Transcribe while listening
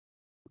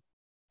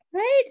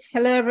Right.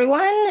 Hello,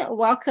 everyone.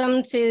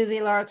 Welcome to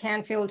the Laura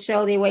Canfield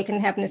Show, the Awaken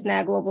Happiness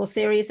Now Global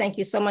Series. Thank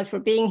you so much for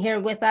being here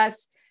with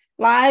us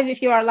live,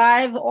 if you are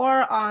live,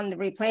 or on the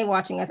replay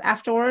watching us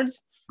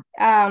afterwards.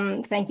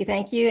 Thank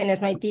you. And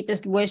it's my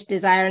deepest wish,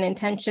 desire, and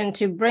intention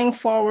to bring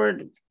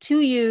forward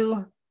to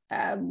you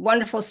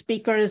wonderful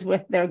speakers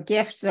with their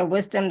gifts, their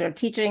wisdom, their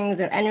teachings,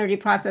 their energy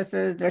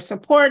processes, their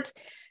support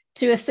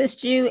to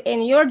assist you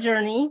in your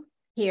journey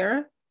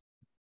here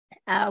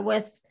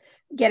with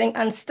getting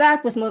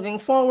unstuck, with moving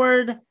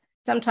forward,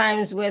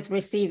 sometimes with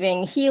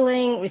receiving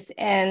healing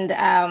and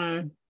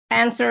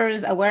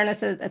answers,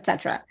 awarenesses,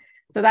 etc.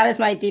 So that is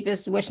my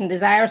deepest wish and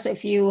desire. So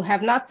if you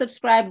have not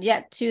subscribed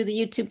yet to the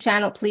YouTube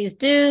channel, please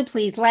do.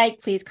 Please like,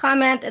 please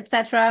comment,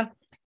 etc.,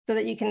 so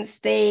that you can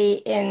stay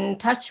in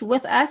touch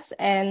with us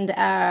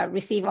and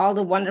receive all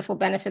the wonderful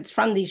benefits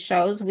from these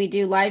shows. We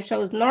do live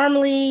shows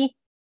normally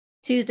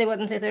Tuesday,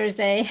 Wednesday,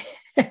 Thursday,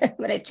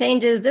 but it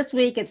changes. This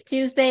week it's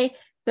Tuesday,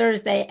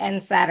 Thursday,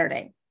 and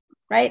Saturday,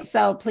 right?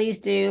 So please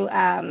do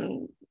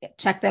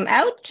check them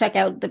out. Check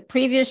out the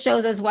previous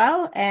shows as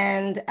well.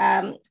 And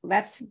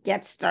let's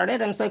get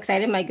started. I'm so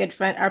excited. My good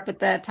friend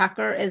Arpita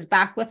Thakkar is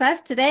back with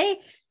us today.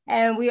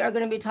 And we are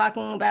going to be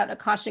talking about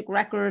Akashic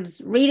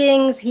Records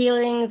readings,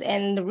 healings,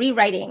 and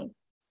rewriting.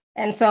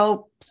 And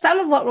so some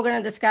of what we're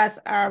going to discuss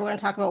we're going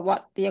to talk about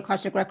what the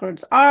Akashic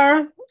Records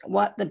are,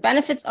 what the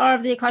benefits are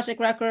of the Akashic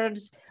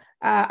Records.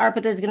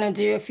 Arpita is going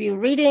to do a few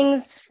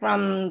readings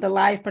from the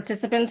live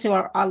participants who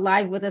are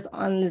live with us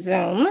on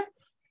Zoom.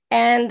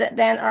 And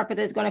then Arpita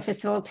is going to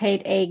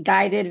facilitate a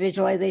guided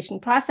visualization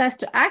process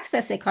to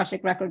access the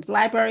Akashic Records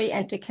library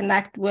and to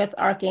connect with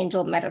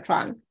Archangel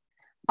Metatron.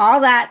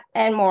 All that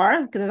and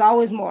more, because there's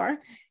always more.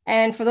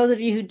 And for those of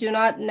you who do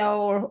not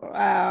know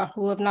or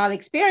who have not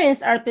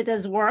experienced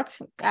Arpita's work,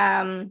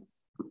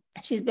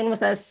 she's been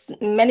with us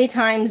many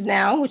times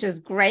now, which is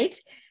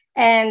great.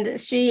 And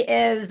she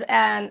is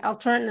an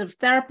alternative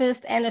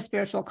therapist and a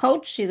spiritual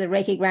coach. She's a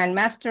Reiki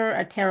Grandmaster,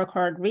 a tarot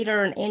card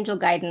reader, an angel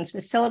guidance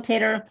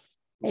facilitator,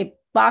 a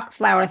Bach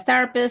flower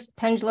therapist,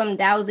 pendulum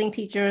dowsing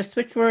teacher,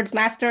 switchwords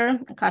master,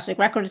 Akashic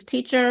Records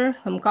teacher,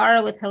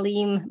 Humkara with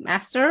Halim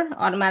master,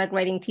 automatic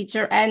writing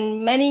teacher,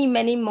 and many,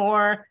 many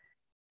more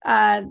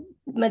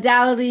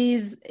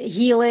modalities,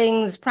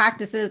 healings,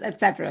 practices,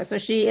 etc. So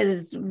she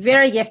is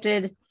very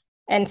gifted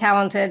and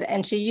talented,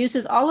 and she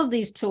uses all of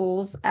these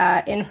tools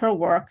in her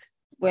work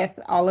with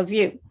all of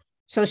you.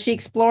 So she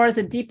explores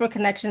the deeper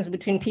connections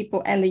between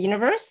people and the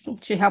universe.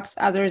 She helps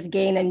others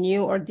gain a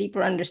new or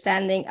deeper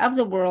understanding of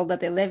the world that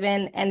they live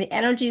in and the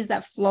energies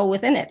that flow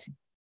within it.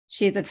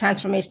 She is a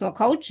transformational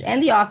coach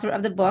and the author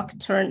of the book,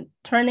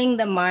 Turning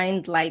the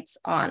Mind Lights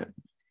On.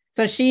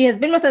 So she has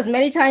been with us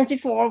many times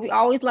before. We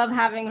always love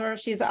having her.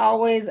 She's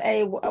always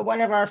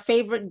one of our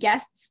favorite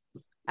guests.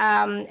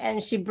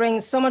 And she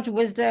brings so much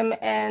wisdom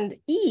and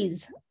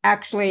ease,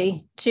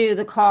 actually, to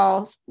the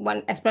call,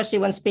 especially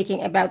when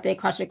speaking about the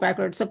Akashic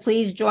Records. So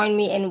please join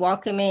me in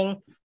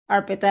welcoming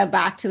Arpita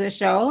back to the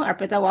show.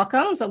 Arpita,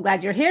 welcome. So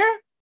glad you're here.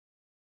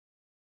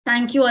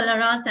 Thank you,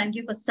 Alara. Thank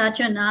you for such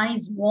a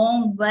nice,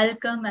 warm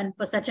welcome and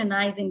for such a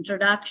nice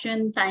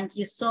introduction. Thank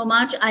you so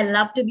much. I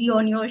love to be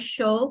on your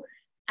show.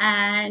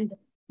 And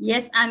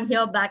yes, I'm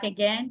here back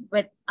again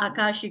with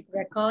Akashic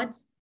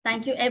Records.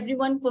 Thank you,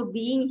 everyone, for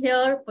being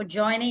here, for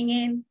joining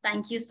in.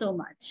 Thank you so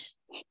much.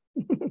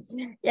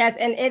 Yes,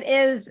 and it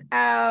is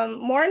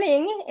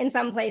morning in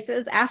some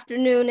places,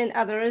 afternoon in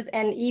others,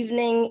 and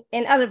evening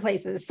in other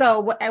places. So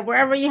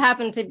wherever you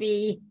happen to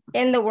be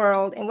in the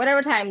world, in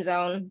whatever time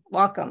zone,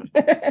 welcome.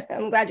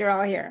 I'm glad you're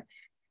all here.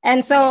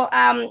 And so,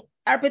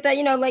 Arpita,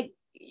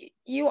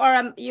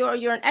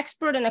 you're an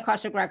expert in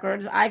Akashic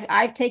Records.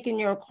 I've taken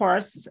your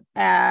courses.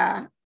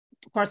 I've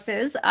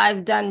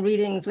done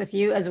readings with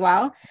you as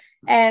well.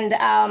 And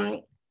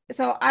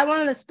so I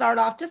wanted to start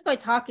off just by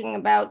talking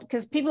about,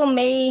 because people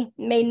may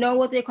know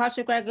what the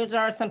Akashic Records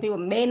are. Some people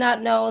may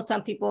not know.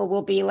 Some people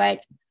will be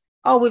like,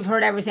 oh, we've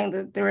heard everything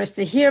that there is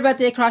to hear about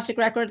the Akashic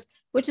Records,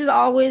 which is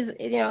always,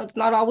 it's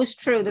not always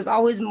true. There's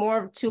always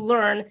more to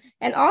learn.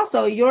 And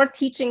also your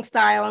teaching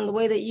style and the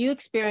way that you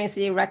experience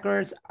the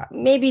records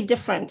may be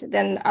different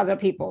than other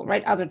people,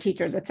 right? Other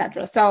teachers,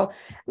 etc. So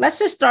let's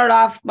just start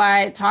off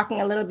by talking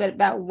a little bit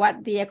about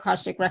what the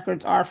Akashic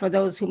Records are for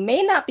those who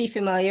may not be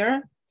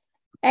familiar,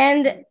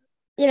 and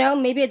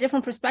maybe a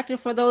different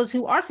perspective for those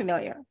who are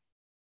familiar.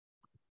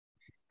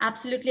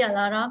 Absolutely,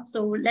 Alara.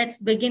 So let's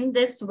begin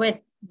this with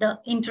the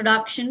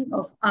introduction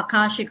of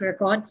Akashic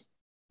Records.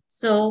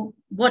 So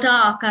what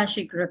are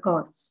Akashic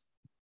Records?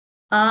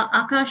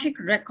 Akashic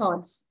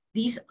Records,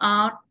 these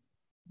are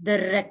the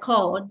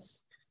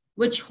records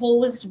which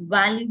holds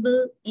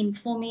valuable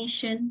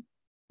information,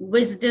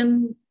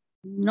 wisdom,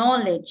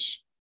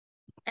 knowledge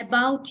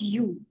about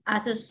you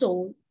as a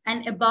soul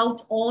and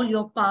about all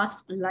your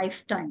past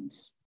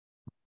lifetimes.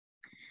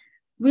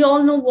 We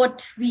all know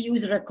what we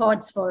use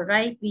records for,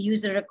 right? We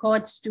use the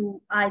records to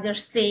either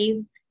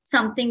save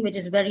something which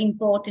is very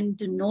important,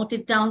 to note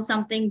it down,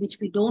 something which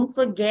we don't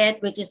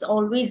forget, which is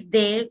always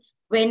there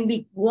when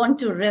we want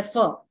to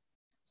refer.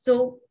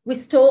 So we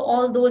store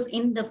all those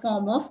in the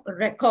form of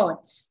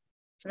records,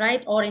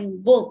 right? Or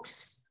in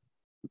books.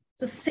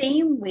 So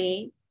same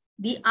way,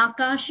 the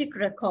Akashic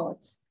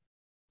records,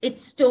 it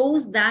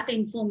stores that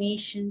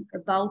information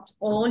about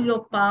all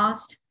your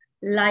past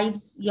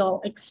lives,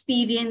 your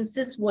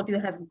experiences, what you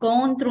have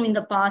gone through in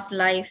the past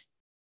life,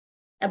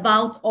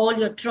 about all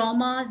your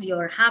traumas,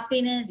 your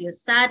happiness, your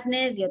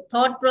sadness, your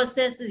thought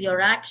processes,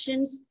 your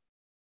actions.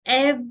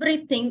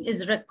 Everything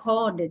is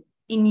recorded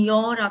in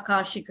your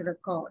Akashic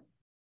record.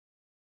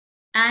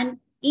 And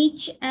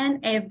each and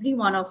every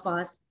one of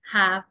us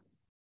have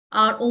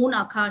our own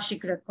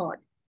Akashic record.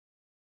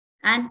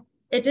 And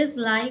it is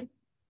like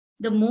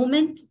the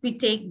moment we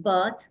take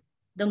birth,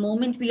 the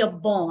moment we are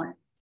born,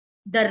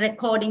 the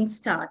recording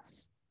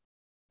starts.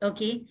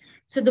 Okay.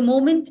 So the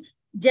moment,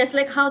 just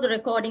like how the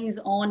recording is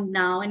on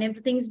now and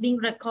everything is being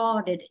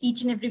recorded,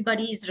 each and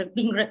everybody is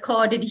being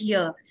recorded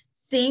here.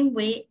 Same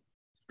way,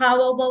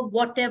 however,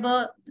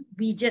 whatever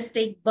we just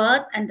take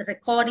birth and the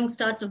recording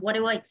starts, or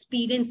whatever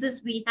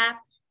experiences we have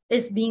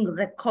is being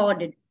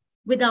recorded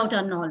without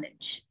our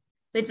knowledge.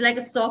 So it's like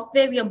a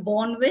software we are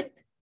born with,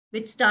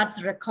 which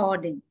starts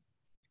recording.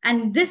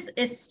 And this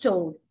is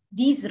stored,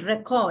 these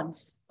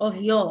records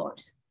of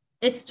yours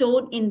is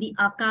stored in the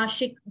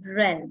Akashic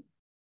realm.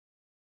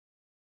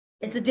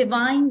 It's a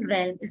divine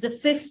realm, it's a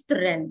fifth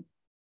realm.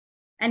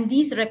 And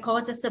these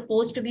records are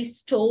supposed to be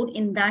stored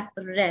in that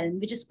realm,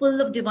 which is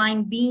full of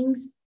divine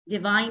beings,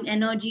 divine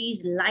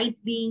energies, light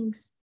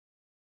beings.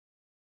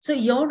 So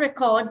your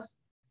records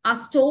are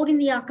stored in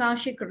the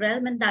Akashic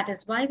realm, and that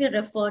is why we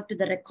refer to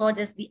the records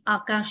as the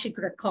Akashic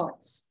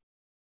records.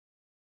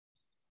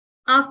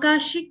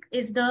 Akashic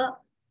is the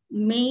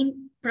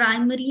main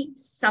primary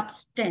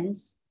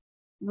substance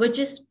which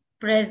is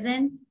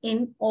present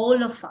in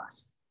all of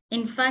us.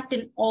 In fact,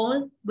 in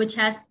all which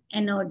has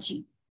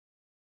energy.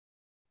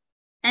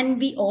 And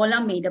we all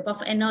are made up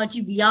of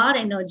energy. We are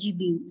energy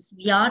beings.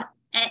 We are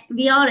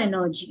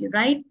energy,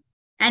 right?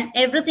 And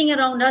everything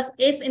around us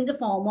is in the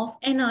form of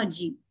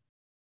energy.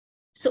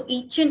 So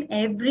each and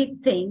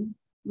everything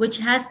which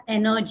has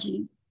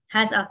energy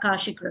has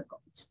Akashic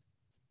records.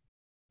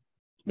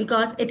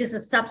 Because it is a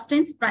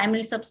substance,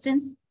 primary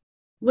substance,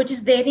 which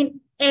is there in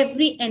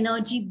every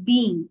energy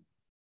being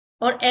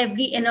or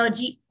every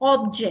energy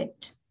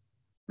object,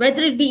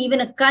 whether it be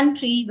even a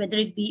country, whether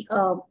it be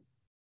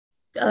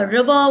a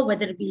river,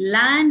 whether it be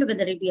land,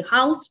 whether it be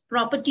house,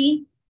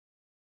 property.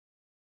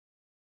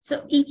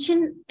 So each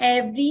and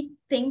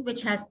everything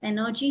which has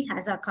energy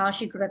has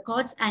Akashic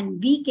records,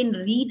 and we can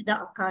read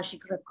the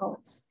Akashic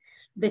records.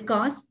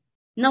 Because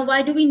now,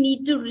 why do we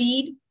need to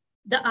read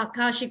the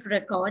Akashic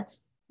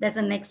records? That's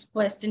the next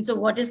question. So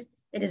what is,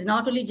 it is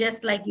not only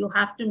just like you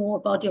have to know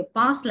about your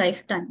past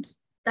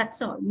lifetimes.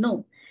 That's all.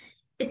 No.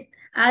 It,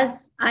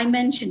 as I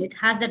mentioned, it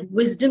has that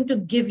wisdom to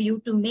give you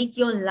to make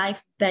your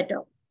life better,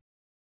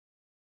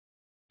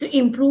 to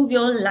improve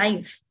your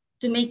life,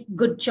 to make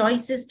good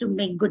choices, to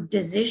make good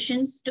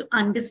decisions, to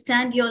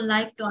understand your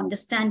life, to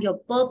understand your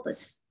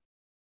purpose.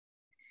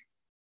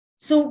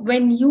 So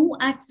when you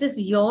access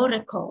your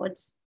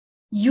records,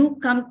 you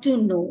come to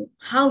know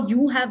how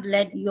you have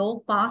led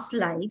your past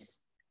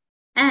lives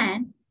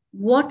and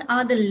what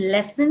are the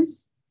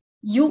lessons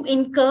you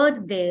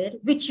incurred there,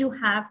 which you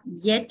have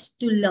yet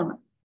to learn.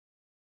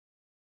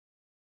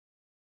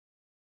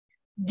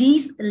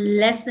 These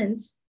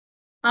lessons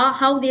are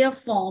how they are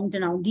formed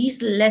now.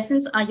 These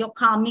lessons are your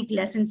karmic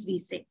lessons, we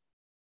say.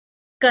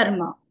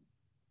 Karma.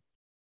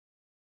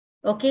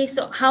 Okay,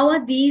 so how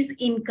are these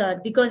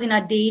incurred? Because in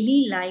our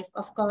daily life,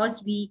 of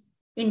course, we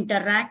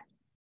interact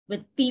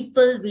with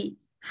people. We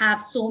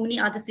have so many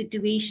other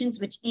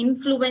situations which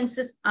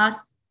influences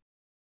us.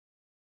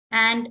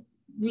 And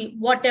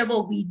whatever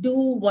we do,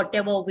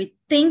 whatever we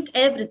think,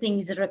 everything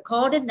is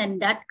recorded. Then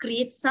that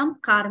creates some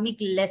karmic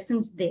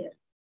lessons there,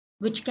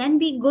 which can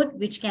be good,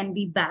 which can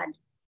be bad.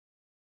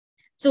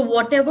 So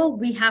whatever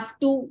we have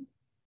to,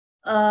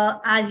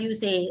 as you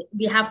say,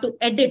 we have to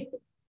edit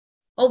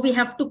or we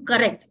have to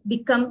correct,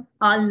 become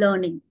our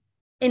learning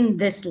in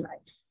this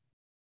life.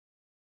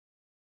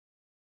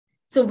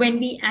 So when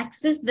we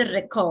access the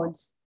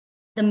records,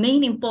 the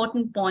main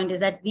important point is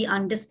that we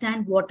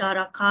understand what are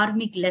our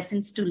karmic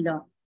lessons to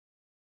learn.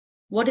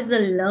 What is the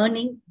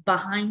learning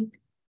behind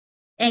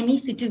any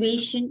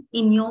situation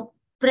in your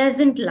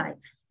present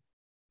life?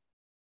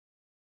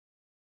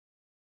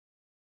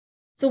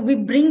 So we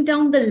bring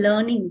down the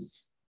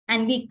learnings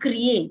and we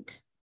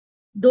create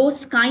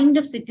those kind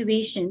of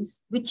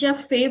situations which are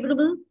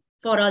favorable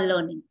for our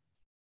learning.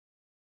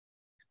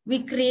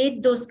 We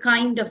create those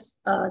kind of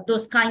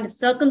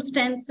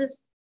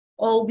circumstances,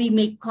 or we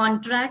make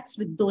contracts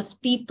with those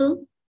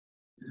people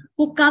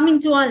who come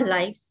into our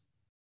lives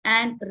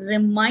and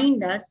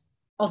remind us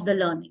of the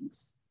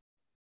learnings.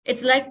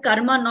 It's like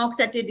karma knocks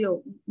at your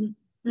door,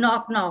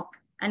 knock, knock,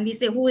 and we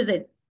say, who is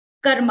it?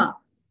 Karma.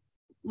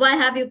 Why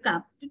have you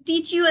come? To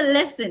teach you a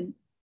lesson.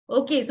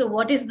 Okay, so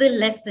what is the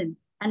lesson?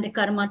 And the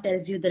karma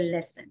tells you the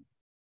lesson.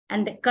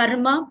 And the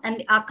karma and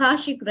the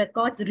Akashic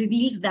records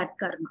reveals that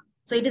karma.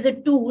 So it is a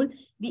tool.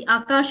 The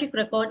Akashic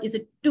record is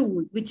a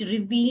tool which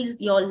reveals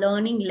your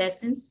learning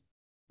lessons,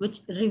 which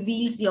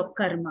reveals your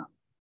karma.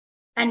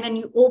 And when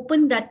you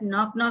open that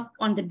knock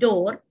on the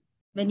door,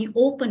 when you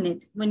open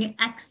it, when you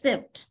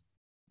accept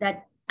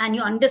that and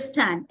you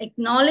understand,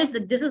 acknowledge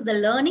that this is the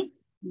learning,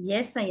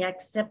 yes, I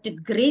accept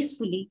it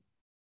gracefully,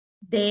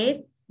 there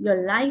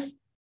your life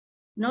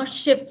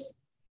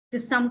shifts to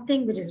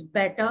something which is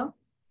better,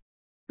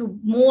 to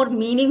more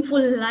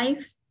meaningful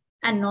life.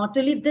 And not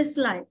only this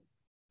life,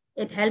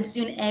 it helps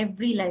you in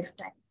every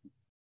lifetime.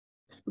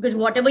 Because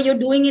whatever you're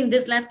doing in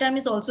this lifetime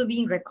is also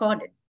being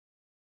recorded.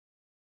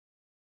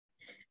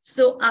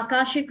 So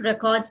Akashic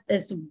records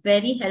is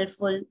very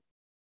helpful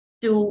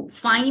to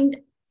find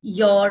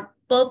your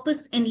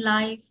purpose in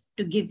life,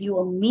 to give you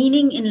a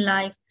meaning in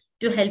life,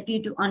 to help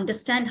you to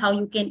understand how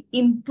you can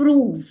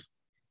improve,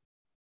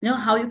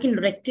 how you can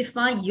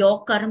rectify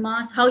your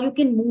karmas, how you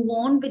can move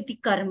on with the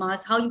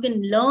karmas, how you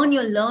can learn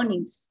your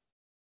learnings.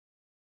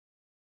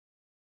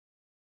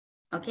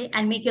 Okay,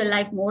 and make your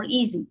life more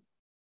easy.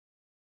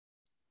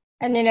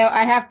 And,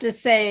 I have to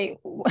say,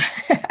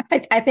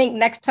 I think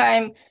next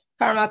time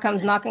karma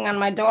comes knocking on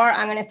my door,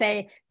 I'm going to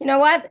say, you know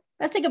what?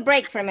 Let's take a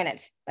break for a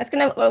minute.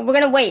 We're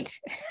going to wait.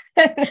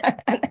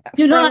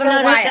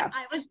 Anuradha,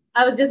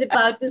 I was just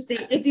about to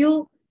say, if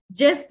you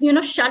just,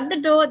 shut the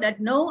door that,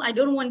 no, I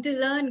don't want to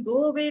learn,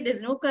 go away.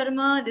 There's no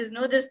karma. There's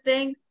no this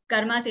thing.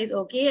 Karma says,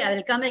 okay, I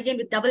will come again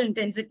with double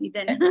intensity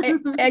then.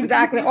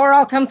 Exactly. Or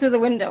I'll come through the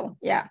window.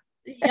 Yeah.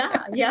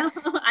 Yeah.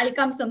 I'll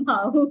come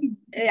somehow.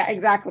 Yeah,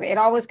 exactly. It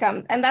always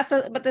comes. And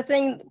but the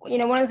thing,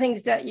 one of the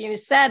things that you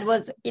said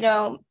was,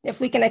 if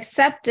we can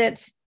accept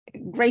it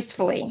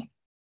gracefully,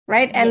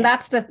 right? And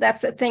yes.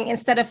 that's the thing,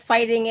 instead of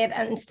fighting it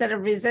and instead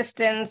of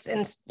resistance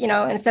and,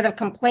 instead of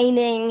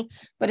complaining,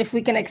 but if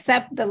we can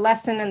accept the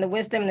lesson and the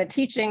wisdom and the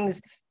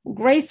teachings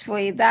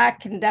gracefully,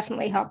 that can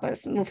definitely help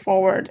us move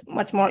forward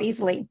much more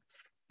easily.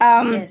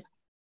 Yes.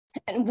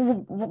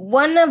 And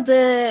one of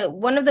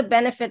the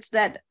benefits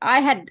that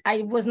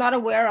I was not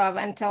aware of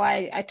until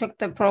I took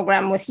the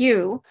program with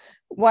you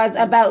was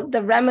about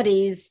the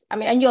remedies. I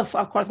mean, and you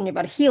of course knew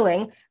about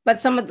healing, but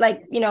some of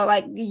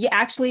you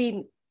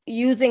actually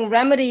using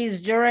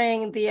remedies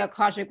during the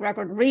Akashic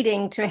record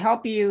reading to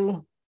help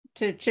you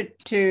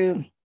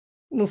to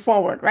move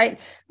forward,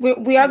 right?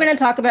 We are going to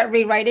talk about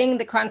rewriting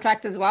the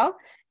contract as well,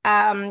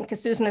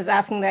 because Susan is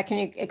asking that. Can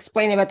you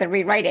explain about the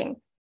rewriting?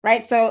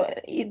 Right. So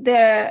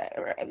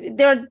there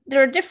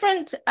are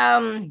different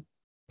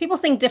people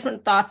think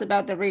different thoughts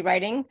about the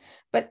rewriting,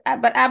 but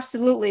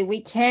absolutely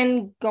we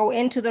can go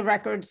into the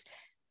records.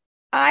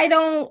 I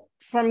don't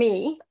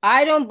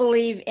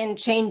believe in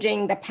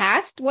changing the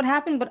past, what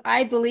happened, but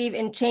I believe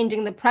in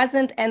changing the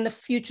present and the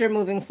future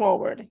moving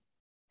forward.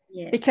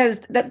 Yes. Because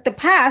the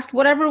past,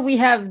 whatever we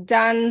have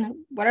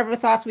done, whatever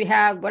thoughts we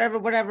have,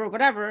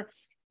 whatever,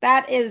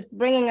 that is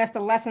bringing us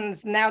the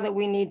lessons now that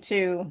we need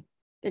to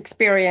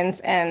experience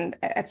and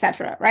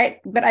etc.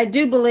 Right? But I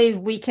do believe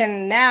we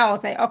can now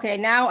say, okay,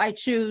 now I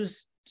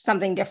choose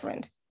something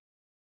different.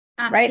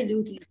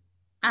 Absolutely. Right?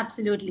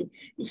 Absolutely.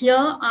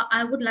 Here,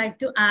 I would like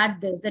to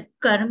add this, that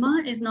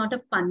karma is not a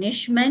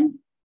punishment.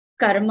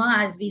 Karma,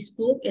 as we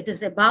spoke, it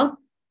is about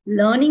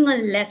learning a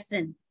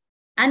lesson,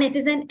 and it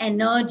is an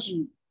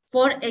energy.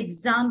 For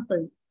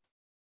example,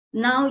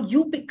 now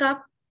we pick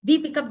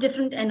up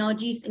different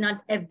energies in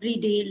our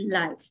everyday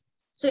life.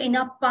 So in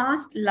our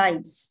past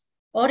lives,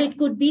 or it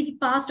could be the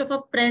past of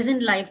our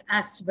present life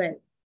as well,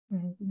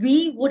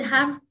 we would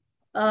have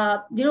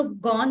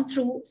gone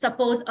through,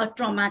 suppose, a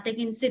traumatic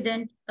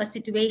incident, a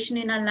situation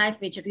in our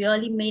life which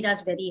really made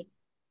us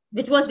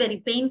which was very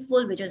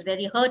painful, which was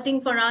very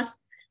hurting for us.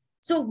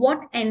 So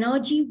what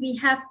energy we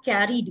have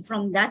carried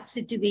from that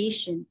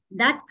situation,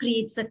 that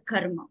creates a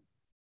karma.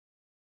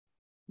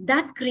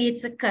 That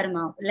creates a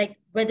karma, like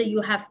whether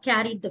you have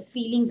carried the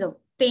feelings of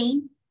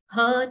pain,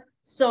 hurt,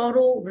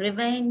 sorrow,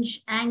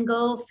 revenge,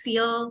 anger,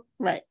 fear,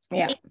 right,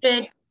 yeah,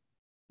 hatred,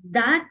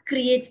 that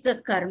creates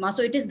the karma.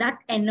 So it is that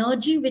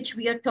energy which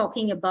we are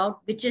talking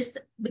about, which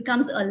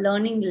becomes a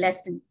learning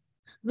lesson,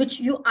 which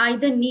you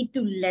either need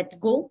to let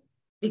go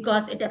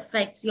because it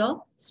affects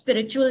your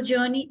spiritual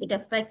journey, it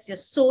affects your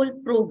soul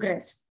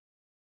progress.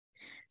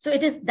 So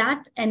it is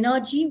that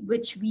energy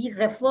which we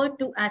refer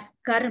to as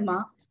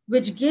karma,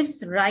 which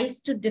gives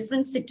rise to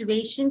different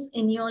situations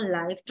in your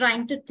life,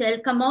 trying to tell,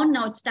 come on,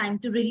 now it's time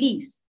to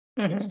release.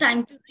 It's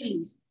time to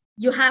release.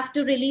 You have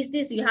to release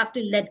this, you have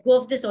to let go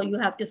of this, or you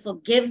have to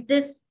forgive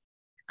this.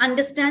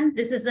 Understand,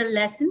 this is a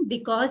lesson,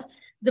 because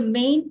the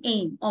main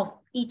aim of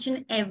each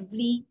and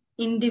every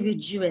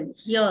individual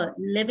here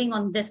living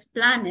on this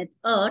planet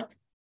Earth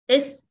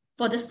is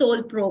for the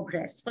soul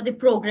progress, for the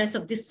progress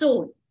of the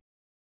soul.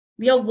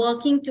 We are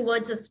working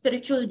towards a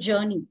spiritual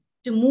journey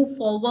to move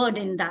forward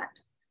in that.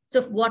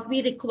 So what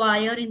we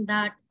require in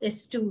that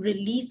is to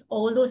release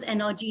all those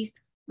energies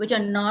which are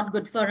not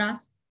good for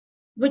us,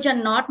 which are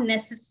not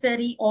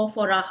necessary or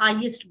for our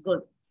highest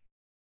good.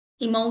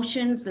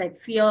 Emotions like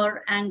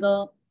fear,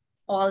 anger,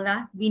 all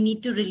that we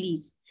need to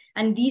release.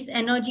 And these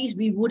energies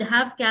we would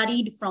have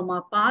carried from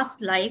our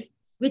past life,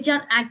 which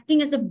are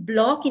acting as a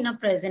block in a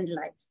present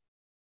life,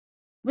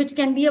 which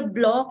can be a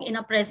block in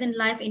a present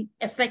life in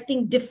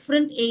affecting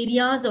different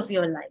areas of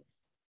your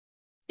life.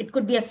 It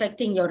could be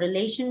affecting your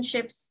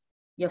relationships,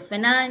 your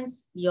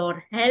finance,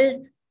 your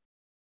health.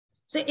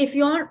 So if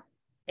you're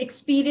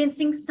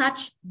experiencing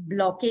such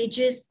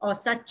blockages or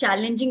such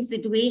challenging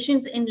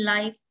situations in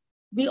life,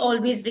 we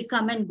always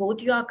recommend go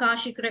to your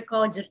Akashic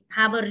records,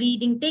 have a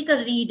reading, take a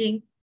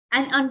reading,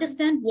 and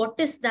understand what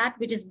is that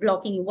which is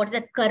blocking you. What's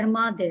that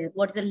karma there?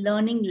 What's the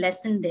learning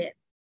lesson there,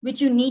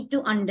 which you need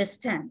to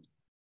understand.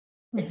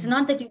 It's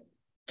not that you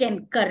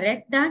can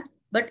correct that,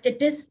 but it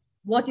is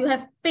what you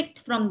have picked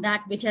from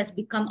that which has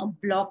become a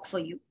block for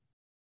you.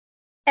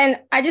 And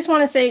I just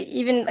want to say,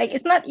 even like,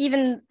 it's not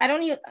even, I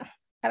don't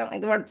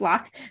like the word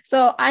block.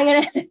 So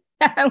I'm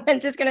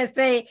just gonna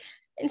say,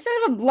 instead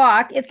of a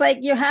block, it's like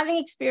you're having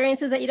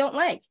experiences that you don't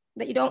like,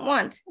 that you don't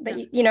want,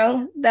 that you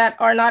know, that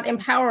are not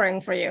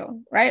empowering for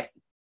you, right?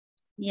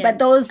 Yes,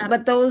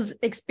 but those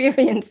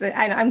experiences,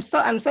 I'm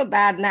so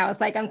bad now. It's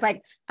like, I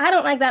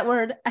don't like that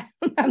word.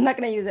 I'm not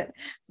going to use it.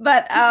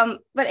 But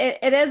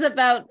it is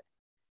about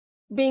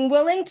being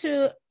willing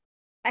to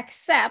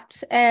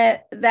accept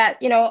that,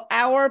 you know,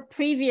 our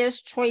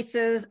previous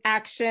choices,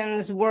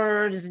 actions,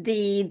 words,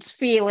 deeds,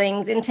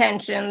 feelings,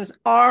 intentions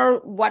are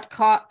what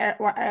caused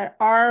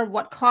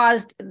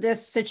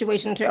this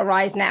situation to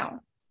arise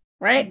now,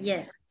 right?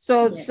 Yes.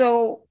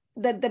 So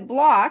the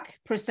block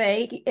per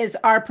se is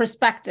our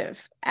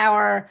perspective,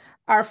 our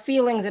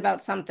feelings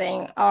about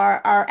something,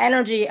 our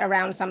energy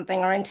around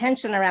something, our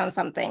intention around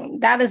something.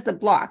 That is the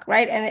block,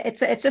 right? And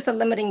it's just a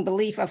limiting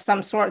belief of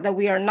some sort that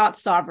we are not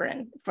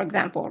sovereign, for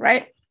example,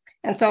 right?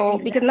 And so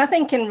because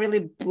nothing can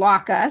really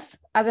block us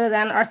other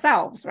than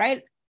ourselves,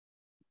 right?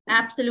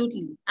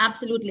 Absolutely.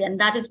 And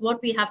that is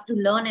what we have to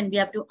learn and we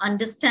have to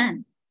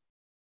understand.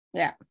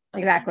 Yeah,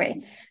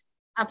 exactly.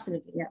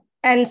 Absolutely, yeah.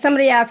 And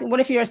somebody asked, what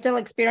if you're still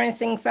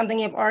experiencing something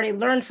you've already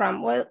learned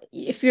from? Well,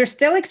 if you're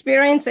still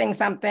experiencing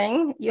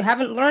something, you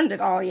haven't learned it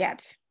all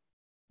yet.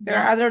 There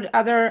are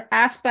other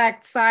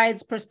aspects,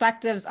 sides,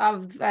 perspectives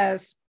of a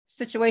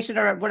situation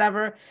or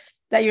whatever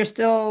that you're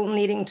still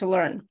needing to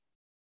learn.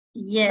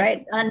 Yes,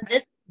 right? And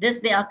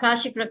the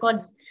Akashic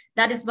records,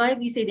 that is why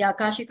we say the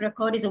Akashic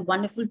record is a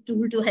wonderful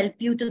tool to help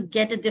you to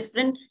get a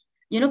different,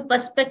 you know,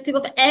 perspective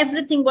of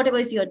everything, whatever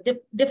is your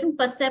different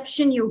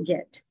perception you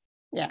get.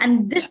 Yeah.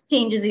 And this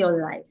changes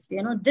your life.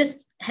 You know,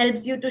 this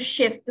helps you to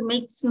shift, to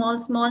make small,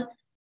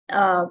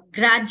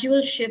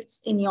 gradual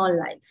shifts in your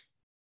life.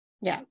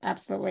 Yeah,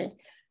 absolutely.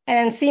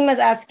 And Seema's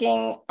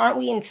asking, aren't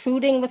we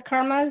intruding with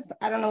karmas?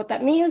 I don't know what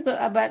that means,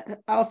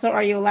 but also,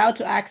 are you allowed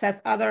to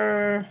access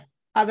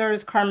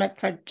others' karmic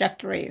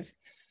trajectories?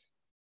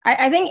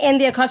 I think in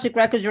the Akashic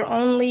records, you're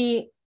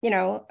only, you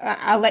know,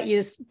 I'll let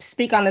you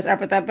speak on this,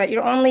 Arpita, but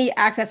you're only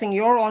accessing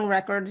your own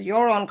records,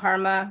 your own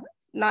karma,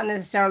 not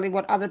necessarily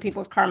what other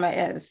people's karma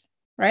is,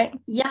 right?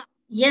 Yeah.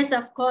 Yes,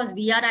 of course.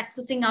 We are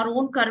accessing our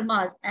own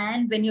karmas.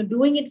 And when you're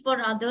doing it for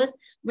others,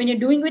 when you're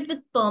doing it with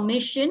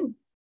permission,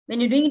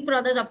 when you're doing it for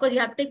others, of course, you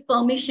have to take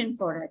permission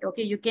for it.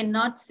 Okay. You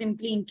cannot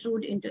simply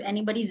intrude into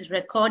anybody's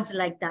records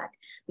like that.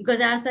 Because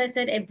as I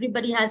said,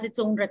 everybody has its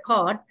own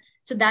record.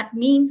 So that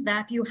means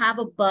that you have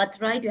a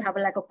birthright, you have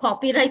like a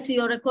copyright to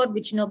your record,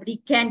 which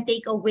nobody can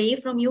take away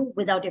from you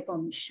without your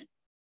permission.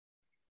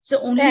 So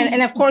only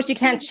and of course you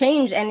can't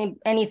change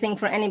anything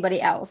for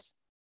anybody else,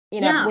 you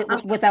know,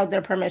 without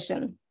their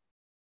permission.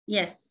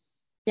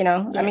 Yes. You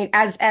know, yes. I mean,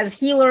 as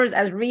healers,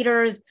 as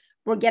readers,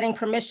 we're getting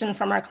permission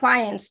from our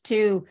clients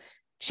to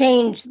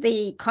change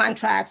the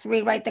contracts,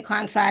 rewrite the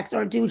contracts,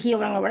 or do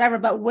healing or whatever,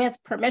 but with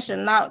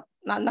permission, not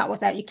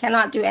without. You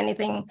cannot do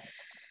anything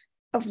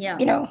of,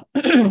 you know,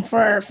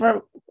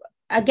 for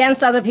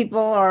against other people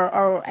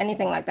or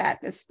anything like that.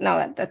 That's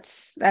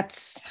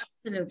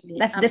absolutely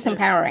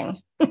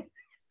disempowering.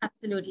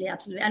 Absolutely.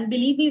 And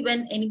believe me,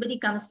 when anybody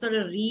comes for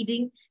a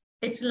reading,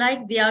 it's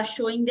like they are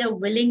showing their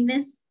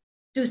willingness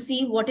to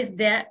see what is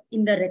there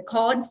in the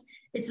records.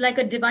 It's like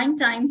a divine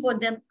time for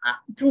them.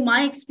 Through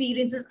my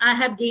experiences, I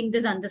have gained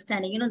this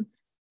understanding. You know,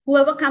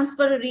 whoever comes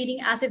for a reading,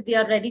 as if they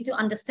are ready to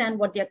understand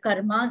what their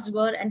karmas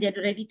were, and they're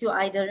ready to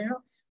either, you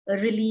know,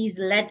 release,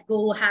 let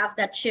go, have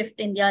that shift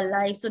in their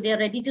life. So they're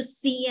ready to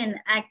see and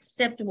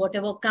accept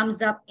whatever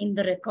comes up in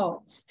the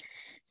records.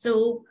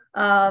 So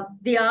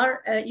they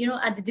are, you know,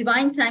 at the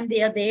divine time,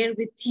 they are there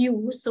with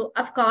you. So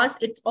of course,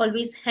 it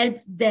always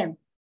helps them.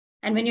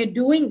 And when you're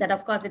doing that,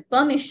 of course, with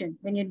permission,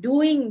 when you're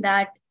doing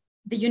that,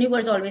 the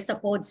universe always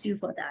supports you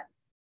for that.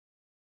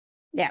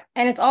 Yeah.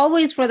 And it's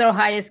always for their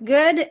highest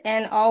good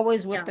and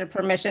always with their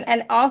permission.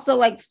 And also,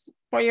 like,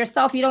 for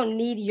yourself, you don't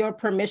need your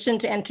permission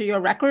to enter your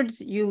records.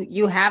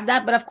 You have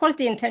that. But of course,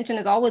 the intention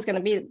is always going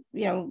to be,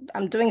 you know,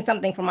 I'm doing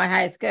something for my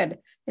highest good.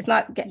 It's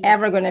not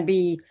ever going to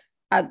be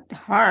a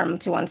harm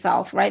to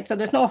oneself, right? So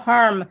there's no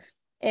harm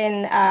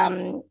in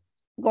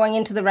going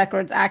into the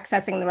records,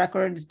 accessing the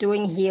records,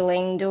 doing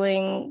healing,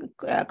 doing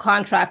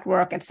contract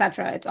work,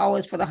 etc. It's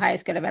always for the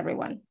highest good of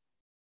everyone.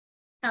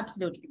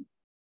 Absolutely.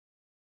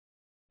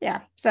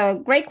 Yeah. So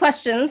great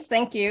questions.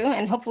 Thank you.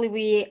 And hopefully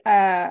we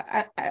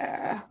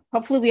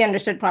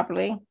understood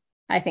properly.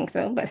 I think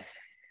so, but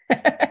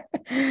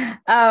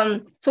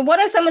so what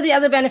are some of the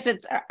other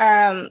benefits,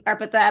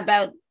 Arpita,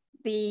 about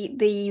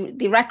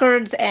the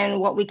records and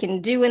what we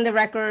can do in the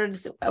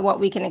records, what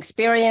we can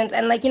experience?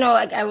 And like,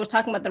 like I was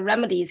talking about the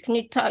remedies. Can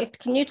you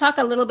talk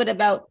a little bit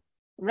about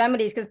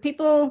remedies? Because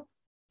people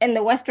in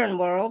the Western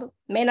world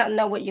may not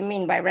know what you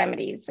mean by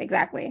remedies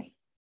exactly.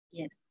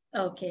 Yes.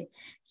 Okay.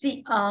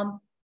 See,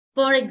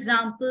 for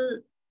example,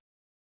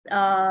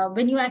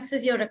 when you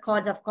access your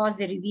records, of course,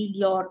 they reveal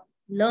your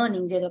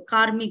learnings, your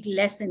karmic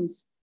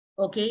lessons.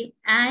 Okay.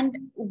 And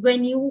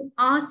when you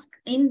ask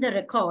in the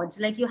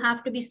records, like you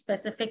have to be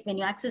specific when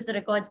you access the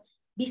records,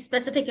 be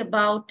specific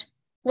about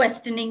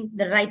questioning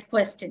the right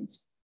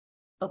questions.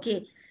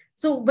 Okay.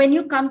 So when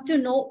you come to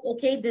know,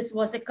 okay, this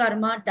was a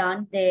karma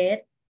done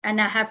there, and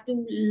I have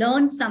to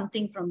learn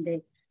something from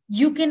there,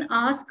 you can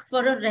ask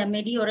for a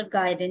remedy or a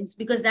guidance,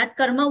 because that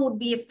karma would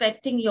be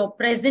affecting your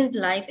present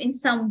life in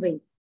some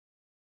way.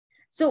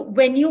 So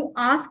when you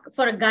ask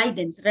for a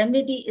guidance,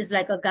 remedy is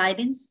like a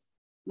guidance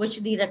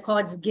which the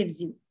records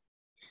gives you,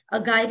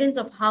 a guidance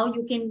of how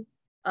you can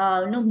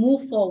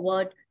move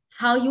forward,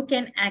 how you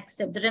can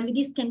accept. The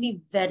remedies can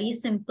be very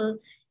simple.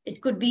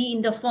 It could be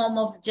in the form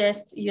of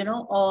just,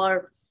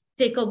 or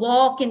take a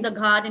walk in the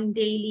garden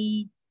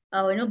daily,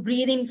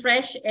 breathe in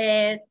fresh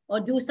air, or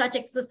do such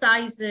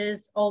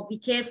exercises, or be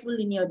careful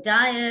in your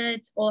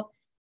diet, or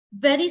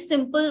very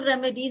simple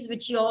remedies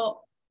which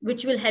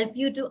will help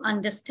you to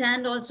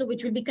understand also,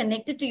 which will be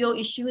connected to your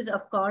issues,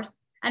 of course,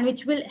 and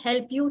which will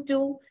help you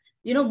to,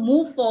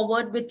 move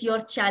forward with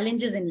your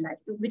challenges in life,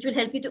 which will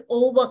help you to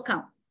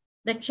overcome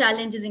the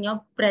challenges in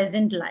your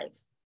present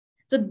life.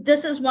 So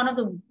this is one of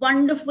the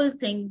wonderful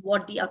things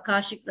what the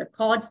Akashic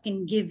records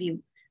can give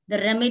you, the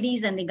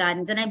remedies and the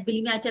guidance. And I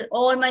believe me, I tell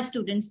all my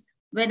students,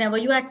 whenever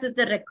you access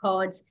the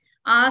records,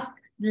 ask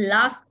the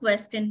last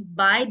question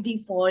by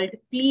default.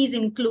 Please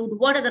include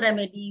what are the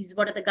remedies,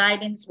 what are the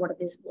guidance, what are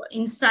the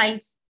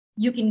insights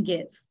you can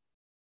give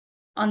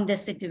on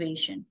this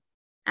situation.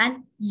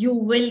 And you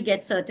will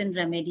get certain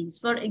remedies.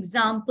 For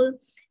example,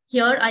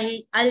 here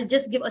I'll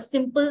just give a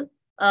simple,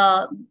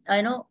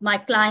 my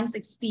client's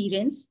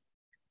experience.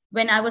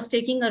 When I was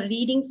taking a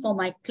reading for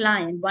my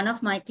client, one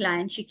of my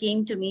clients, she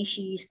came to me,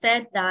 she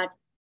said that,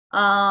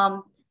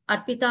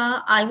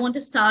 Arpita, I want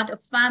to start a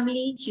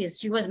family.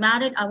 She was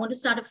married. I want to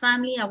start a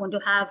family. I want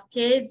to have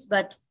kids,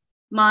 but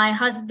my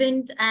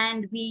husband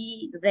and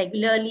we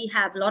regularly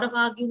have a lot of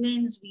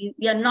arguments.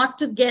 We are not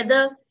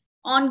together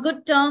on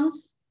good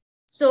terms.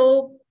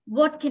 So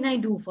what can I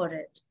do for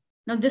it?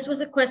 Now, this was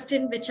a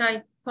question which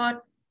I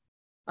thought,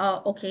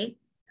 okay,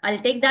 I'll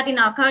take that in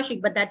Akashic,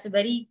 but that's a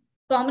very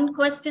common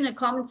question, a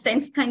common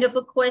sense kind of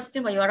a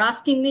question. Why you're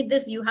asking me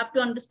this, you have to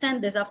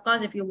understand this. Of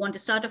course, if you want to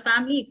start a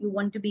family, if you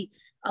want to be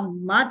a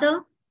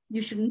mother,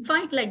 you shouldn't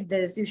fight like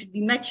this. You should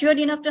be matured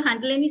enough to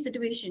handle any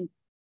situation.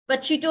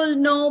 But she told,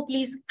 no,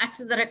 please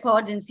access the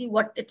records and see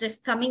what it is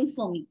coming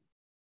for me.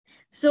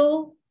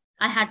 So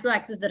I had to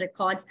access the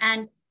records,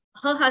 and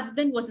her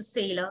husband was a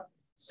sailor.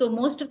 So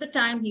most of the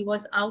time he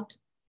was out,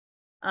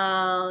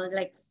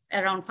 like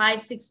around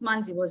 5-6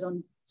 months, he was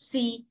on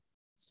sea.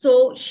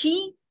 So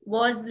she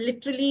was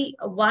literally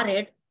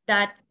worried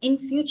that in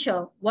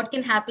future, what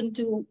can happen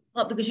to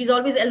her, because she's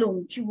always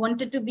alone. She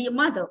wanted to be a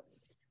mother.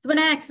 So when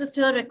I accessed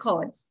her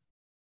records,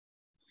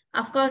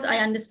 of course, I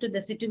understood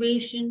the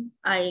situation.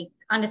 I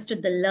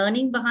understood the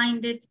learning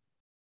behind it.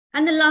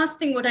 And the last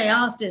thing what I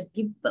asked is,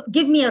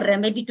 give me a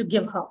remedy to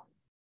give her,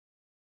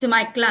 to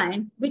my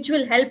client, which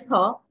will help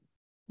her,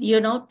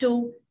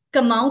 to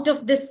come out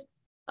of this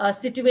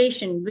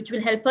situation, which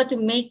will help her to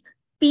make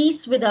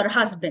peace with her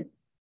husband,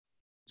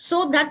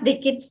 so that they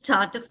can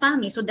start a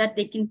family, so that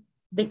they can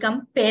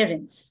become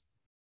parents.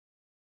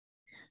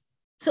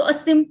 So a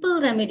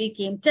simple remedy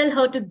came, tell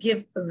her to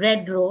give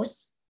red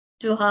rose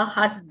to her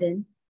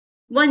husband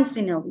once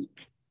in a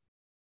week.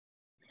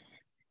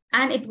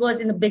 And it was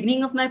in the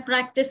beginning of my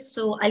practice,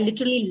 so I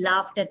literally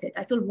laughed at it.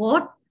 I told,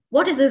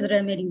 what is this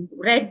remedy?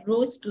 Red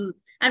rose to,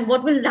 and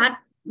what will that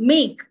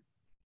make?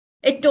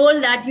 It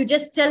told that you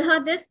just tell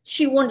her this,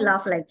 she won't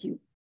laugh like you.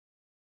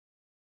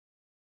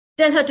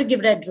 Tell her to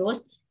give red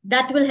rose.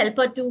 That will help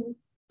her to,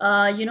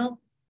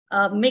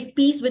 make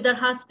peace with her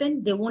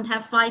husband. They won't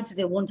have fights.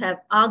 They won't have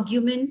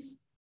arguments.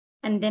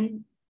 And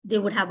then they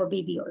would have a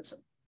baby also.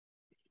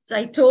 So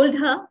I told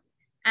her.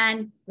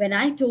 And when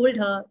I told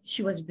her,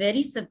 she was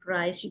very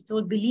surprised. She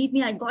told, believe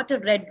me, I got a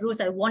red rose.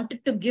 I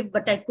wanted to give,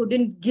 but I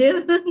couldn't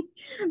give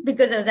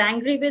because I was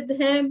angry with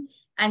him.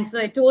 And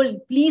so I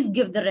told, please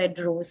give the red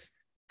rose.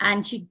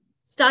 And she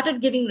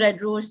started giving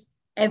red rose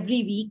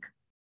every week.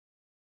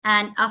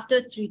 And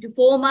after 3 to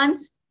 4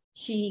 months,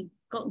 she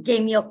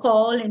gave me a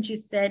call and she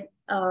said,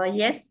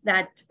 yes,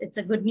 that it's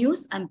a good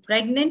news. I'm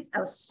pregnant. I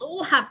was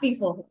so happy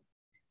for her.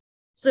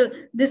 So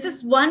this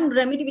is one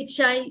remedy which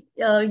I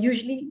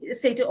usually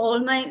say to all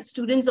my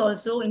students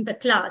also in the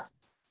class,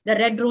 the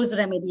red rose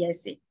remedy, I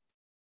say.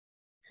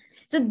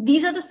 So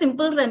these are the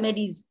simple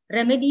remedies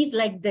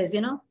like this,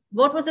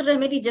 what was the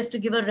remedy? Just to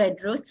give a red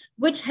rose,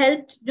 which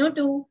helped,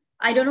 to,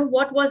 I don't know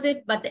what was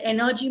it, but the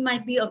energy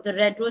might be of the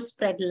red rose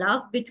spread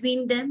love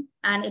between them,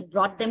 and it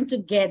brought them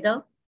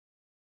together.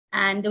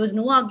 And there was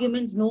no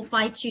arguments, no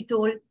fights, she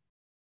told,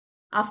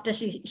 after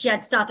she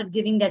had started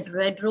giving that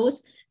red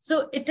rose.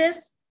 So it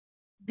is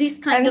these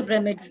kind of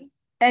remedies.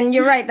 And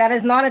you're right, that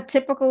is not a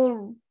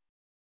typical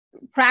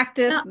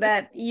practice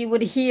that you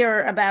would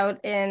hear about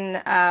in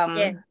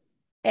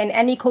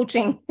any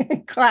coaching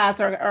class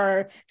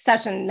or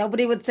session.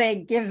 Nobody would say,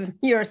 give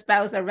your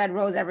spouse a red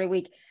rose every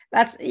week.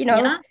 That's,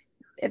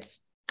 it's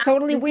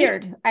totally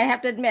weird. I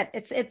have to admit,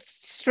 it's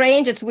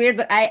strange, it's weird,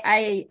 but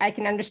I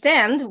can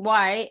understand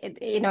why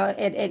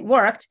it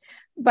worked.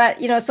 But,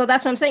 so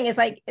that's what I'm saying, is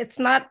like, it's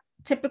not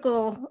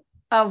typical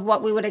of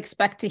what we would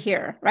expect to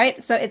hear,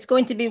 right? So it's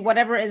going to be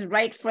whatever is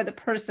right for the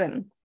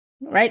person,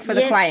 right? For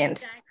the client.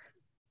 Exactly.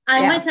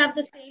 I might have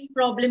the same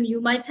problem,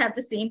 you might have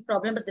the same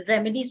problem, but the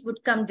remedies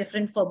would come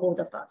different for both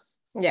of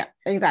us. Yeah,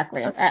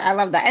 exactly. I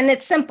love that. And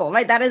it's simple,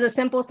 right? That is a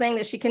simple thing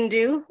that she can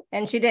do,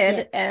 and she did.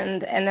 Yes.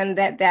 And then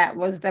that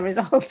was the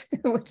result,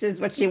 which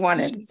is what she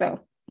wanted. So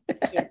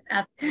yes,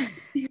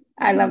 absolutely.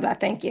 I love that.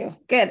 Thank you.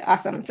 Good.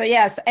 Awesome. So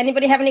yes,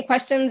 anybody have any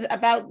questions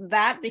about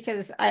that?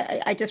 Because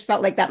I just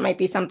felt like that might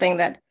be something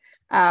that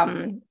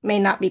may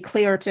not be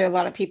clear to a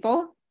lot of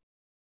people.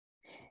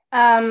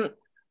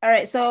 All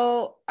right,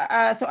 so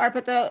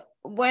Arpita,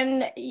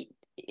 one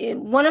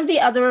of the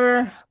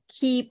other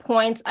key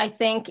points I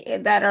think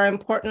that are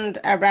important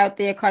about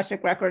the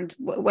Akashic Records,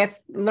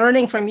 with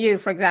learning from you,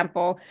 for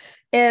example,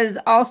 is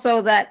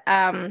also that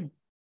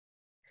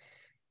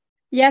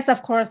yes,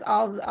 of course,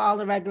 all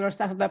the regular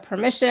stuff about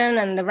permission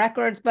and the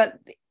records, but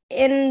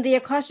in the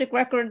Akashic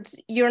Records,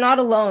 you're not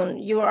alone.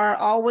 You are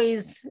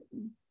always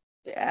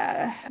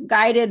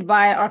guided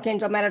by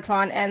Archangel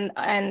Metatron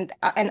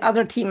and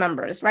other team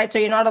members, right? So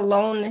you're not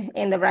alone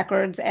in the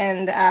records,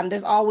 and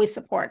there's always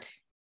support.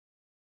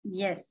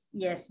 Yes,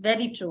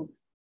 very true.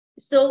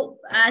 So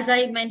as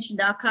I mentioned,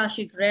 the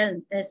Akashic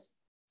realm is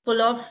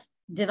full of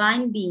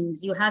divine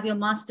beings. You have your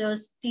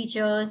masters,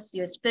 teachers,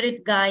 your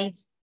spirit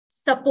guides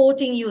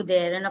supporting you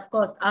there. And of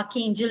course,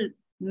 Archangel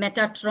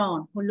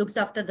Metatron, who looks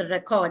after the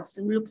records,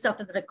 who looks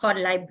after the record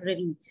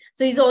library.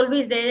 So he's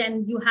always there,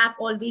 and you have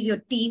always your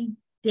team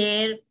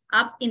there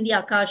up in the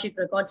Akashic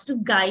Records to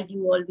guide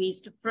you always,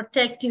 to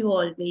protect you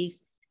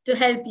always, to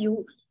help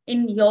you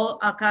in your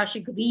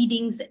Akashic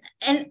readings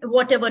and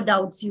whatever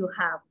doubts you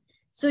have.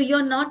 So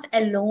you're not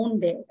alone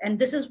there. And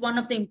this is one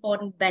of the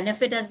important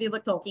benefits, as we were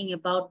talking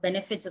about,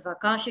 benefits of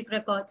Akashic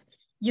Records.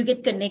 You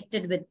get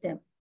connected with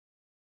them.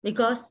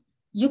 Because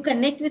you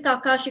connect with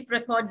Akashic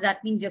Records,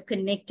 that means you're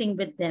connecting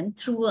with them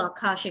through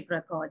Akashic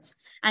Records.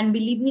 And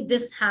believe me,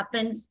 this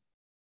happens.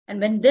 And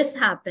when this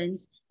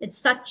happens, it's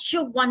such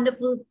a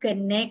wonderful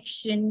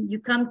connection. You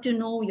come to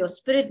know your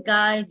spirit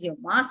guides, your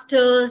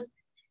masters,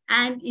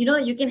 and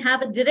you can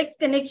have a direct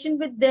connection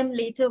with them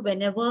later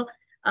whenever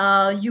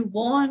you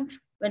want,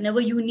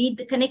 whenever you need.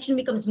 The connection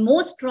becomes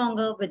more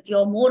stronger with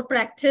your more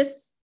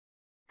practice.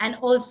 And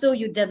also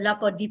you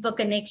develop a deeper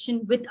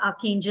connection with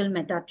Archangel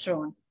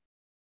Metatron.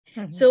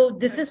 Mm-hmm. So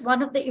this is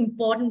one of the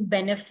important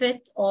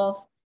benefits of,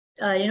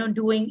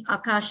 doing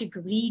Akashic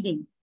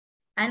reading.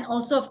 And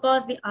also, of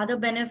course, the other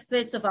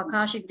benefits of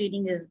Akashic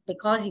reading is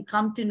because you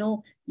come to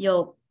know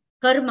your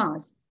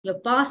karmas, your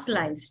past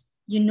lives,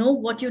 you know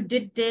what you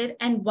did there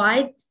and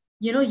why,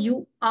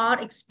 you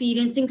are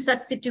experiencing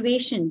such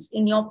situations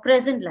in your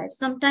present life.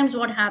 Sometimes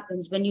what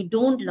happens when you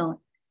don't learn,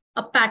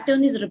 a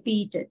pattern is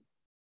repeated.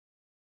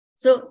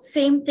 So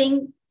same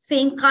thing,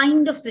 same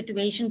kind of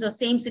situations or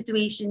same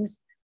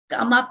situations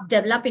come up,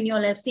 develop in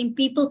your life, same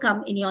people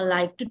come in your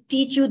life to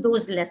teach you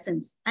those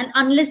lessons. And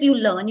unless you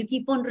learn, you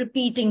keep on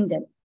repeating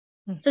them.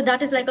 So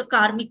that is like a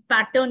karmic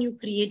pattern you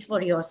create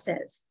for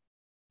yourself.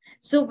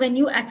 So when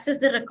you access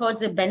the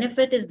records, the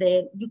benefit is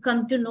there. You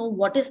come to know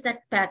what is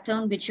that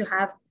pattern which you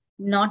have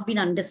not been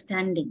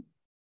understanding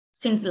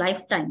since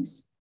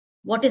lifetimes.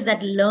 What is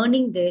that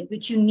learning there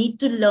which you need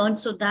to learn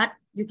so that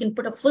you can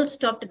put a full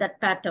stop to that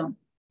pattern,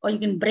 or you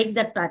can break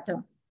that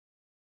pattern.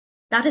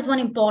 That is one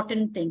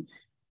important thing.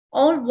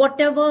 Or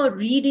whatever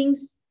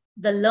readings,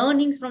 the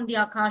learnings from the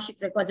Akashic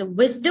Records, the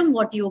wisdom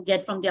what you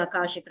get from the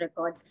Akashic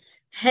Records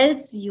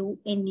helps you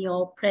in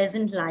your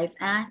present life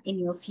and in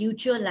your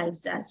future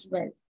lives as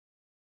well.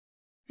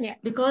 Yeah.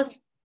 Because,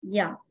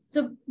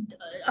 so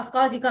of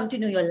course you come to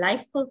know your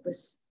life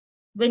purpose.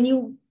 When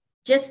you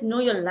just know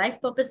your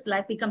life purpose,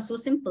 life becomes so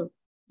simple.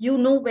 You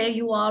know where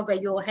you are, where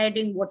you're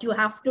heading, what you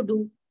have to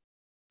do.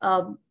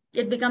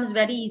 It becomes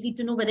very easy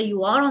to know whether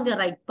you are on the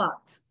right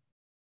path.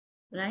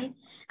 Right?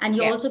 And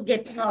you also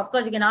get to know, of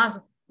course, you can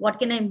ask, what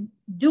can I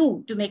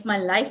do to make my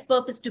life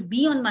purpose, to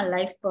be on my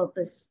life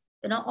purpose?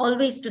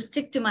 Always to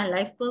stick to my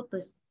life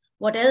purpose.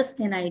 What else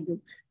can I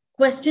do?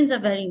 Questions are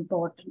very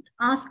important.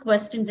 Ask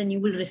questions and you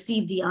will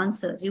receive the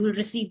answers. You will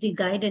receive the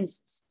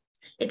guidance.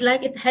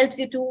 It helps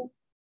you to,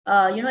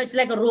 it's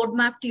like a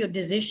roadmap to your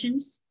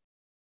decisions.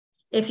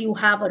 If you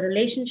have a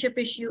relationship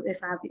issue,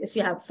 if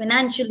you have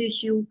financial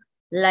issue,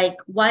 Like,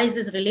 why is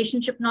this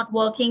relationship not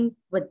working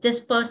with this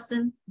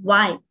person?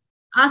 Why?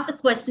 Ask the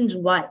questions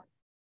why.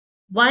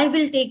 Why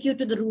will take you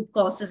to the root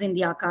causes in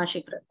the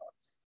Akashic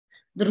records.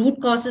 The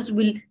root causes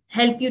will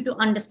help you to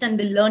understand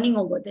the learning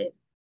over there.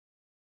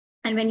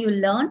 And when you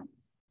learn,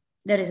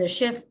 there is a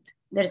shift.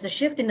 There is a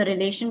shift in the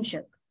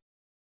relationship.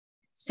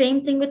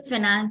 Same thing with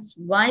finance.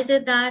 Why is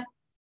it that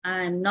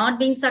I'm not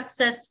being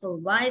successful?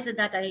 Why is it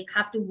that I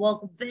have to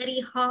work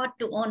very hard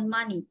to earn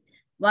money?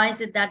 Why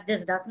is it that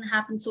this doesn't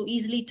happen so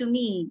easily to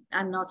me?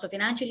 I'm not so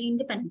financially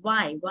independent.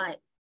 Why? Why?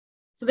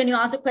 So when you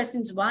ask the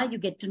questions why, you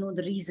get to know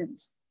the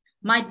reasons.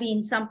 Might be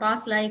in some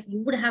past life, you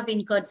would have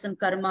incurred some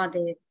karma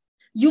there.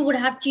 You would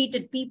have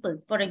cheated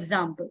people, for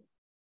example.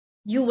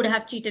 You would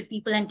have cheated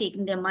people and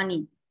taken their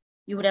money.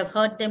 You would have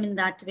hurt them in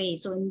that way.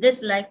 So in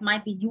this life,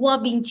 might be you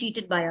are being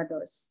cheated by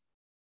others.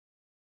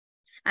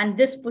 And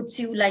this puts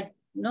you like,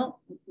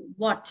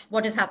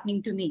 what is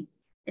happening to me?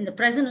 In the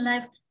present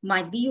life,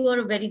 might be you are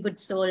a very good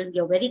soul,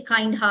 you're very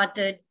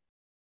kind-hearted,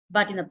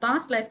 but in the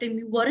past lifetime,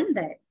 you weren't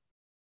there.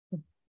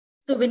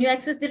 So when you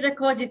access the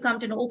records, you come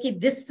to know, okay,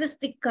 this is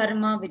the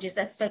karma which is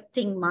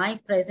affecting my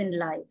present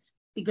life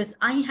because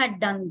I had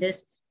done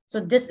this. So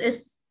this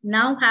is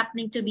now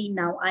happening to me.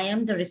 Now I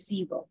am the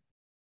receiver.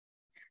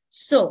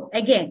 So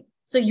again,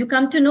 so you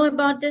come to know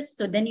about this.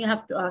 So then you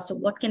have to ask, so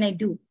what can I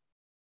do?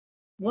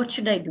 What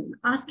should I do?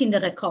 Ask in the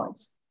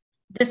records.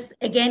 This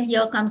again,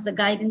 here comes the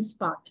guidance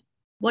part.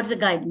 What's the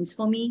guidance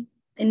for me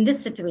in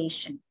this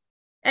situation?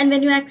 And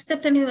when you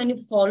accept and when you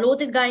follow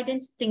the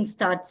guidance, things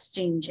starts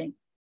changing.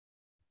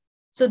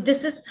 So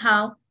this is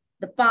how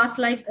the past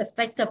lives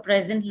affect our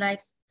present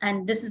lives.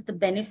 And this is the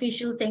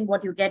beneficial thing,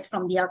 what you get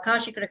from the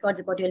Akashic records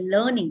about your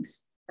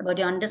learnings, about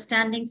your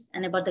understandings,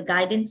 and about the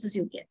guidances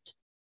you get.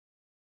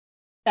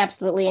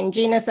 Absolutely. And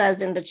Gina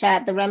says in the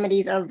chat, the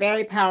remedies are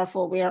very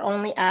powerful. We are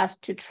only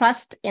asked to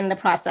trust in the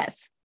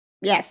process.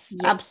 Yes,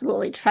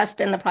 absolutely.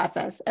 Trust in the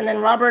process. And then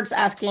Robert's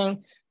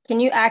asking, can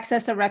you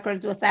access the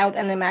records without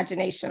an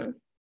imagination?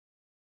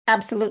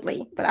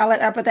 Absolutely. But I'll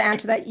let Arpita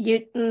answer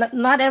that.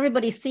 Not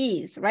everybody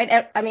sees,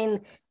 right? I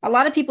mean, a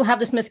lot of people have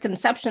this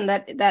misconception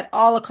that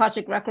all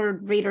Akashic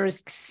record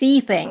readers see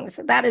things.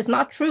 That is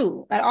not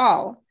true at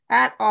all.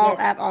 At all.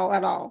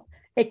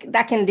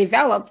 That can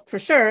develop for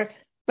sure,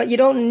 but you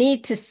don't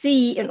need to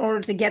see in order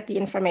to get the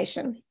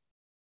information.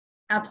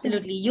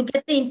 Absolutely. You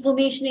get the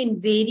information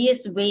in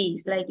various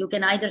ways. Like you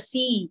can either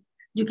see,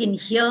 you can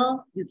hear,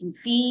 you can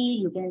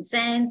feel, you can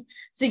sense.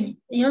 So,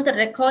 the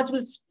records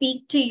will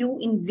speak to you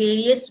in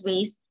various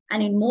ways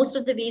and in most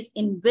of the ways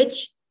in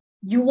which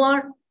you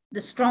are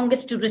the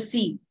strongest to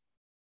receive.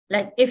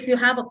 Like if you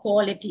have a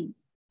quality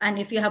and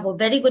if you have a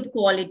very good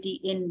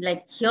quality in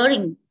like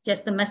hearing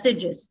just the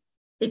messages,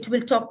 it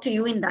will talk to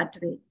you in that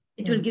way.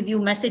 It will give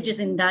you messages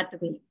in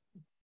that way.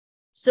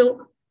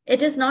 So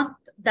it is not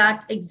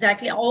that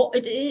exactly,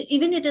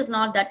 it is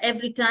not that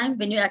every time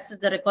when you access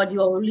the records,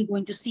 you are only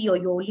going to see or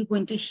you're only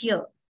going to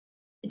hear.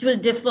 It will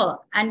differ.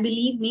 And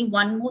believe me,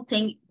 one more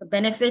thing, the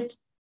benefit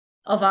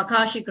of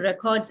Akashic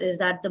records is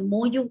that the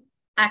more you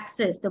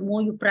access, the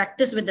more you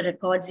practice with the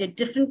records, your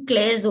different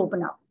clairs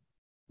open up.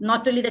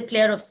 Not only the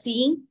clair of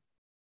seeing,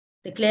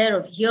 the clair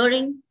of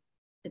hearing,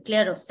 the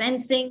clair of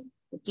sensing,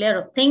 the clair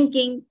of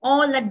thinking,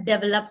 all that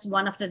develops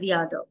one after the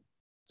other.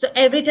 So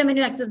every time when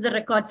you access the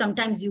record,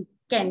 sometimes you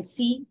can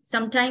see,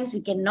 sometimes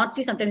you cannot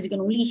see, sometimes you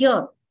can only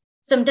hear,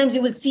 sometimes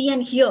you will see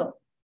and hear.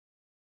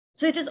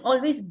 So it is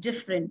always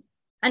different.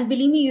 And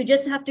believe me, you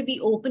just have to be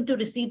open to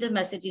receive the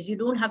messages. You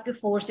don't have to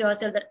force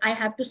yourself that I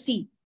have to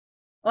see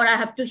or I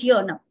have to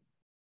hear now.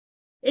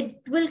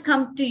 It will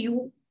come to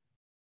you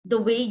the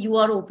way you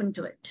are open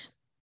to it.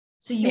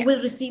 So you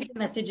will receive the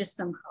messages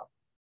somehow.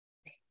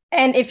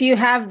 And if you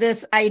have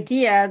this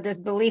idea, this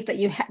belief that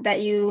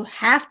you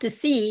have to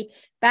see,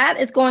 that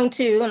is going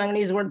to, and I'm going to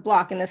use the word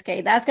block in this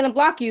case, that's going to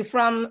block you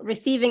from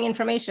receiving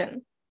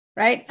information,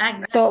 right?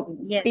 Exactly. So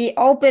be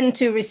open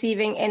to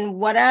receiving in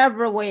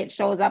whatever way it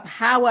shows up,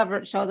 however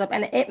it shows up.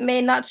 And it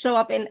may not show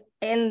up in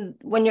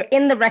when you're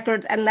in the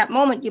records and that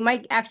moment, you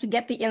might actually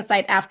get the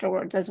insight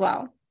afterwards as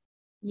well.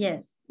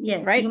 Yes.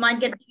 Right? You might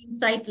get the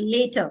insight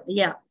later.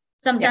 Yeah.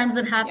 Sometimes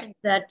it happens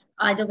that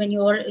either when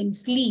you're in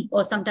sleep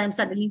or sometimes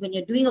suddenly when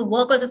you're doing a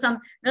work or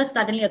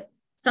suddenly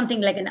something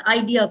like an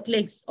idea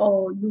clicks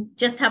or you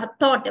just have a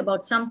thought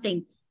about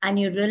something and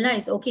you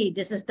realize, okay,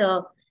 this is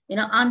the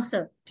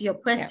answer to your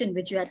question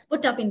which you had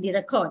put up in the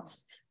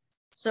records.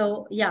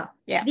 So the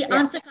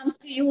answer comes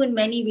to you in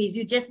many ways.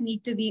 You just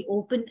need to be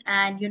open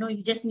and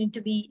you just need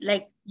to be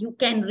like you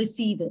can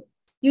receive it.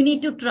 You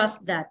need to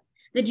trust that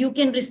you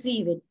can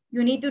receive it.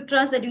 You need to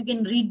trust that you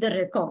can read the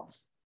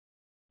records.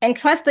 And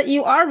trust that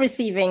you are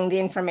receiving the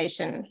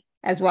information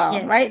as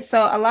well, right?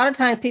 So a lot of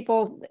times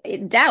people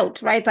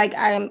doubt, right? Like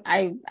I'm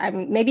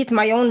maybe it's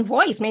my own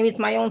voice, maybe it's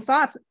my own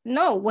thoughts.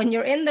 No, when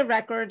you're in the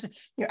records,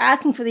 you're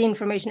asking for the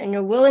information and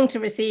you're willing to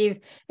receive.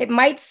 It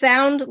might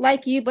sound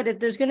like you, but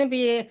there's going to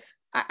be,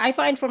 I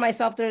find for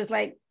myself, there's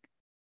like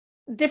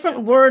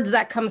different words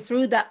that come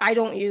through that I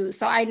don't use.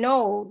 So I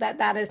know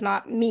that is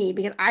not me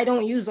because I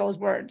don't use those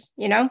words,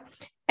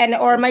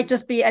 or it might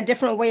just be a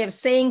different way of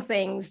saying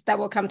things that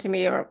will come to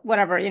me or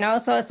whatever,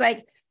 so it's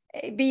like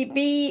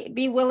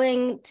be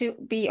willing to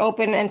be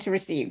open and to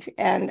receive,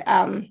 and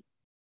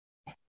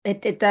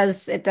it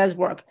does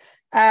work.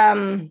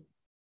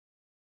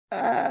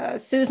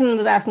 Susan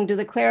was asking, do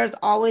the clairs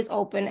always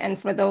open, and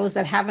for those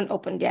that haven't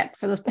opened yet,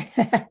 for those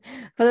for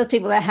those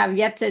people that have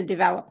yet to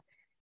develop?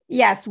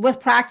 Yes, with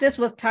practice,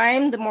 with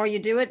time, the more you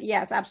do it,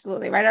 yes,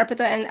 absolutely, right,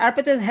 Arpita? And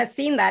Arpita has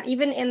seen that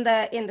even in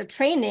the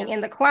training,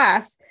 in the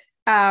class,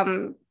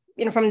 from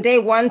day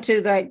one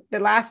to the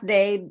last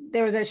day,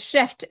 there was a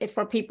shift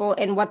for people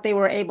in what they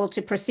were able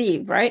to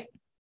perceive, right?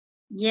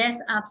 Yes,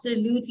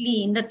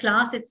 absolutely. In the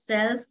class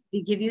itself,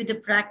 we give you the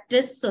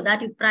practice so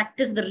that you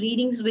practice the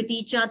readings with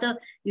each other.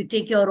 You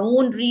take your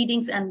own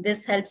readings, and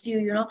this helps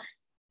you,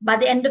 by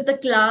the end of the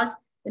class,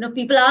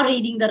 people are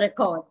reading the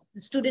records. The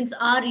students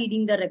are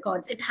reading the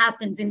records. It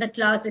happens in the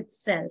class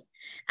itself.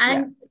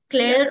 And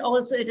Claire,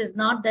 also, it is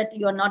not that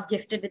you are not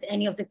gifted with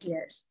any of the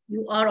clairs.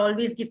 You are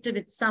always gifted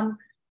with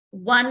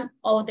one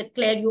of the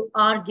clair. You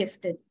are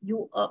gifted.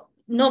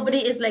 Nobody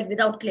is like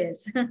without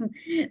clairs.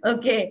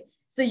 Okay.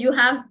 So you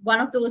have one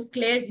of those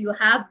clairs, you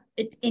have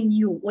it in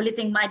you. Only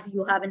thing might be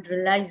you haven't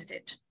realized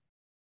it.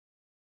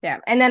 Yeah.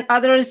 And then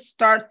others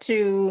start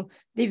to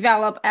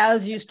develop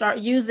as you start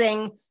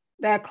using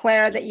the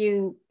clair that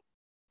you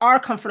are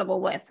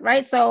comfortable with,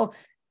 right? So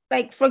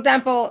like, for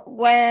example,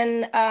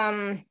 when,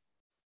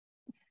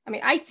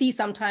 I see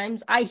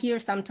sometimes, I hear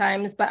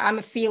sometimes, but I'm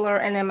a feeler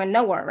and I'm a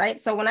knower, right?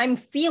 So when I'm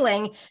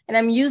feeling and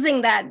I'm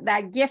using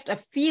that gift of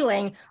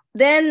feeling,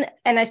 and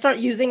I start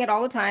using it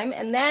all the time,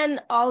 and then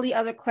all the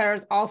other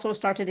clairs also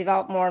start to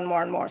develop more and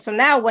more and more. So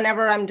now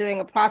whenever I'm doing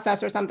a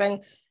process or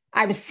something,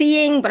 I'm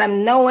seeing, but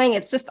I'm knowing,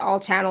 it's just all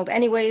channeled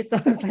anyway. So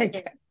it's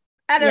like,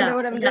 I don't know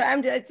what I'm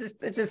doing. It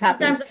just happens.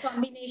 Sometimes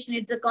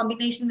it's a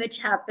combination which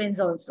happens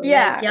also.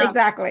 Yeah,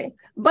 exactly.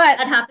 But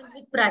that happens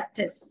with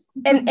practice.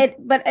 And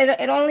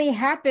it only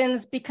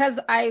happens because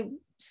I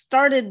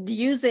started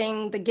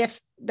using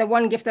the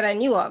one gift that I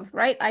knew of,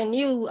 right? I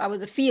knew I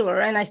was a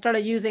feeler, and I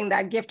started using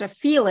that gift of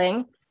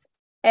feeling,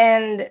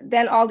 and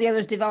then all the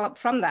others developed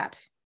from that.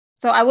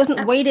 So I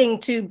wasn't waiting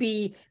to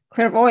be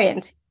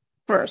clairvoyant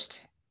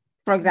first,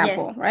 for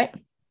example, right?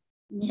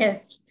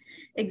 Yes.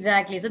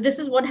 Exactly. So this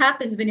is what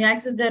happens when you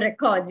access the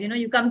records.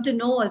 You come to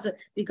know also,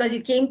 because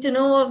you came to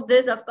know of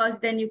this, of course,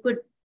 then you could,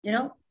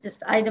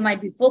 just either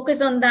might be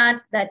focus on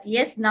that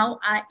yes, now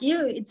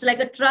it's like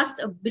a trust,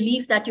 a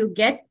belief that you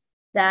get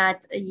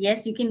that,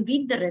 yes, you can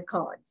read the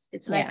records.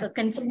 It's like a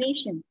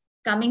confirmation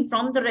coming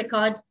from the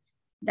records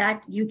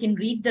that you can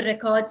read the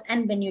records.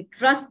 And when you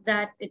trust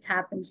that, it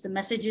happens. The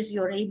messages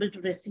you're able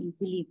to receive,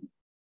 believe me.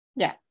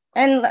 Yeah.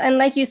 And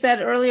like you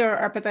said earlier,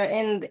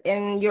 Arpita,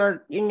 in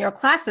your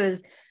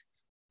classes,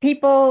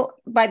 people,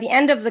 by the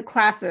end of the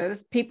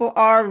classes, people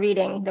are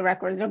reading the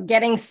records. They're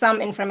getting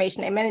some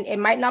information. It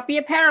might not be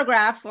a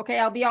paragraph. Okay,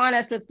 I'll be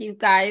honest with you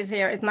guys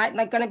here. It's not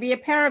going to be a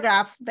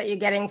paragraph that you're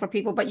getting for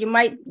people, but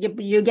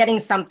you're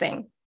getting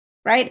something,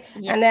 right?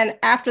 Yeah. And then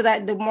after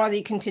that, the more that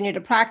you continue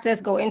to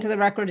practice, go into the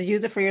records,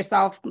 use it for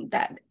yourself,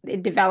 that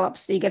it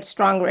develops. So you get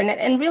stronger in it.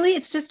 And really,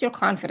 it's just your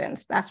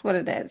confidence. That's what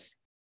it is.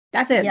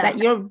 That's it. Yeah. That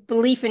your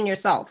belief in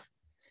yourself.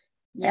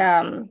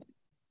 Yeah.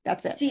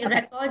 That's it. See,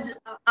 records,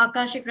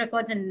 Akashic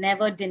records are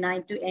never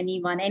denied to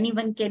anyone.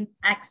 Anyone can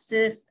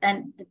access,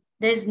 and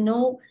there's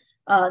no,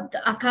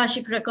 the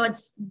Akashic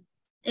records,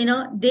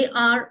 they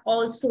are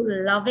also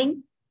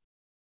loving.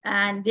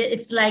 And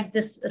it's like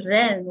this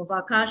realm of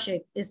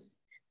Akashic is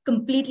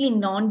completely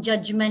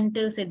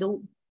non-judgmental.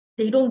 So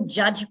they don't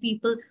judge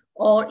people.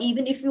 Or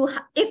even if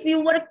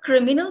you were a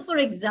criminal, for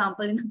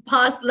example, in the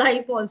past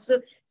life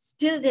also,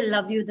 still they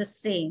love you the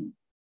same.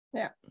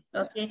 Yeah.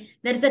 Okay.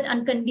 There is that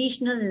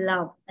unconditional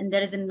love, and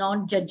there is a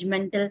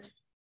non-judgmental,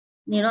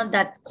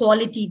 that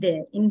quality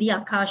there in the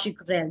Akashic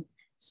realm.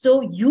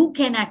 So you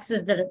can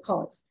access the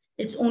records.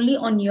 It's only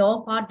on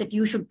your part that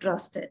you should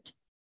trust it.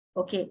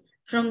 Okay.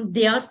 From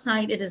their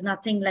side, it is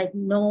nothing like,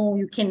 no,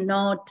 you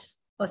cannot,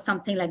 or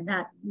something like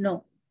that.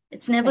 No,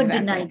 it's never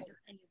denied.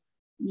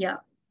 Yeah.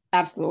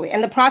 Absolutely.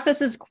 And the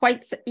process is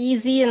quite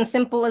easy and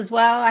simple as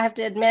well. I have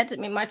to admit,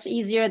 much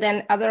easier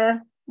than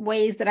other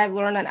ways that I've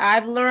learned. And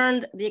I've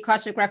learned the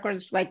Akashic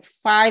records, like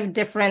 5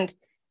 different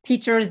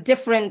teachers,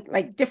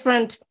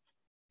 different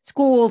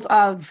schools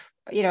of,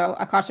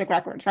 Akashic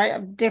records,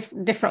 right?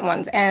 Different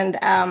ones. And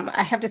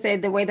I have to say,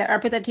 the way that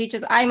Arpita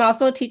teaches, I'm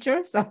also a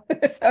teacher. So,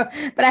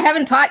 but I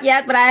haven't taught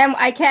yet, but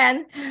I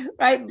can,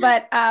 right?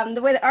 But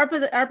the way that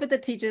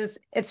Arpita teaches,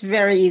 it's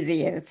very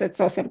easy. It's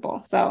so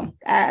simple. So,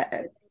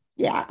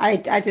 yeah,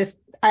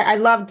 I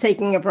love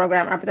taking a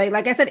program, Arpita.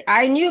 Like I said,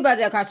 I knew about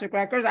the Akashic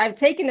records. I've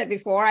taken it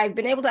before. I've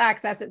been able to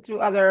access it through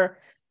other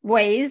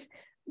ways,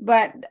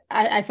 but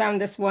I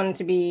found this one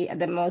to be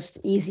the most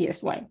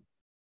easiest way.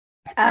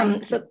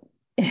 So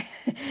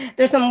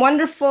there's some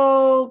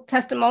wonderful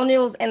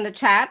testimonials in the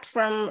chat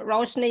from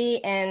Roshni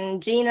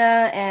and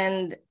Gina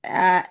and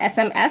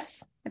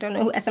SMS. I don't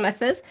know who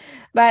SMS is,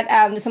 but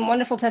there's some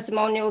wonderful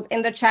testimonials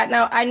in the chat.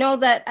 Now, I know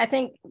that I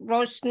think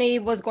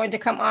Roshni was going to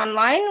come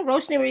online.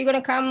 Roshni, were you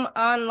going to come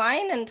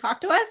online and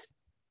talk to us?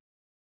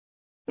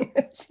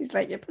 She's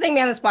like, you're putting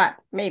me on the spot.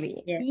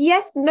 Maybe.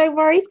 Yes, no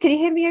worries. Can you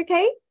hear me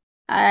okay?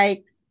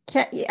 I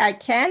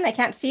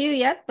can't see you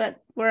yet,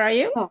 but where are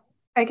you? Oh,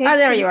 okay. Oh,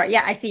 there you are.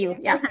 Yeah, I see you.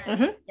 Yeah.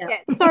 Mm-hmm. Yeah.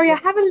 Sorry, I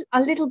have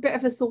a little bit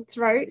of a sore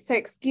throat, so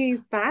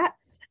excuse that.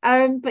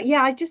 But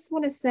yeah, I just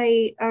want to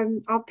say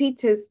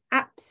Arpita's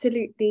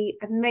absolutely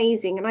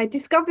amazing. And I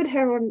discovered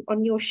her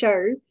on your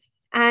show.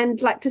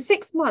 And like for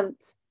 6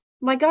 months,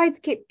 my guides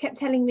kept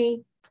telling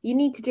me, you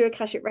need to do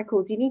Akashic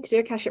Records. You need to do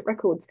Akashic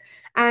Records.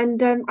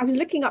 And I was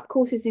looking up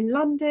courses in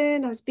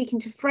London. I was speaking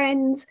to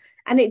friends,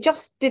 and it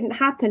just didn't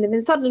happen. And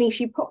then suddenly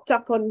she popped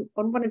up on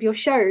one of your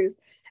shows.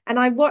 And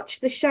I watched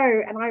the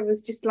show, and I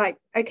was just like,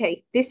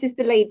 okay, this is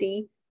the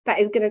lady that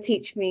is going to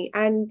teach me.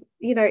 And,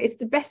 you know, it's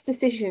the best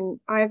decision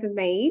I ever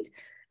made.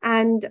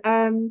 And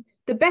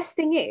the best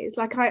thing is,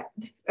 like,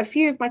 a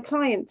few of my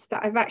clients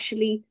that I've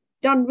actually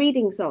done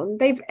readings on,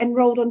 they've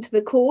enrolled onto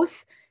the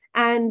course.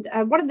 And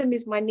one of them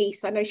is my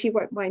niece. I know she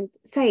won't mind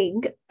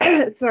saying,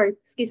 sorry,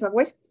 excuse my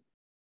voice.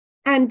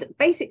 And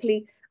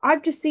basically,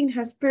 I've just seen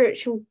her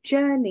spiritual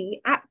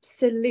journey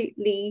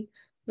absolutely,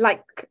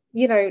 like,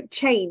 you know,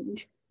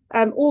 change,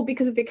 all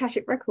because of the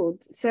Akashic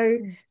Records. So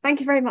thank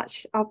you very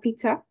much,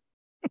 Arpita.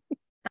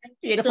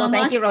 Beautiful.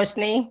 Thank you,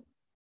 Roshni.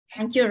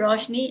 Thank you,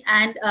 Roshni.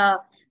 And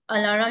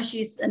Laura,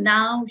 she's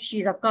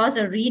of course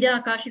a reader,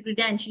 Akashic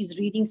reader, and she's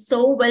reading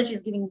so well.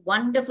 She's giving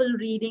wonderful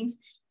readings.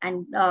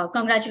 And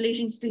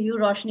congratulations to you,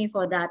 Roshni,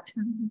 for that.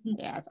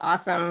 Yes,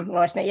 awesome,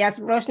 Roshni. Yes,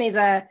 Roshni's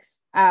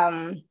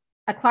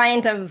a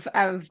client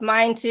of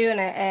mine too,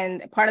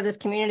 and part of this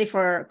community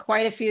for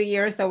quite a few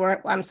years. So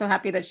I'm so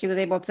happy that she was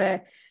able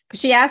to, because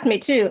she asked me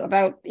too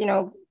about, you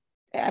know,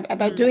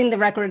 about doing the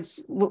records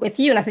with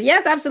you. And I said,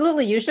 yes,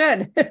 absolutely, you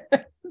should.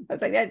 I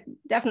was like, yeah,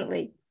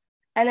 definitely.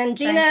 And then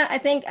Gina, I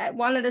think,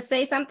 wanted to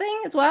say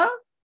something as well.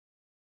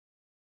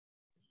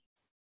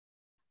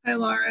 Hi,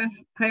 Laura.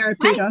 Hi,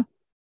 Arpita.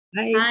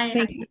 Hi.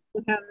 Thank you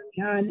for having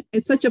me on.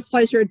 It's such a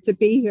pleasure to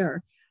be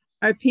here.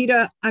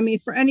 Arpita, I mean,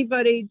 for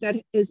anybody that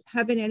is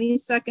having any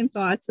second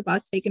thoughts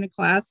about taking a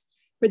class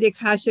for the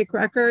Akashic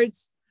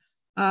Records,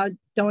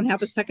 don't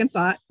have a second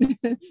thought.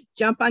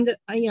 Jump on the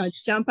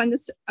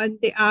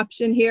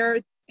option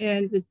here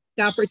and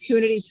the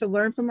opportunity to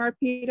learn from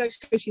Arpita,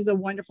 because she's a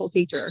wonderful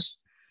teacher.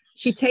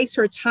 She takes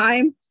her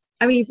time.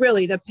 I mean,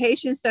 really, the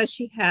patience that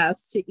she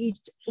has to each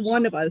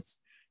one of us,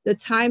 the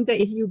time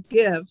that you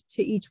give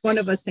to each one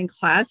of us in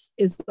class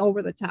is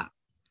over the top.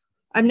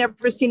 I've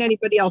never seen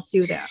anybody else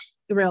do that,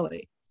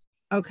 really.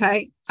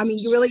 Okay. I mean,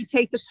 you really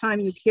take the time,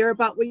 you care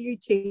about what you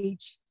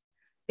teach,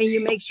 and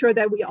you make sure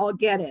that we all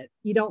get it.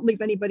 You don't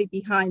leave anybody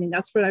behind. And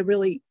that's what I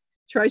really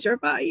treasure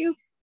about you.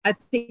 I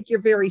think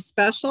you're very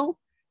special.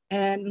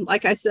 And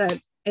like I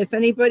said, if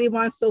anybody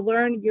wants to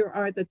learn, you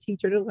are the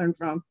teacher to learn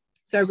from.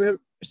 So I really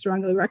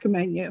strongly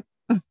recommend you.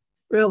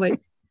 Really.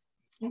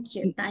 Thank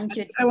you. Thank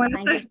you. I want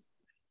to say.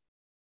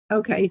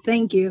 Okay.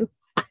 Thank you.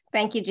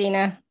 Thank you,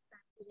 Gina.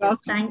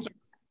 Thank you.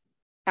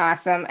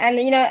 Awesome. And,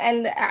 you know,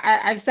 and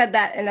I've said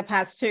that in the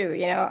past too,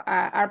 you know,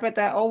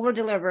 Arpita over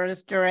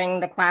delivers during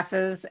the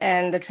classes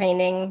and the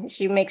training.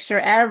 She makes sure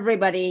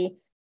everybody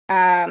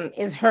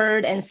is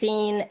heard and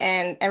seen,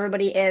 and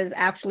everybody is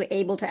actually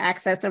able to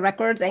access the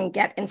records and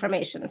get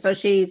information. So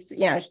she's,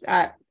 you know,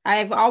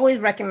 I've always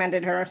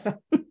recommended her.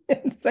 So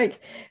it's like,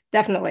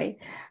 definitely.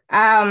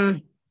 So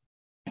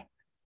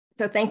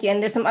thank you.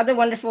 And there's some other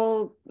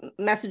wonderful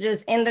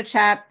messages in the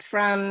chat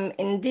from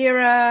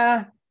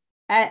Indira.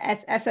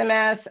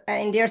 SMS.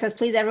 Indira says,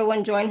 please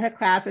everyone join her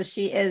class, as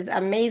she is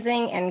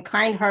amazing and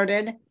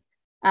kind-hearted.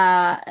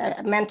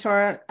 A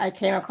mentor I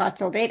came across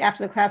till date.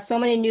 After the class, so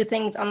many new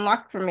things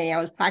unlocked for me. I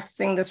was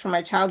practicing this for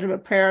my childhood,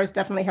 but prayers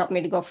definitely helped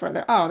me to go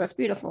further. Oh, that's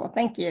beautiful.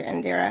 Thank you,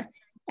 Indira.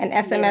 And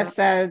SMS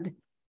said,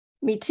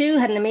 me too,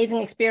 had an amazing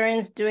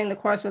experience doing the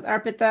course with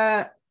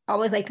Arpita.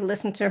 Always like to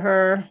listen to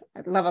her.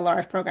 I love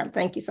Alara's program.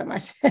 Thank you so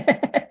much.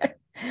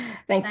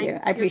 Thank you.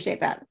 I appreciate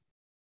that.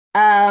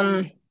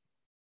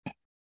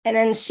 And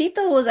then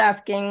Sheetal was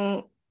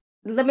asking,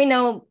 let me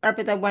know,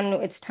 Arpita, when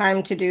it's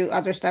time to do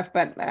other stuff.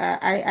 But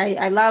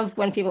I love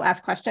when people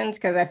ask questions,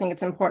 because I think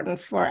it's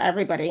important for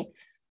everybody.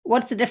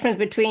 What's the difference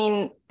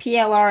between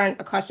PLR and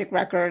Akashic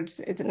Records?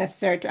 Is it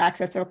necessary to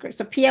access the records?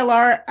 So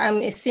PLR,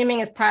 I'm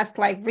assuming, is past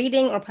life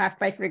reading or past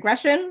life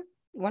regression,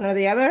 one or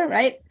the other,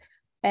 right?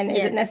 And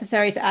is it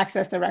necessary to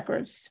access the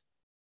records?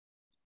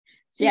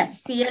 See,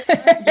 yes.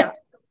 PLR,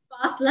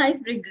 past life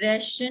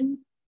regression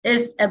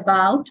is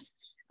about,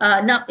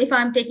 now, if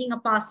I'm taking a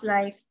past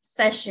life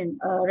session,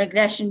 a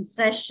regression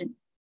session,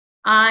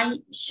 I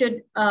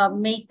should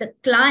make the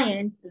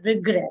client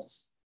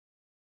regress.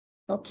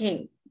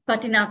 Okay.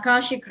 But in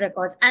Akashic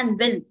Records, and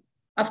then,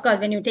 of course,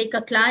 when you take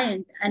a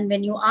client and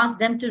when you ask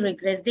them to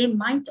regress, they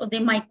might or they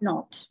might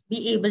not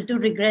be able to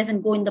regress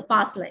and go in the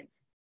past life.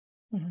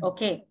 Mm-hmm.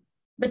 Okay.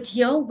 But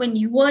here, when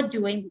you are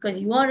doing,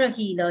 because you are a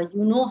healer,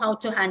 you know how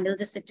to handle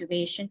the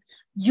situation,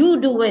 you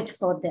do it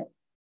for them.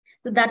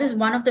 So that is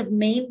one of the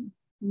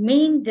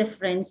main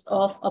difference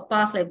of a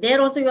past life.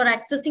 There also you're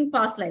accessing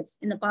past lives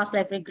in the past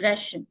life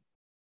regression,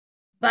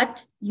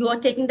 but you are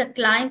taking the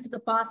client to the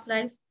past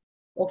life,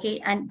 okay?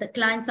 And the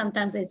client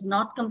sometimes is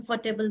not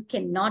comfortable,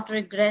 cannot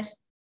regress.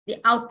 The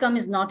outcome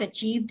is not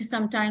achieved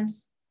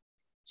sometimes.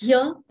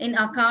 Here in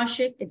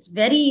Akashic, it's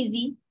very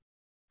easy,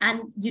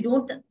 and you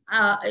don't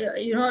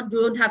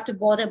have to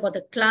bother about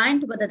the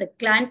client, whether the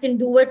client can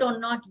do it or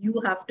not.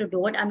 You have to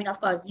do it. I mean, of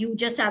course, you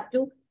just have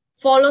to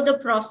follow the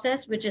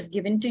process which is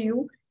given to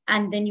you,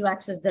 and then you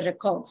access the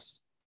records.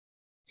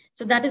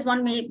 So that is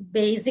one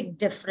basic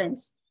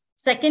difference.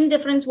 Second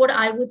difference, what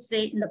I would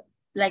say in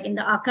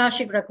the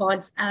Akashic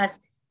records,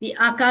 as the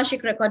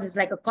Akashic record is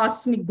like a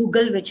cosmic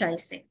Google, which I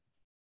say.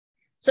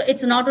 So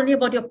it's not only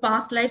about your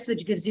past lives,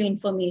 which gives you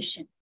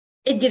information.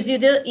 It gives you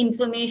the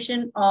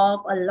information of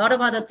a lot of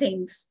other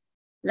things,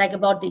 like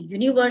about the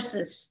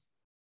universes,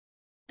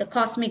 the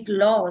cosmic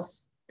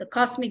laws, the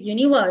cosmic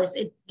universe.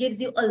 It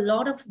gives you a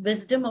lot of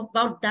wisdom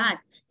about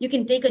that. You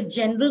can take a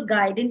general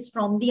guidance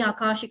from the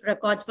Akashic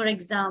records. For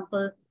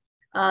example,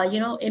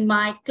 in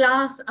my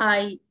class,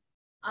 I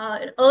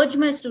urge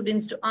my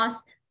students to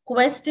ask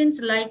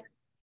questions like,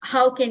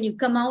 how can you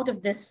come out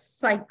of this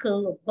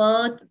cycle of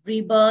birth,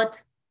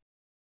 rebirth?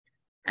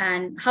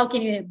 And how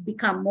can you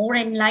become more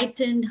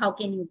enlightened? How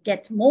can you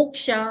get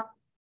moksha?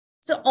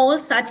 So all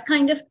such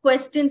kind of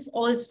questions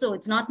also,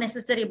 it's not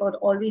necessary about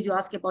always you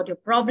ask about your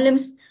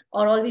problems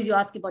or always you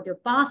ask about your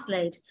past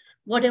lives.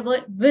 Whatever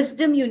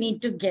wisdom you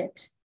need to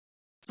get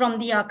from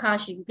the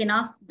Akashic, you can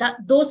ask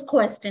those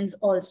questions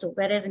also.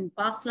 Whereas in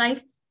past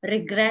life,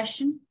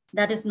 regression,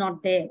 that is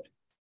not there.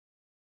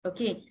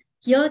 Okay,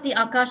 here the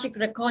Akashic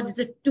record is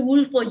a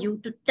tool for you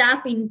to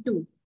tap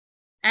into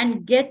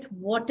and get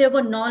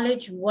whatever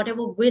knowledge,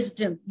 whatever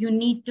wisdom you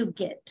need to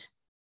get.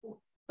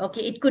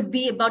 Okay, it could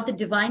be about the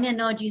divine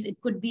energies. It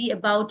could be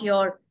about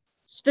your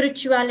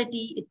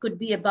spirituality. It could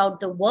be about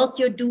the work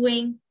you're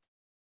doing.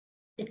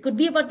 It could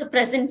be about the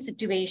present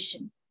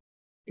situation.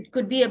 It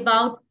could be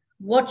about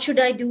what should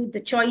I do, the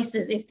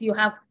choices. If you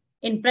have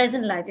in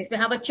present life, if you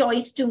have a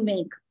choice to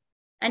make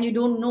and you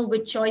don't know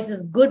which choice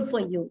is good for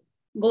you,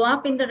 go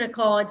up in the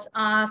records,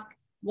 ask,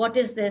 what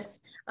is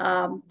this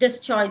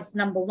choice,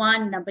 number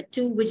one, number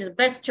two, which is the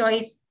best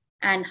choice,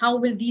 and how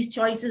will these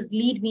choices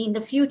lead me in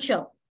the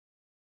future?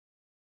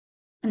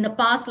 In the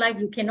past life,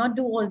 you cannot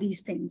do all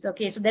these things.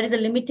 Okay, so there is a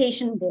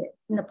limitation there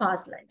in the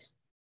past lives.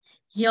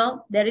 Here,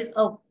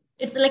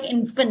 it's like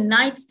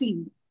infinite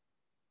field,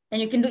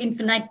 and you can do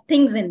infinite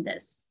things in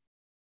this.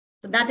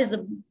 So that is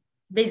the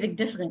basic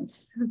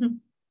difference.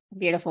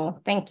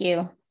 Beautiful, thank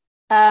you.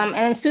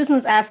 And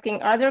Susan's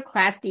asking, are there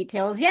class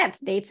details yet?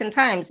 Dates and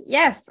times?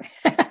 Yes.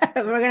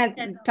 We're going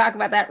to talk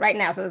about that right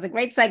now. So it's a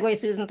great segue,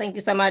 Susan. Thank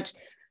you so much.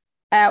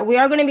 We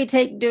are going to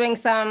be doing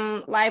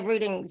some live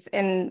readings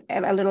in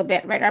a little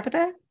bit, right,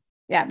 Arpita?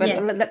 Yeah, but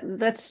yes.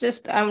 Let's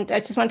just, I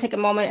just want to take a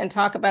moment and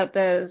talk about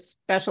the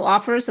special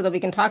offers so that we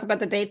can talk about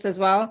the dates as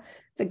well.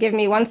 So give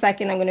me 1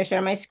 second. I'm going to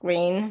share my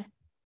screen.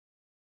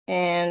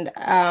 And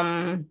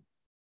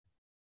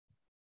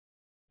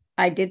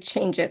I did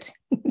change it.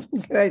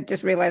 I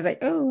just realized I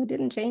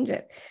didn't change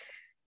it.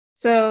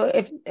 So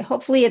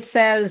hopefully it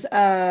says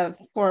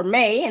for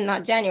May and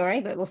not January,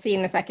 but we'll see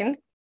in a second.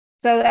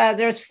 So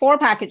there's 4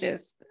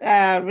 packages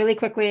really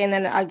quickly, and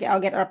then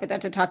I'll get Arpita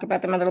to talk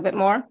about them a little bit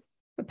more.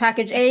 But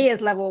package A is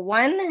level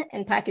 1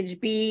 and package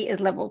B is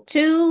level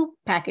 2.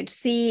 Package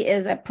C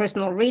is a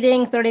personal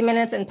reading, 30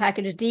 minutes, and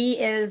package D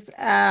is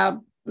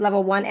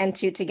level 1 and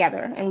 2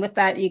 together. And with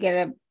that, you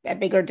get a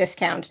bigger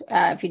discount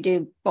if you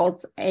do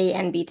both A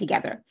and B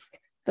together,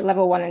 the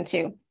level 1 and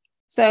 2.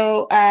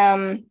 So,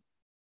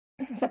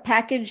 so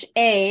package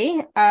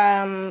A,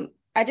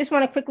 I just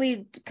want to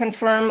quickly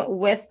confirm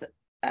with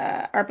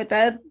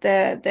Arpita,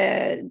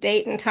 the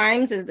date and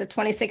times is the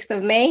 26th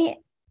of May.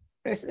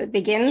 It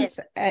begins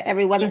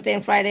every Wednesday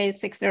and Friday,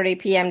 6:30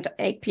 p.m. to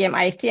 8 p.m.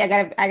 IST. I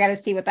gotta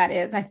see what that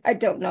is. I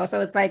don't know. So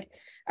it's like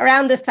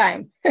around this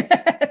time.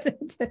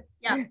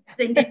 Yeah, it's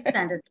Indian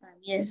Standard Time.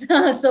 Yes.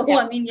 So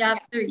I mean, you have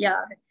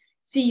to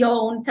see your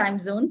own time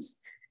zones.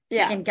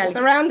 Yeah, it's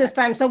around this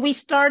time. So we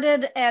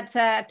started at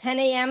 10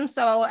 a.m.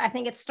 So I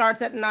think it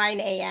starts at 9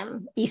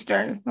 a.m.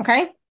 Eastern.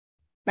 Okay,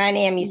 9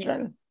 a.m.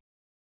 Eastern.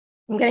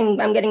 Yeah.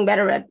 I'm getting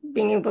better at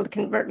being able to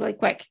convert really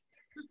quick.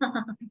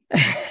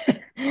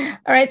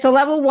 All right. So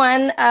level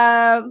 1,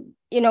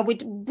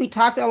 we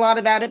talked a lot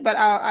about it, but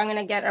I'm going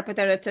to get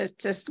Arpita to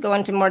just go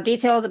into more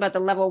details about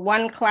the level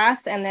 1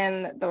 class and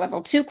then the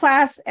level 2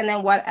 class and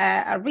then what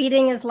a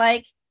reading is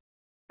like.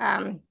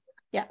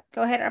 Yeah,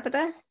 go ahead,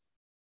 Arpita.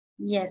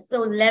 Yes.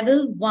 So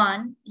level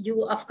 1,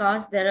 of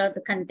course, there are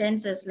the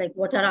contents as like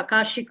what are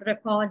Akashic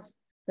records,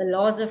 the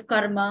laws of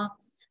karma,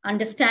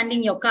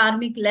 understanding your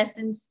karmic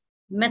lessons,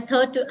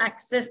 method to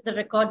access the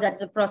records.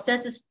 That's a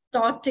process is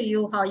taught to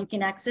you how you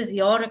can access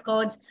your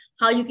records,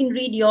 how you can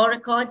read your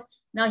records.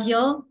 Now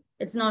here,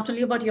 it's not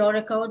only about your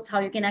records,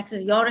 how you can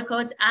access your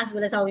records, as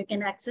well as how you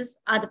can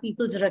access other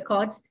people's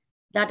records.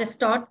 That is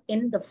taught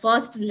in the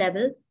first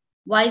level.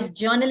 Why is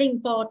journaling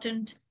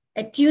important?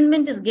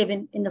 attunement is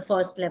given in the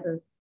first level.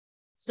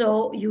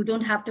 So you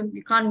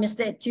can't miss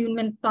the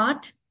attunement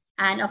part.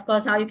 And of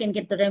course, how you can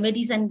get the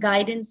remedies and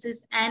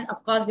guidances. And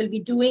of course, we'll be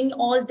doing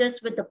all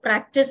this with the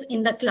practice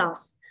in the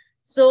class.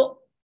 So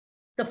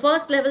the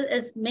first level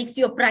makes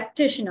you a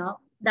practitioner.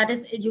 That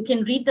is, you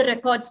can read the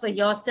records for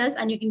yourself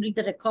and you can read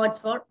the records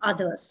for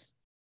others.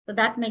 So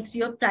that makes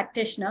you a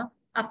practitioner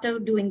after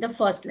doing the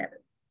first level.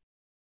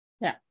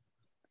 Yeah.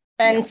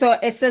 And so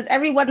it says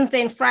every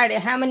Wednesday and Friday,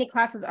 how many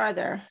classes are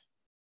there?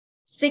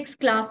 6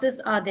 classes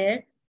are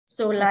there.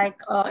 So like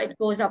it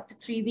goes up to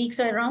 3 weeks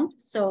around.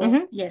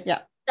 So yes,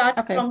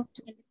 starts from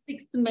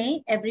 26th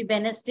May, every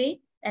Wednesday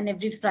and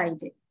every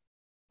Friday.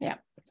 Yeah.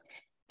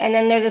 And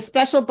then there's a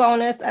special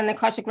bonus, an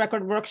Akashic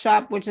Record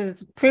workshop, which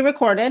is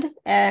pre-recorded.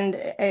 And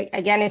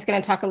again, it's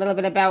going to talk a little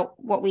bit about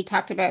what we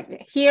talked about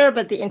here,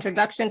 but the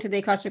introduction to the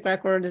Akashic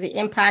Records, the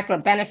impact or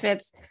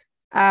benefits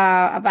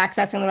of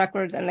accessing the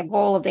records and the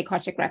goal of the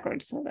Akashic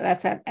Records. So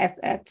that's an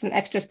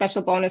extra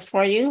special bonus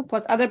for you.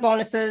 Plus other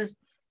bonuses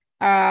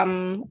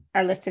are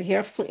listed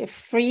here.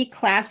 Free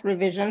class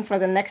revision for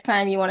the next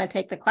time you want to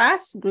take the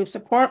class, group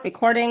support,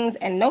 recordings,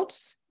 and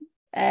notes.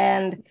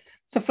 And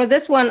so for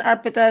this one,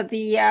 Arpita,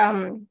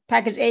 the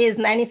package A is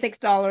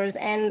 $96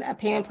 and a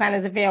payment plan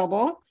is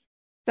available.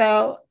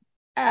 So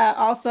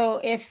also,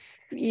 if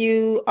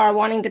you are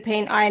wanting to pay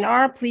in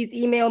INR, please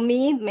email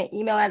me. My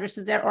email address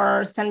is there,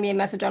 or send me a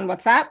message on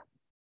WhatsApp.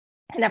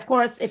 And of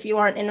course, if you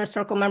are an Inner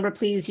Circle member,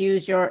 please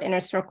use your Inner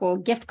Circle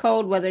gift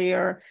code, whether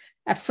you're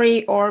a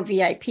free or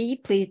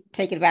VIP. Please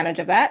take advantage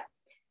of that.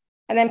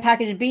 And then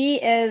package B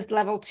is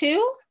level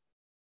 2.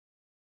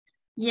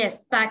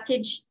 Yes,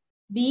 package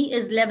B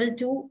is level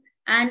 2.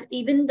 And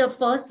even the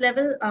first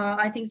level,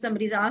 I think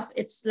somebody's asked,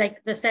 it's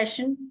like the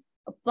session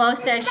per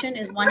session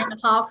is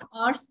 1.5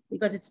 hours,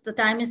 because it's the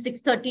time is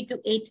 6:30 to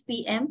 8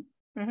 p.m.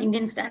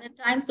 Indian Standard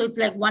Time. So it's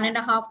like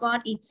 1.5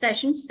 hours each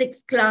session,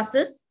 6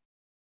 classes.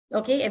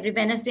 Okay, every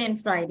Wednesday and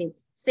Friday.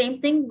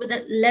 Same thing with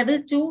the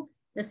level 2,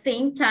 the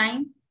same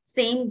time,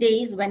 same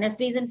days,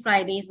 Wednesdays and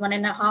Fridays,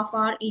 1.5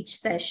 hours each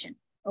session.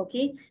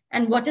 Okay,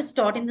 and what is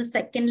taught in the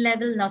second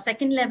level? Now,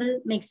 second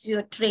level makes you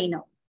a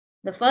trainer.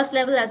 The first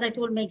level, as I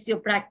told, makes you a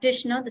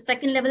practitioner. The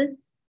second level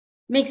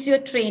makes you a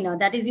trainer.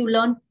 That is,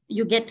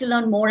 you get to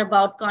learn more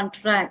about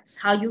contracts,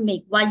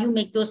 why you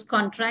make those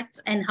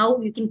contracts, and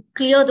how you can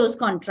clear those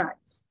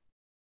contracts.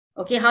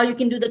 Okay, how you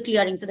can do the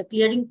clearing. So the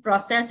clearing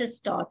process is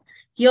taught.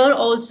 Here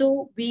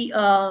also, we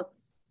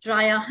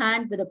try our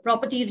hand with the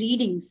property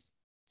readings.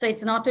 So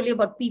it's not only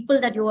about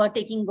people that you are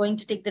going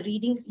to take the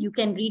readings. You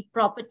can read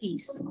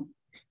properties.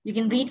 You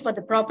can read for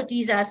the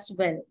properties as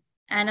well.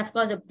 And of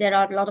course, there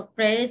are a lot of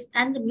prayers.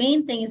 And the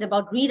main thing is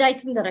about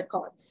rewriting the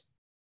records.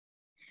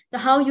 So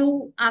how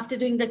you, after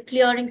doing the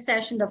clearing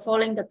session,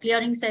 following the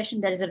clearing session,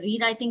 there is a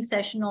rewriting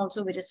session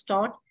also, which is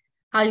taught.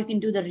 How you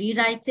can do the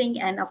rewriting.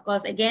 And of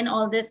course, again,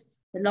 all this,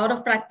 a lot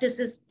of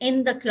practices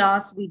in the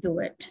class, we do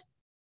it.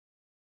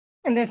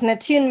 And there's an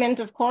attunement,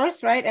 of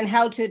course, right? And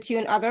how to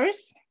attune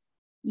others.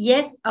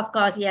 Yes, of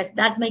course. Yes,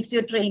 that makes you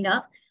a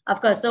trainer. Of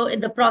course. So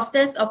in the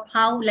process of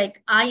how,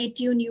 like, I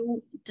attune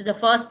you to the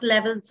first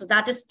level, so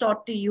that is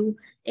taught to you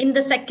in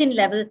the second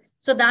level,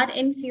 so that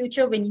in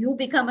future, when you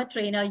become a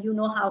trainer, you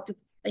know how to,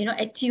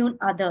 attune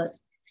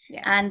others.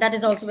 Yes. And that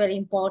is also very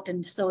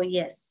important. So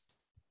yes.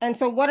 And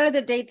so what are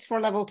the dates for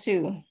level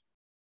 2?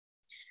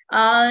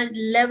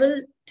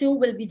 Level 2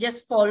 will be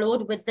just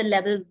followed with the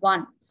level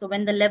 1. So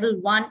when the level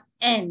 1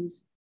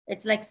 ends,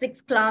 it's like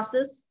 6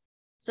 classes.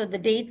 So the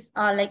dates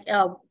are like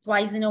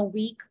twice in a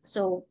week.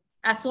 So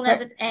as soon as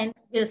it ends,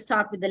 we'll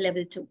start with the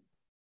level 2.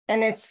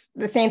 And it's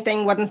the same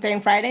thing, Wednesday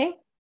and Friday?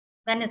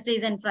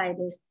 Wednesdays and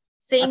Fridays.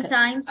 Same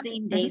time,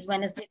 same days,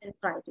 Wednesdays and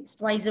Fridays,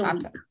 twice a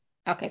week.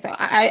 Okay, so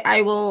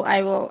I will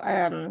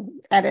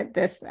edit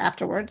this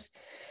afterwards.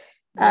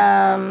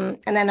 Yes.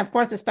 And then of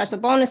course the special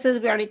bonuses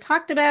we already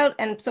talked about.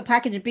 And so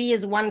package B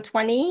is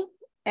 120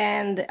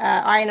 and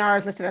INR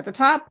is listed at the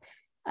top.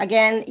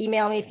 Again,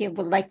 email me if you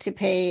would like to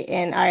pay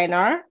in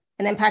INR.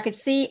 And then package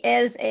C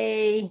is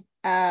a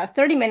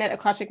 30-minute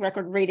Akashic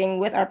record reading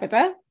with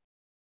Arpita.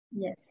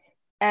 Yes.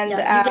 And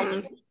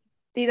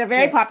these are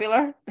very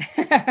popular.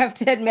 I have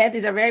to admit,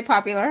 these are very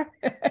popular.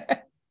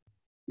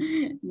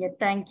 Yeah,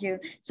 thank you.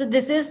 So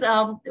this is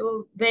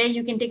where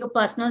you can take a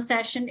personal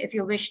session if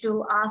you wish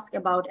to ask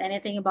about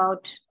anything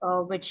about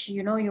which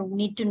you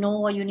need to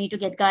know or you need to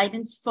get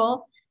guidance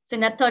for. So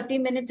in that 30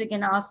 minutes, you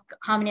can ask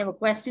how many other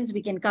questions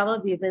we can cover,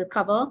 we will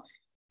cover.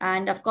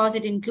 And of course,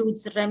 it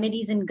includes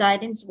remedies and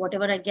guidance,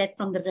 whatever I get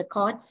from the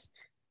records.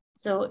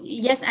 So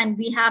yes, and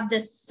we have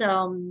this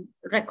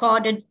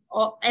recorded,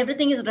 or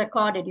everything is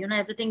recorded,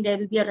 everything, there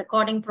will be a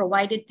recording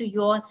provided to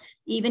you all,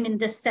 even in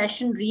this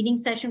session, reading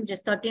session, which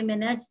is 30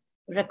 minutes,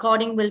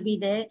 recording will be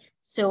there.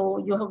 So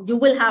you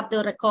will have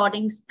the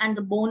recordings and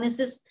the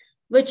bonuses,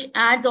 which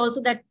adds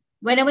also that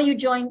whenever you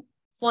join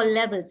for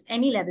levels,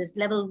 any levels,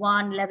 level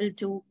 1, level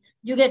 2,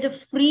 you get a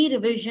free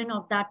revision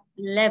of that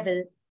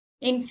level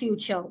in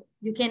future.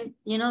 You can,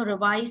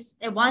 revise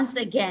once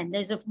again.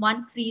 There's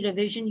one free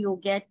revision you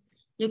get.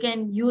 You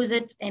can use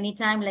it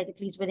anytime, like at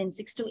least within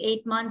 6 to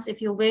 8 months.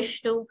 If you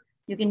wish to,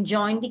 you can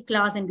join the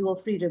class and do a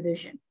free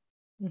revision.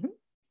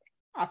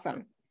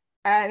 Awesome.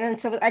 And then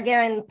so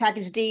again,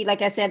 package D,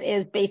 like I said,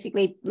 is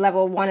basically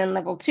level 1 and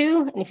level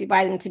 2. And if you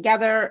buy them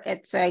together,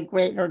 it's a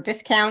greater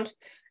discount.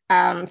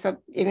 So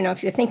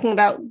if you're thinking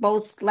about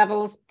both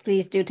levels,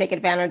 please do take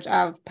advantage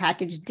of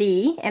package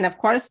D. And of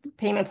course, the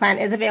payment plan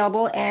is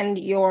available, and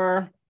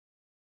your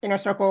Inner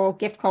Circle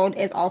gift code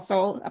is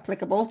also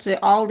applicable to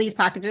all these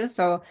packages.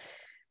 So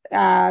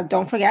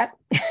don't forget,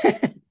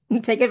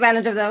 take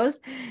advantage of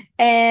those.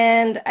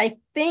 And I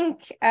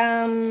think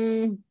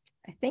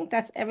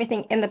that's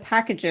everything in the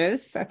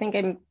packages. I think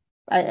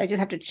I just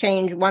have to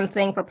change one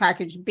thing for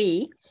package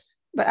B,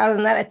 but other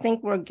than that, I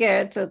think we're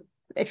good. So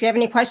if you have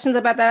any questions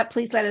about that,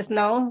 please let us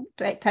know.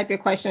 Type your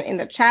question in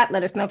the chat.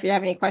 Let us know if you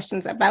have any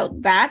questions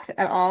about that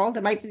at all.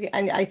 There might be,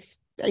 I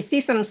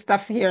see some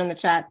stuff here in the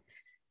chat.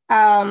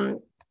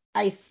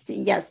 I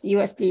see, yes,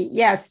 USD.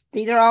 Yes,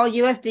 these are all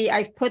USD.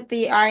 I've put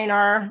the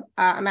INR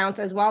amount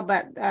as well,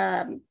 but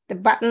the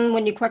button,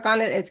 when you click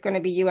on it, it's going to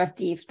be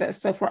USD.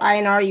 So for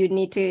INR, you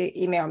need to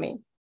email me.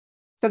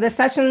 So the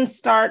sessions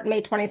start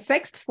May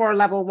 26th for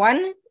level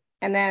 1.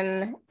 And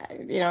then,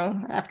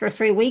 after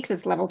 3 weeks,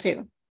 it's level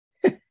 2.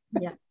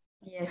 Yeah.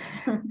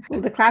 Yes.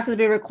 Will the classes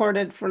be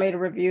recorded for later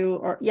review?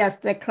 Or yes,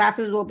 the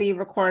classes will be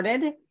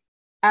recorded.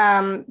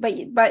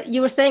 But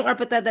you were saying,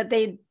 Arpita, that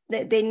they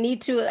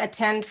need to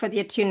attend for the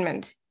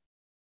attunement,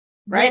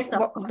 right? Yes,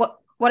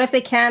 what if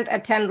they can't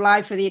attend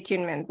live for the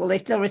attunement? Will they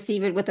still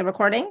receive it with the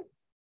recording?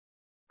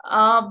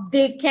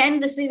 They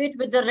can receive it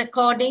with the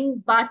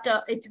recording, but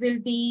it will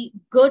be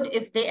good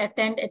if they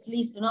attend at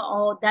least,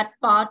 or that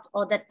part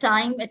or that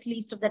time, at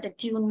least of that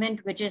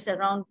attunement, which is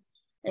around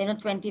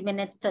 20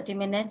 minutes, 30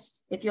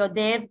 minutes. If you're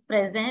there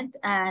present,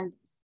 and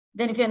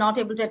then if you're not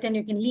able to attend,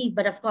 you can leave.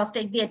 But of course,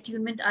 take the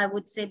attunement, I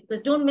would say,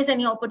 because don't miss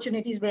any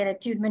opportunities where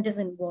attunement is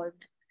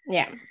involved.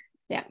 Yeah.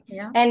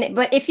 And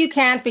but if you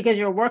can't because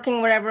you're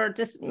working, whatever,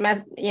 just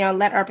let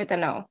Arpita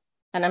know,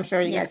 and I'm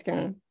sure you guys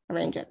can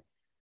arrange it.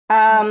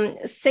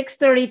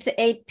 6:30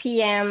 to 8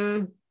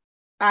 p.m.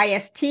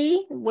 IST,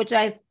 which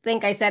I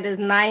think I said is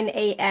 9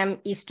 a.m.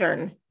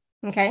 Eastern.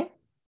 Okay,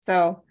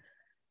 so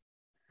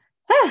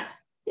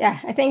yeah,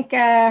 I think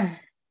I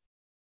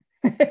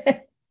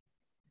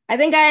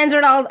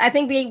answered all. I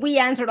think we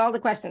answered all the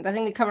questions. I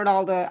think we covered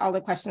all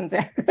the questions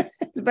there.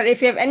 But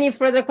if you have any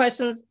further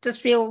questions,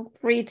 just feel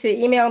free to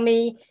email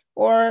me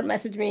or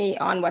message me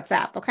on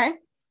WhatsApp. Okay.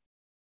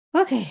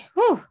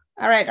 Whew.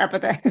 All right,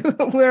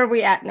 Arpita, where are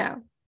we at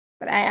now?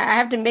 But I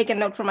have to make a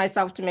note for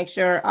myself to make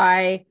sure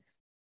I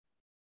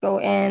go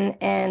in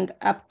and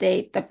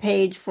update the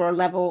page for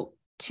level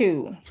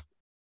 2.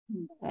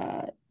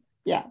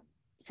 Yeah.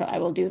 So I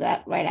will do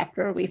that right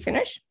after we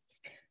finish.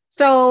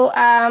 So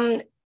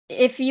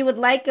if you would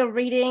like a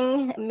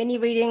mini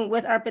reading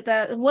with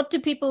Arpita, what do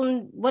people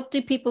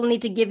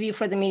need to give you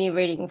for the mini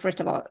reading? First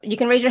of all, you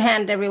can raise your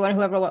hand, everyone,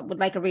 whoever would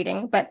like a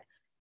reading. But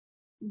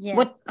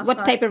yes,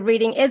 what type of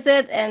reading is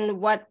it, and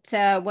what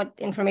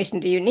information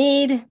do you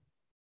need?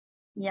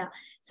 Yeah,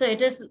 so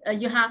it is.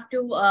 You have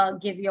to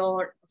give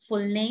your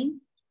full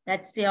name.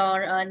 That's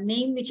your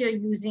name which you're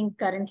using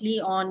currently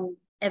on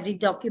every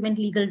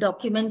legal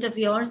document of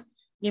yours.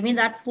 Give me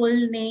that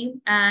full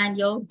name and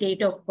your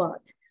date of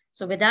birth.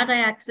 So with that,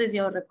 I access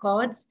your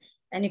records,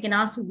 and you can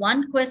ask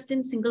one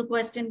question, single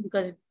question,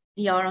 because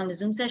we are on the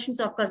Zoom session.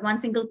 So of course, one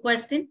single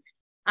question.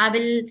 I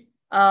will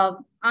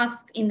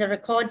ask in the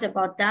records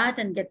about that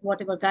and get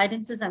whatever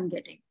guidances I'm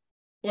getting.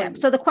 Yeah.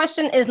 So the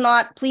question is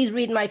not, please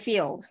read my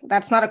field.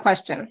 That's not a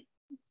question.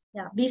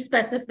 Yeah. Be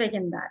specific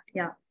in that.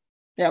 Yeah.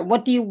 Yeah.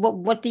 What do you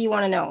want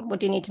to know? What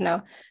do you need to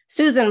know?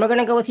 Susan, we're going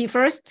to go with you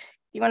first.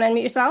 You want to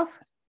unmute yourself?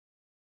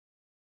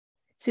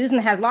 Susan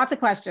has lots of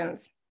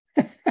questions.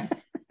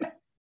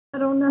 I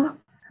don't know.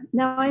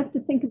 Now I have to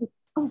think of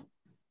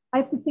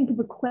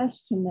a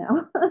question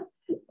now.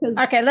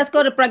 Okay, let's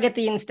go to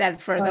Pragati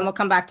instead first, and we'll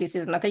come back to you,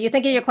 Susan. Okay, you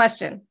think of your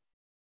question.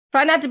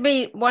 Try not to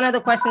be one of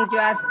the questions you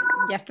asked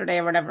yesterday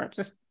or whatever.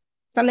 Just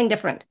something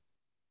different.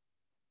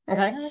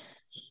 Okay.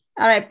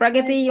 All right,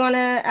 Pragati, you want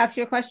to ask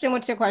your question?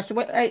 What's your question?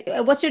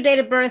 What's your date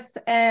of birth,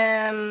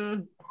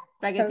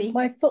 Pragati? So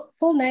my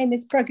full name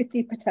is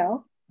Pragati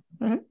Patel.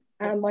 Mm-hmm.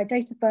 And my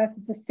date of birth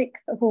is the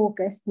 6th of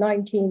August,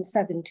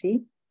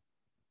 1970.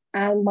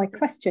 And my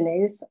question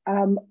is,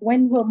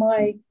 when will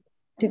my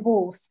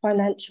divorce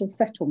financial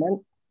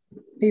settlement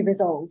be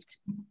resolved?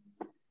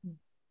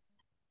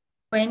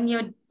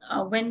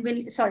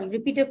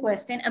 Repeat your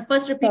question.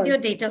 First, repeat your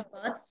date of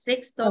birth,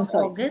 6th of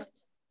August.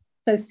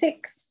 So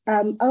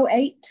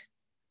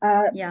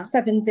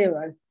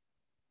 6/08/70.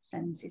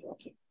 70,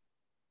 okay.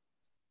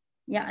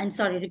 Yeah, and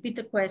sorry, repeat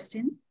the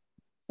question.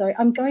 So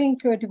I'm going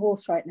through a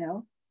divorce right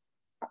now.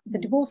 The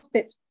divorce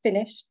bit's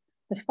finished.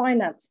 The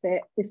finance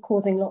bit is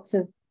causing lots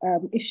of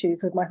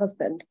issues with my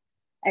husband,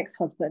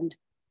 ex-husband.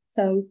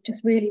 So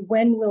just really,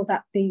 when will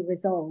that be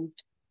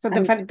resolved? So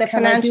the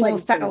financial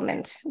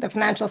settlement, yes.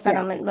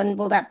 When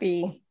will that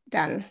be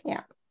done?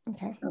 Yeah.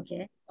 Okay.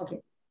 Okay.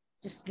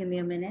 Just give me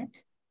a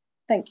minute.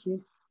 Thank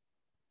you.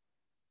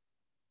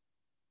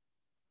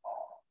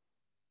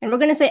 And we're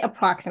going to say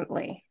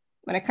approximately.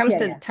 When it comes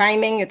to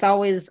timing, it's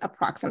always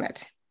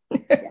approximate.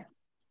 Yeah.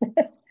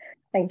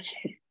 Thank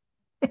you.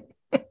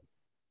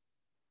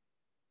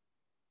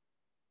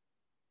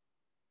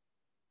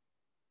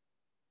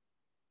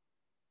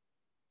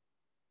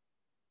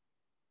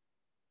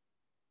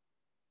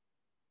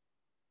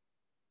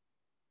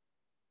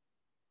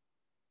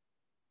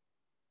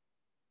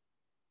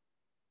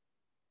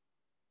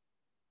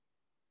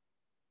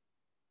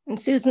 And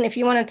Susan, if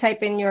you want to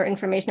type in your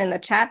information in the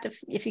chat,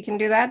 if you can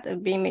do that, it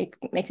would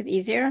makes it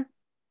easier.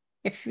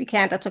 If you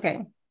can't, that's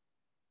okay.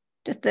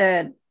 Just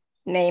the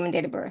name and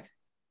date of birth.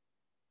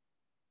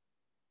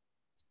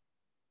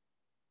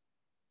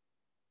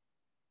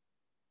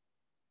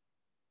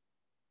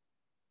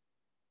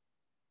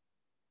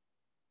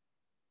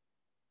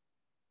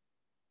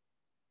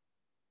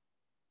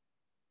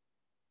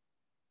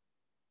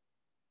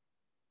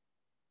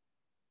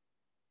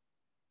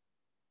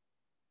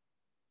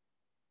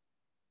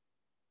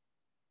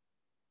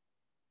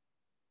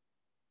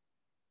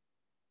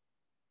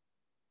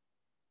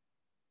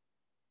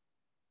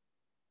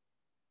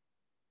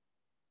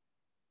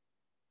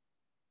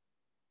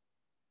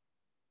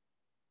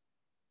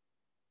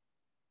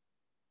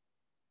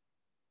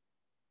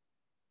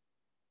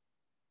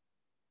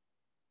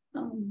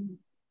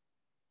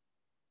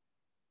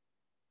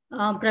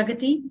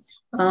 Pragati,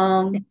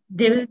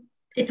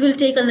 it will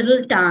take a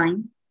little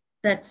time.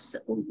 That's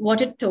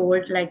what it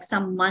told, like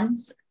some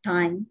months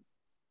time.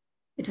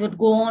 It would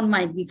go on,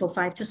 might be for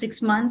 5 to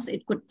 6 months.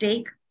 It could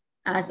take,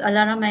 as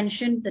Alara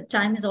mentioned, the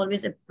time is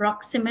always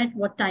approximate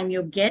what time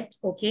you get,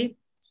 okay?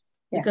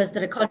 Because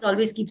the record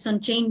always keeps on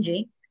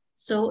changing.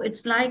 So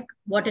it's like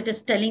what it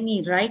is telling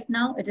me right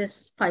now, it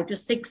is 5 to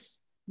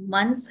 6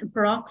 months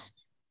approx.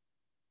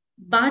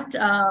 But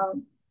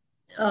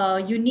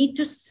you need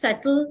to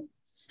settle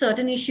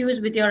certain issues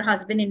with your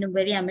husband in a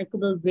very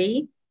amicable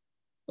way.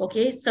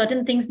 Okay,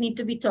 certain things need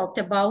to be talked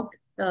about.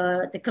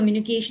 The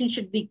communication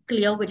should be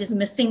clear, which is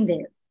missing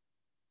there.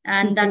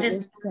 And that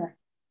is,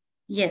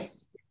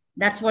 yes,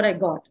 that's what I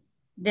got.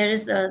 There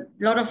is a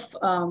lot of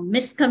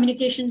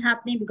miscommunication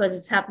happening because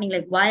it's happening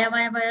like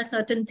via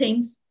certain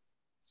things.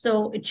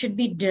 So it should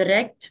be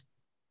direct.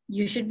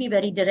 You should be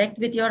very direct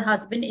with your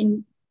husband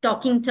in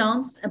talking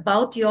terms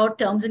about your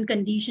terms and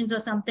conditions or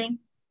something.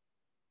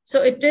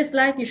 So it is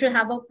like you should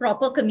have a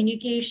proper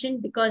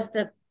communication, because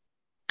the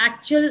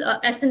actual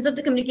essence of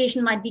the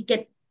communication might be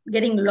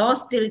getting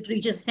lost till it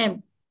reaches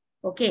him.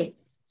 Okay.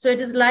 So it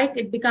is like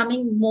it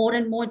becoming more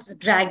and more, it's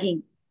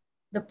dragging.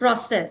 The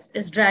process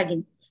is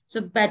dragging.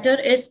 So better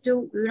is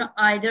to,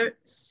 either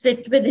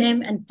sit with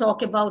him and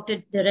talk about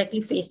it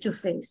directly face to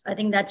face. I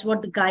think that's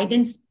what the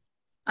guidance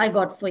I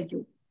got for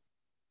you.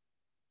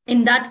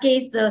 In that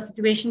case, the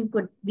situation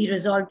could be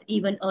resolved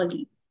even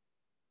early.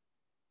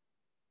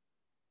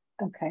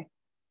 Okay.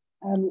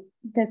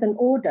 There's an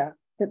order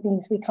that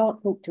means we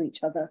can't talk to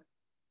each other.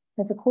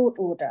 There's a court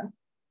order.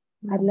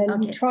 And then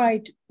we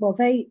tried, well,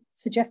 they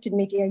suggested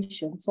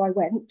mediation. So I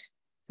went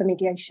for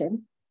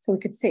mediation so we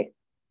could sit.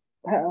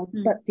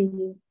 But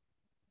the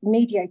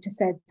mediator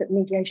said that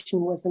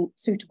mediation wasn't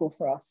suitable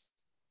for us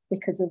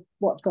because of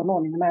what's gone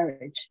on in the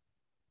marriage.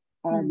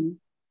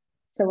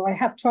 So I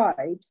have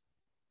tried,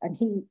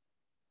 and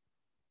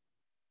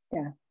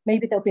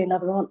maybe there'll be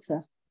another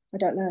answer. I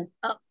don't know.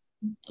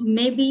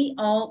 Maybe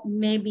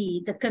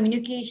the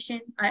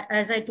communication,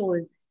 as I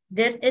told,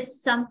 there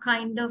is some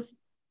kind of,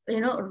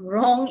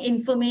 wrong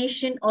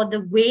information, or the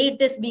way it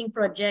is being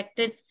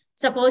projected.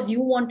 Suppose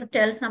you want to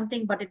tell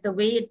something, but the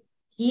way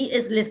he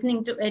is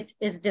listening to it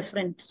is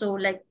different. So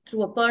like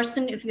through a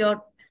person, if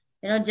you're,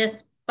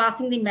 just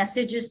passing the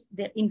messages,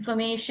 the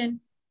information,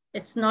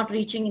 it's not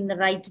reaching in the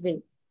right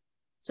way.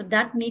 So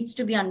that needs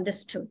to be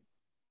understood.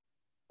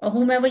 Or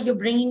whomever you're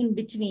bringing in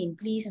between,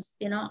 please,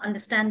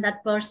 understand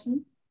that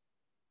person.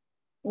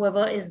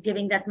 Whoever is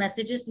giving that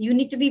messages, you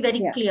need to be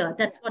very clear.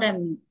 That's what I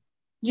mean.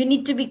 You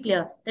need to be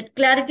clear. That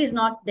clarity is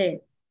not there.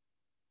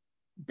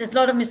 There's a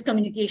lot of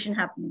miscommunication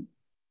happening.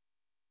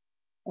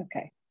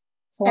 Okay.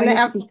 So I need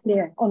to be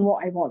clear on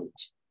what I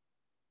want.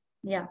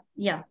 Yeah.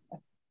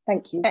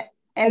 Thank you.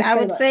 And I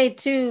would say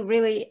too,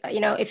 really,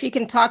 if you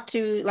can talk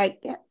to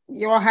like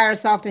your higher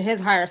self to his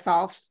higher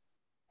self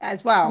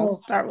as well,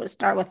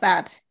 start with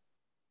that.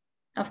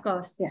 Of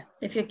course. Yes.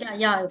 If you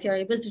can, if you're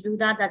able to do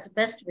that, that's the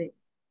best way.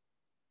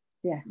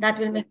 Yes. That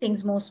will make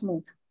things more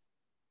smooth.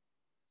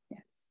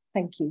 Yes.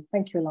 Thank you.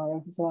 Thank you,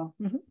 Laura, as well.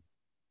 Mm-hmm.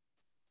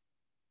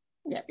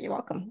 Yeah, you're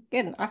welcome.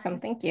 Good. Awesome.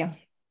 Thank you.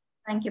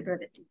 Thank you,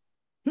 Pragati.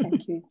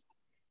 Thank you.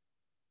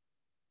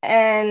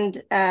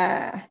 And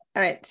all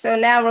right. So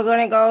now we're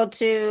going to go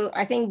to,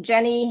 I think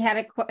Jenny had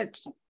a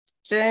question.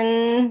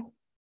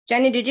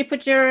 Jenny, did you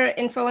put your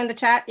info in the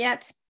chat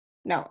yet?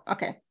 No.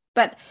 Okay.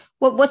 But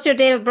what's your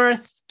date of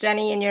birth,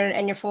 Jenny,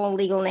 and your full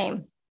legal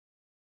name?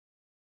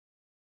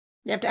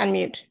 You have to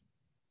unmute.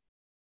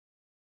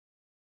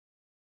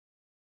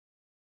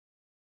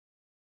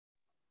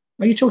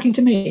 Are you talking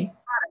to me?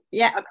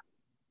 Yeah.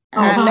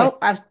 Hi. Nope,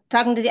 I was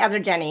talking to the other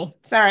Jenny.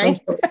 Sorry. Oh,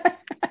 sorry.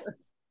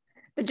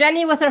 The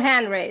Jenny with her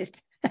hand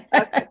raised.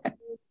 Okay.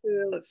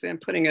 Let's see, I'm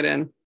putting it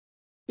in.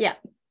 Yeah.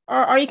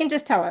 Or you can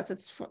just tell us.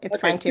 It's Okay.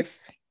 fine too.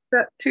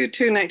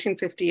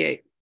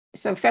 2/2/1958.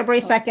 So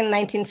February 2nd,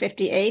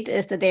 1958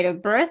 is the date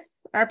of birth,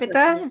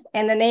 Arpita,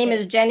 and the name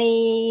is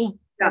Jenny.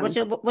 Or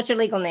what's your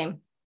legal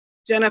name?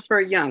 Jennifer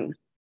Young.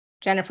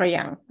 Jennifer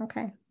Young.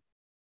 Okay.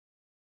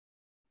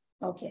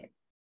 Okay.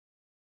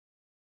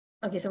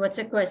 Okay, so what's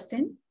the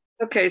question?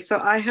 Okay, so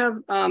I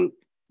have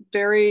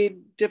very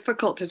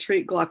difficult to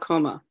treat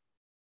glaucoma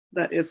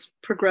that is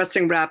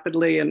progressing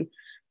rapidly, and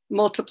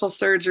multiple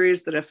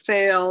surgeries that have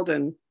failed,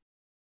 and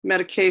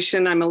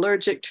medication, I'm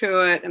allergic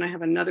to it, and I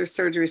have another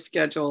surgery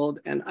scheduled,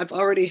 and I've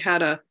already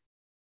had a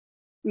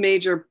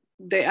major,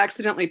 they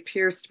accidentally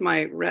pierced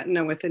my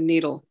retina with a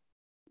needle,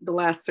 the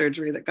last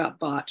surgery that got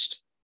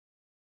botched.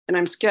 And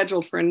I'm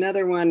scheduled for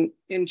another one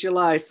in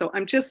July. So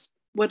I'm just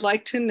would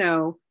like to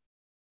know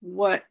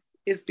what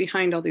is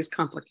behind all these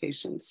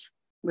complications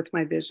with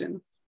my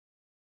vision.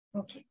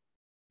 Okay.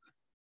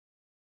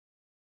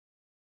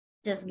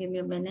 Just give me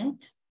a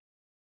minute.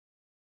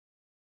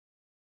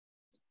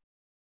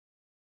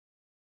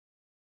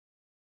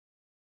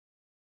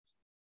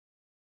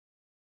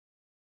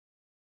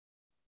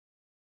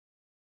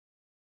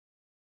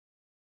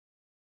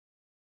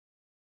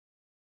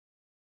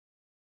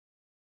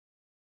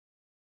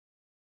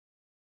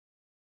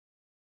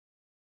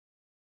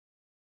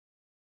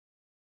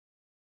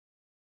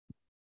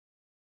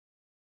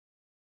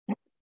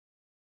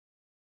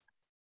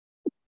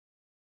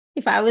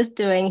 If I was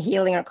doing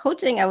healing or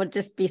coaching, I would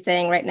just be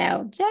saying right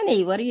now,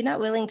 Jenny, what are you not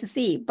willing to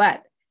see?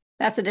 But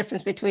that's the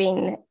difference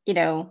between,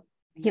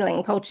 healing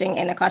and coaching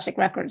and Akashic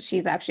Records.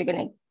 She's actually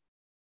going to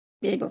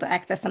be able to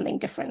access something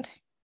different.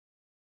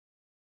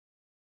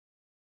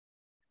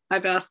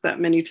 I've asked that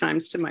many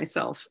times to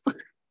myself.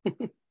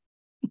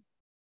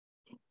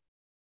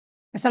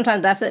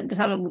 Sometimes that's it.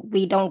 Sometimes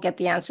we don't get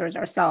the answers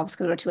ourselves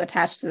because we're too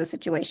attached to the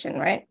situation,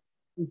 right?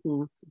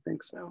 I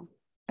think so.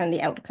 And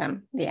the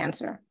outcome, the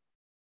answer.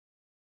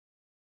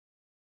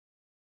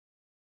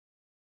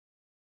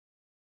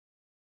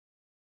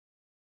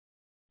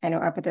 I know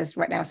Arpita is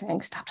right now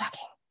saying, stop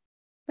talking.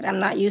 But I'm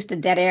not used to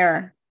dead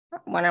air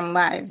when I'm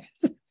live.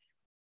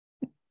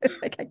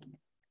 It's like,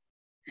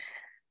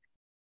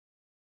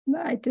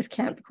 I just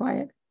can't be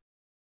quiet.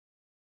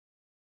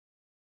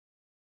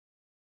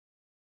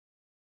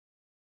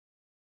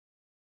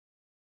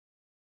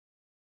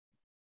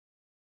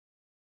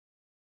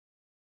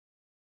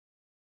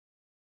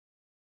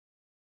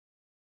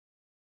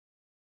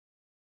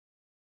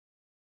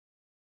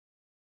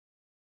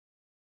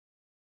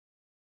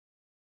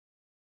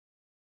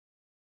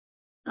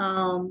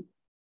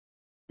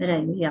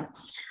 Yeah.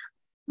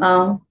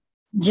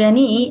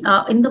 Jenny,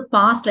 in the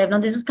past life, now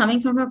this is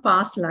coming from her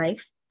past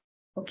life.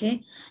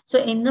 Okay. So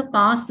in the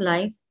past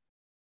life,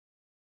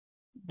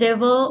 there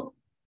were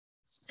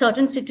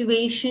certain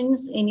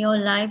situations in your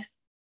life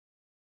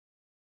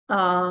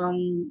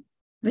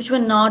which were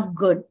not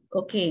good.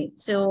 Okay.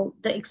 So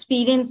the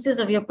experiences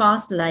of your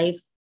past life,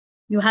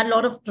 you had a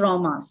lot of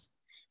traumas.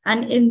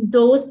 And in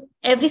those,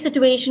 every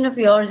situation of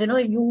yours,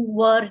 you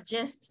were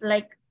just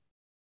like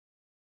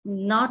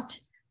not,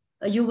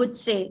 you would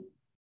say,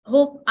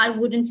 hope I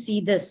wouldn't see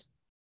this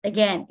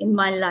again in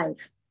my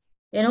life.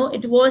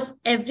 It was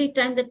every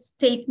time that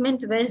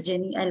statement, where's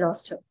Jenny? I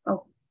lost her.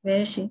 Oh,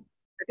 where is she?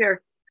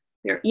 Here.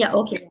 Yeah,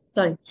 okay,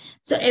 sorry.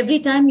 So every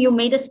time you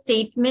made a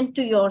statement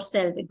to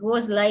yourself, it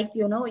was like,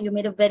 you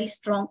made a very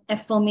strong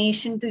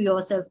affirmation to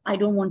yourself. I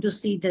don't want to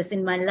see this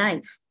in my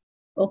life.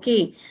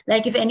 Okay.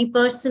 Like if any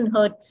person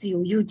hurts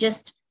you,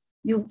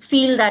 you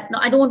feel that, no,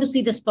 I don't want to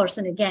see this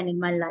person again in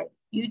my life.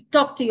 You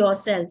talk to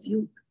yourself.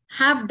 You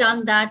have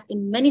done that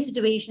in many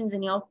situations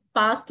in your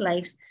past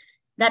lives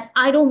that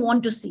I don't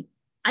want to see.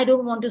 I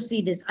don't want to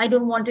see this. I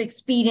don't want to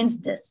experience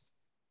this.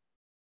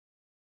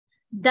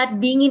 That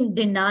being in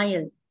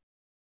denial,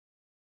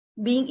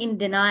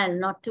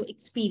 not to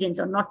experience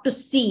or not to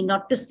see,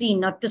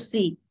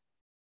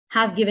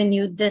 have given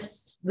you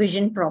this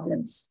vision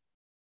problems.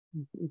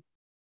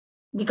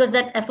 Because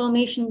that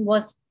affirmation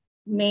was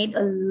made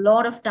a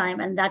lot of time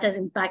and that has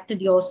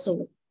impacted your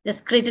soul.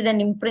 That's created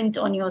an imprint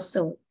on your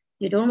soul.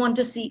 You don't want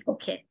to see,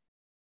 okay.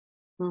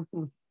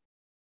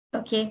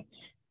 Okay.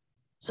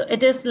 So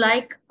it is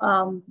like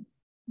the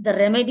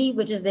remedy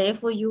which is there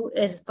for you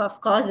is,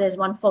 of course, there's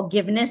one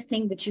forgiveness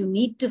thing which you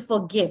need to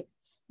forgive.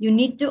 You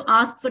need to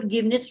ask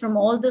forgiveness from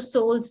all the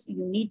souls.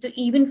 You need to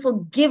even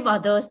forgive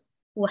others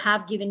who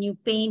have given you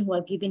pain, who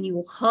have given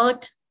you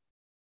hurt.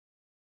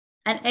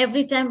 And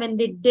every time when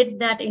they did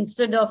that,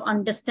 instead of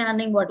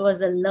understanding what was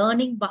the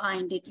learning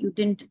behind it, you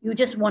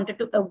just wanted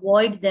to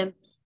avoid them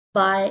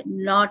by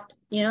not,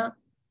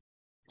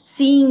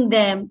 seeing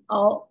them,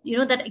 or,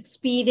 that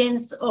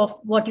experience of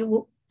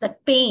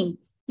that pain,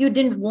 you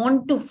didn't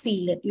want to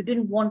feel it. You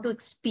didn't want to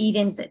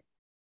experience it.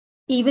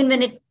 Even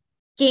when it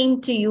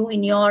came to you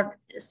in your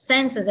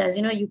senses, as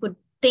you could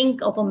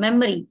think of a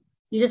memory,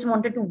 you just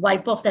wanted to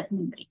wipe off that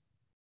memory.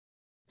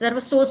 So that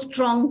was so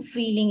strong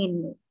feeling in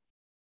you.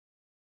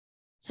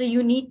 So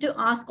you need to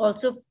ask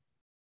also,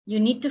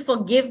 you need to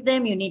forgive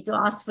them. You need to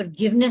ask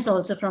forgiveness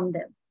also from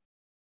them.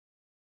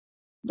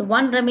 The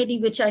one remedy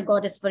which I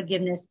got is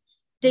forgiveness.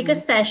 Take a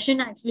session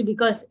actually,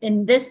 because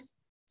in this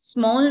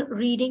small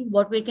reading,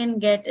 what we can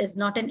get is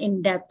not an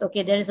in-depth.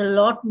 Okay, there is a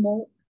lot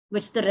more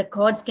which the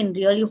records can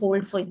really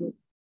hold for you.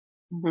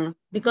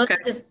 Because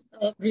it is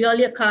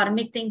really a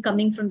karmic thing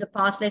coming from the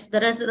past lives.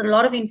 There is a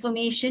lot of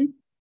information,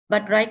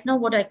 but right now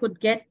what I could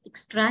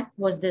extract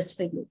was this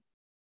for you.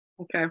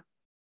 Okay.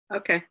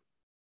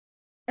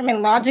 I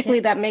mean, logically,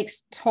 that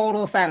makes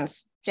total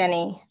sense,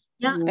 Jenny.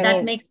 Yeah,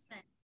 that makes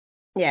sense.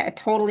 Yeah, it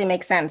totally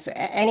makes sense.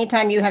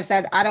 Anytime you have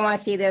said, I don't want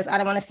to see this, I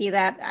don't want to see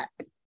that,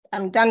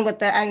 I'm done with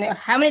that. And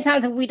how many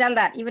times have we done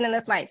that, even in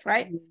this life,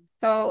 right?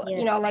 So, Yes.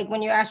 you know, like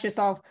when you ask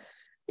yourself,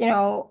 you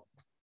know,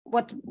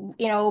 what,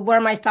 you know, where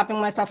am I stopping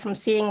myself from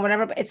seeing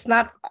whatever, but it's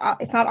not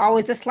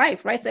always this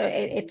life, right? So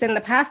it's in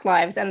the past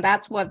lives, and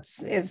that's what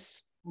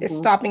is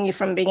stopping you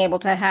from being able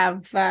to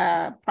have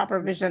proper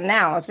vision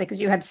now. It's because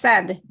you had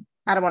said,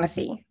 I don't want to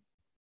see,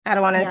 I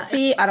don't want to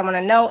see, I don't want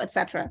to know,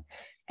 etc.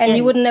 And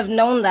you wouldn't have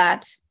known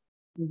that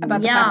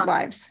about the past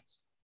lives.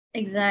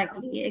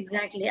 Exactly.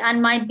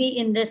 And might be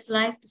in this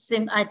life,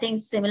 I think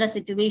similar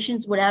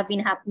situations would have been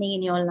happening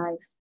in your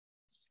life.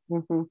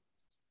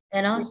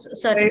 You know,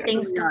 certain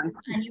things come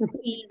and you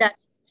feel that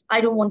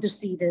I don't want to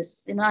see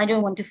this, you know, I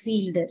don't want to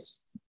feel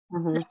this.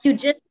 Like you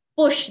just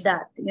push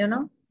that, you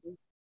know,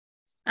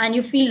 and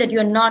you feel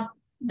that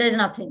there's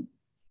nothing.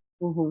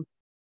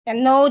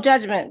 And no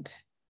judgment,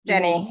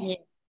 Jenny.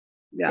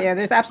 Yeah,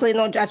 there's absolutely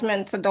no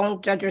judgment. So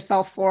don't judge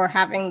yourself for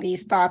having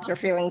these thoughts or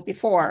feelings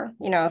before.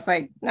 You know, it's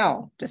like,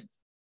 no, just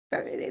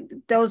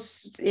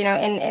those, you know,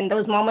 in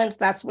those moments,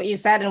 that's what you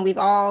said. And we've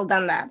all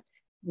done that.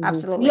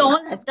 Absolutely. We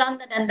all have done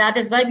that. And that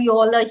is why we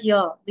all are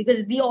here,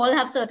 because we all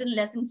have certain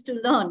lessons to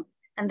learn.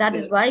 And that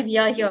is why we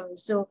are here.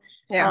 So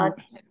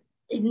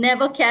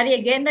never carry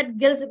again that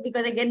guilt,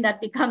 because again,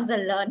 that becomes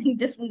a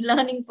different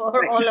learning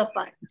for all of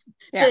us.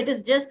 So it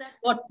is just that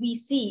what we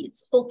see,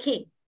 it's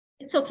okay.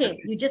 It's okay.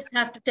 You just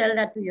have to tell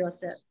that to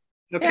yourself.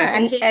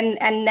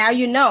 And now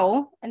you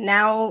know, and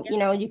now you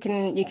know you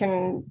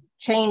can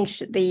change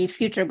the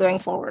future going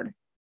forward.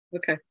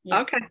 Okay.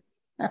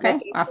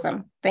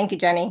 Awesome. Thank you,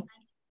 Jenny.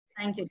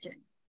 Thank you, Jenny.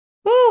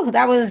 Ooh,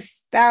 that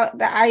was that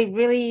I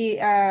really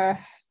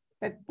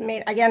that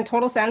made, again,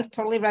 total sense,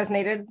 totally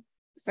resonated.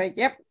 It's like,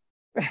 yep.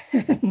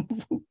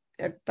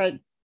 It's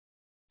like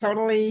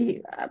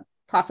totally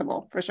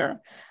possible for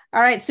sure.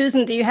 All right,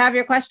 Susan, do you have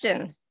your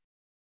question?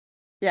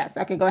 Yes.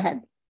 Okay, go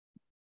ahead.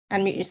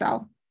 Unmute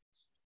yourself.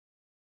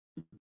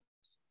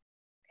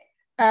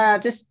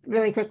 Just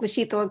really quickly,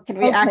 Sheetal, can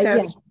we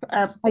access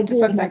our, just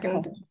 1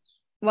 second.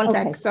 One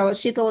sec. So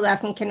Sheetal was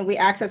asking, can we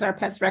access our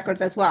pets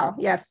records as well?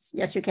 Yes,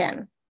 you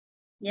can.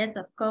 Yes,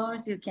 of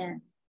course you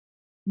can.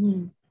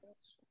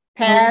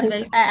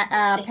 Pets,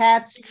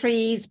 pets,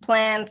 trees,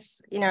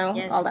 plants, you know,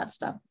 all that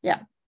stuff. Yeah.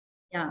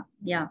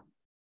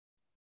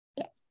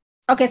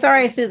 Okay,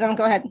 sorry, Susan,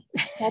 go ahead.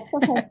 That's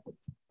okay.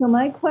 So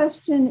my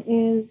question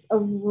is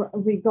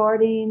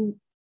regarding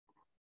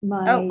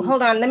my... Oh,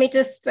 hold on. Let me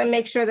just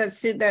make sure that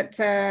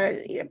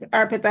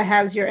Arpita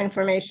has your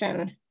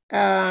information.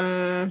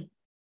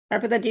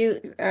 Arpita, do you,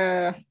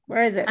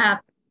 where is it?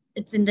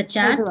 It's in the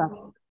chat.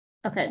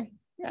 Okay.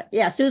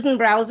 Yeah, Susan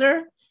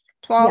Browser,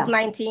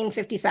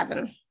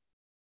 12/19/57.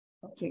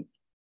 Okay.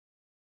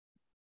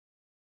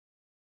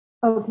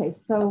 Okay,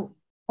 so,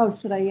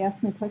 should I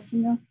ask my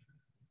question now?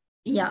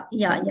 Yeah.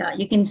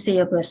 You can say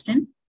your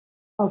question.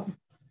 Okay,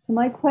 so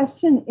my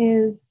question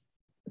is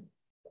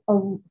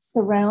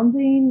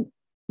surrounding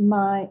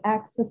my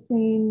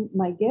accessing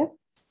my gifts,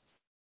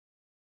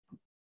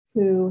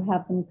 to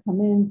have them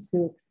come in,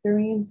 to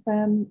experience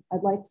them.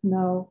 I'd like to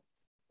know,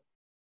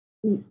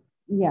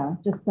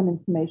 just some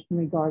information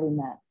regarding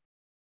that.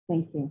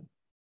 Thank you.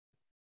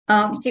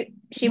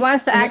 She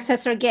wants to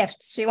access her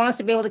gifts. She wants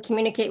to be able to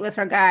communicate with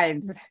her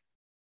guides.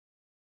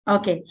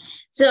 Okay,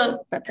 so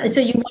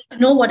you want to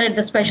know what are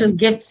the special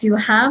gifts you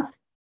have?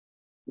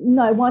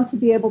 No, I want to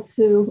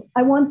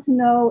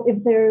know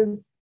if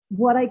there's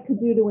what I could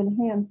do to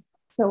enhance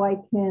so I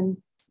can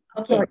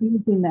start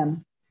using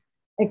them,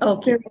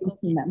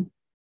 experiencing them.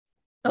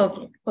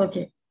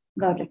 Okay,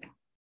 got it.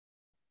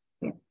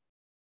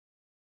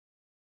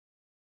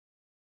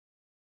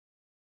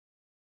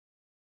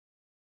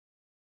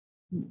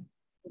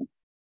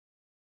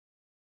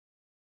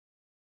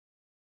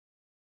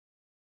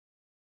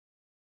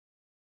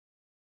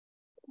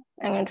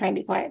 I'm going to try and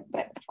be quiet,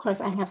 but of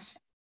course I have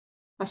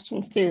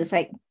questions too. It's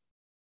like,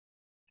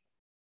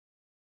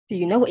 do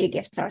you know what your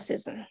gifts are,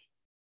 Susan?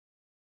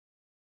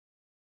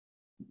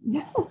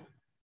 Yeah.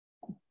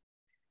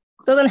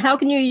 So then how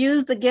can you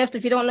use the gift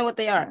if you don't know what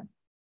they are?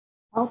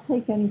 I'll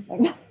take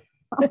anything.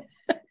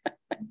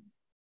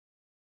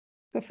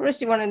 So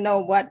first you want to know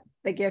what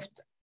the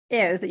gift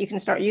is that you can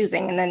start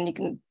using, and then you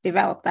can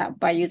develop that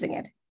by using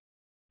it.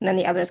 And then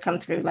the others come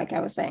through, like I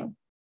was saying.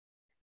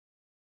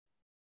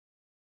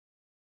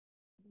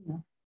 Yeah.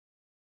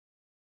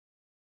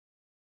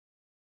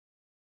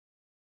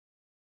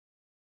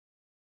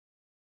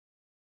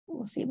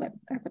 We'll see what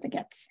Arpita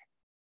gets.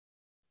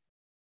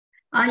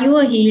 Are you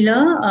a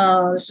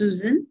healer,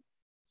 Susan?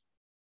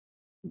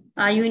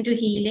 Are you into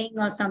healing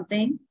or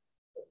something?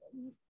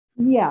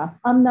 Yeah,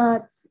 I'm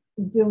not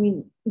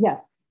doing,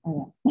 yes, I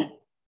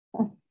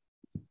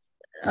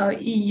am.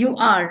 You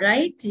are,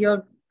 right?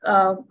 You're,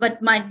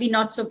 but might be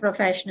not so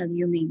professional,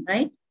 you mean,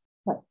 right?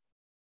 Right.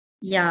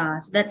 Yeah,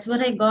 so that's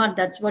what I got.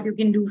 That's what you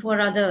can do for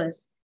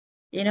others.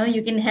 You know,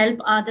 you can help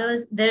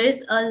others. There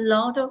is a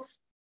lot of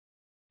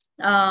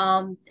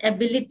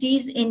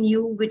abilities in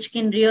you which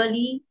can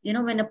really, you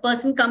know, when a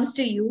person comes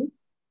to you,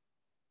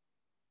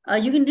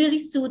 you can really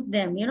soothe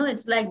them. You know,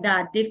 it's like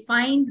that. They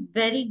find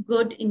very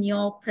good in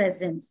your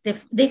presence.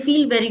 They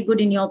feel very good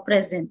in your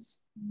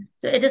presence.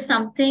 So it is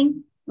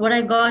something, what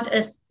I got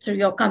is through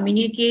your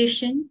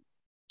communication,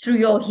 through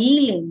your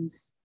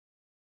healings,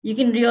 you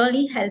can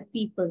really help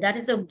people. That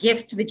is a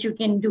gift which you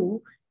can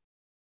do.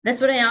 That's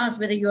what I asked,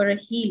 whether you're a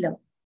healer,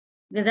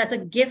 because that's a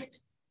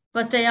gift.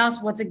 First, I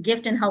asked, what's a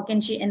gift and how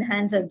can she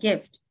enhance a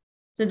gift?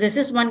 So this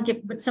is one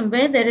gift, but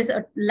somewhere there is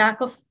a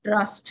lack of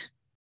trust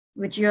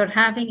which you're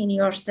having in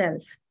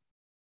yourself.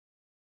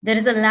 There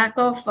is a lack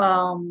of,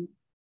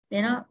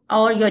 you know,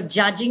 or you're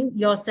judging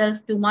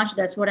yourself too much.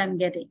 That's what I'm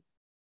getting.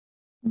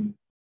 Mm.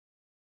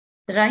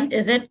 Right?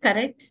 Is it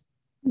correct?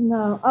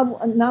 No,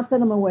 not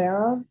that I'm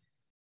aware of.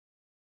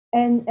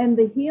 And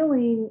the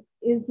healing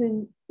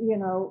isn't, you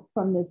know,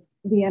 from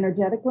the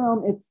energetic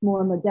realm. It's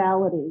more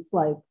modalities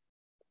like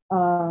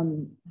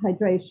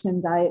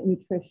hydration, diet,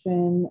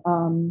 nutrition,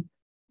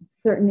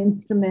 certain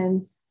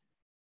instruments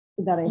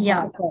that I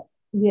have. But,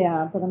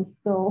 yeah, but I'm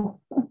still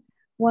I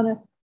want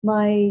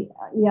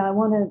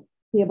to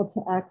be able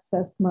to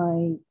access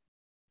my,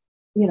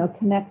 you know,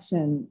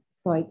 connection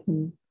so I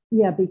can,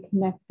 be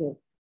connected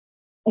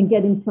and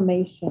get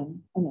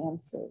information and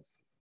answers.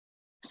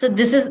 So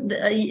this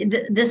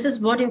is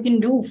what you can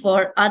do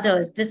for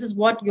others. This is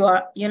what you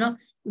are, you know,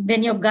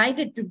 when you're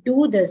guided to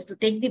do this, to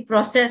take the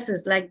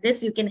processes like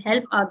this, you can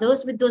help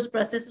others with those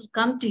processes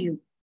come to you,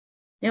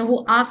 you know,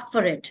 who ask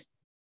for it.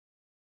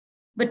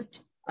 But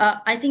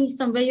I think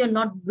somewhere you're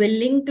not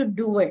willing to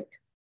do it.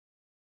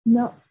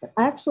 No,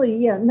 actually,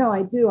 yeah, no,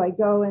 I do. I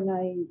go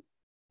and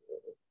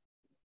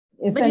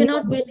but you're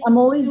not willing. I'm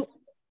always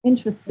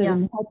interested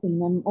in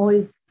helping. I'm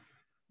always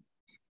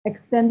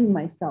extending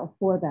myself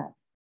for that.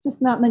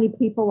 Just not many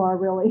people are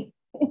really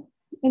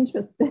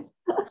interested.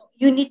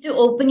 You need to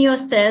open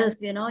yourself,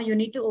 you know, you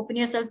need to open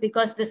yourself,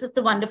 because this is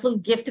the wonderful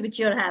gift which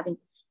you're having.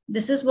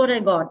 This is what I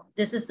got.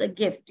 This is a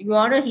gift. You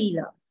are a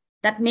healer.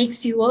 That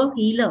makes you a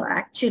healer,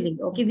 actually.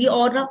 Okay, we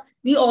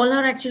all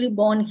are actually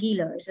born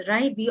healers,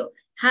 right? We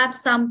have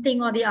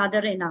something or the other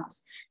in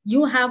us.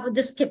 You have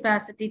this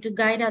capacity to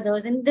guide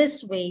others in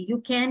this way. You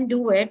can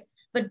do it,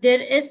 but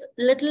there is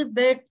a little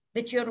bit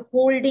which you're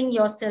holding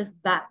yourself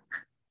back,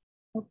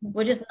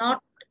 which is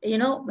not, you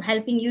know,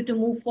 helping you to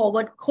move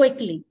forward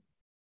quickly.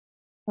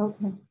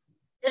 Okay.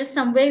 There's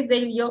some way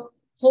where you're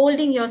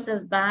holding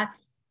yourself back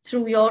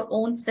through your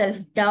own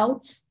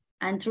self-doubts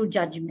and through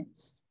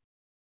judgments.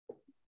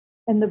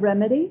 And the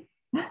remedy?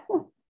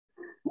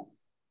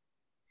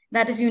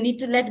 That is, you need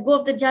to let go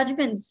of the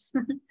judgments.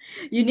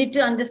 You need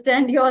to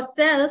understand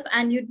yourself,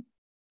 and you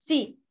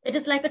see, it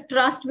is like a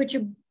trust which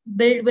you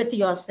build with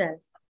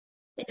yourself.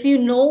 If you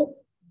know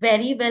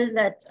very well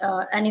that,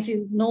 and if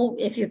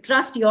you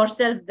trust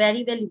yourself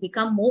very well, you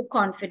become more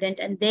confident,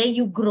 and there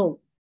you grow.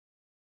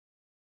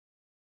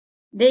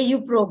 There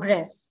you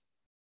progress.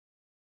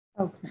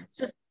 Okay.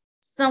 So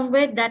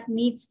somewhere that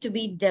needs to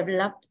be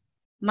developed,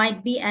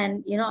 might be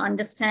an, you know,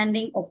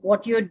 understanding of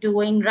what you're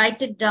doing.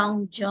 Write it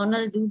down,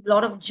 journal, do a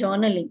lot of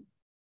journaling.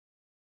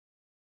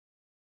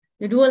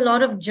 You do a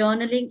lot of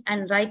journaling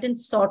and write and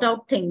sort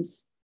out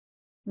things.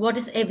 What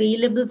is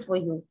available for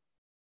you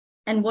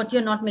and what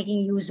you're not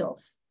making use of.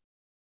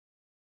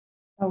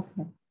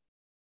 Okay.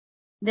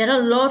 There are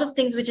a lot of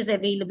things which is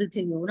available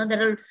to you. You know,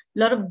 there are a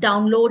lot of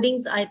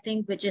downloadings, I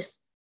think, which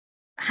is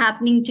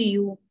happening to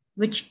you,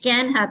 which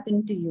can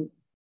happen to you.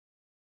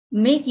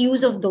 Make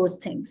use of those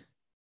things.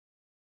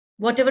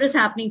 Whatever is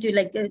happening to you,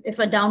 like if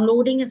a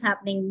downloading is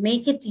happening,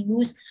 make it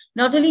use,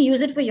 not only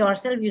use it for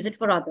yourself, use it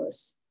for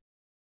others.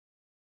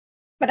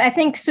 But I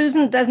think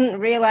Susan doesn't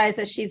realize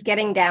that she's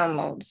getting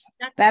downloads.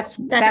 That's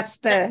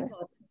the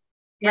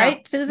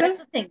right, Susan? That's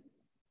the thing.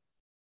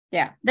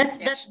 Yeah. That's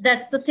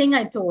the thing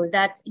I told,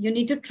 that you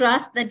need to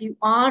trust that you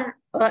are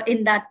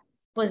in that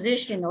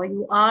position, or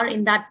you are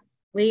in that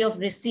way of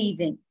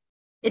receiving.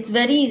 It's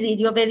very easy.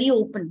 You're very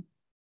open.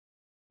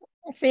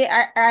 See,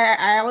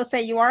 I always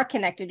say you are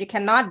connected. You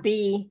cannot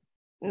be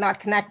not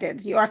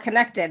connected. You are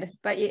connected,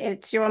 but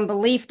it's your own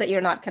belief that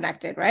you're not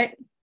connected, right?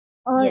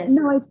 Yes.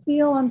 No, I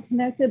feel I'm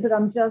connected, but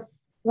I'm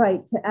just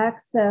right to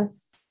access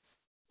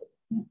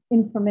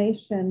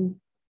information.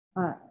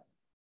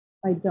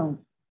 I don't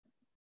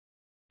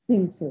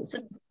seem to.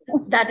 So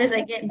that is,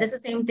 again, this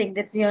is the same thing.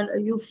 That's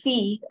you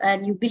feel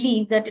and you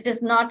believe that it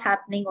is not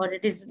happening, or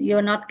it is,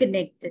 you're not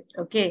connected.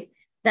 Okay,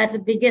 that's the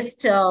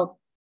biggest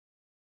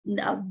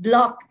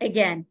block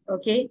again.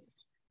 Okay,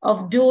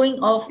 of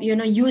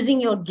using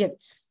your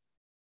gifts.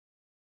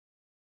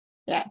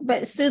 Yeah,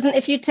 but Susan,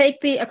 if you take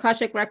the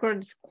Akashic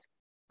Records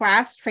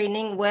class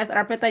training with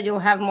Arpita, you'll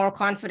have more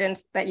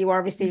confidence that you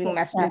are receiving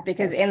messages,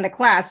 because in the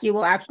class you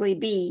will actually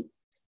be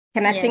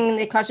connecting in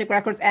the Akashic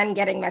records and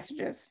getting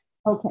messages.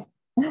 Okay.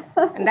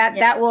 And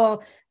that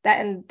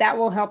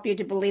will help you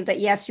to believe that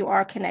yes, you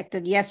are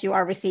connected, yes, you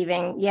are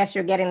receiving, yes,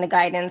 you're getting the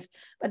guidance,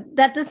 but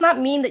that does not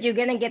mean that you're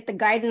going to get the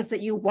guidance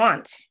that you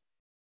want.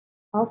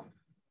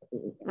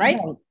 Right?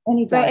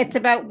 So it's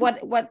about what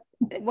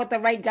the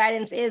right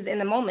guidance is in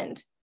the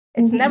moment.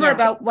 It's never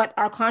about what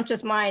our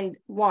conscious mind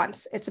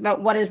wants. It's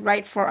about what is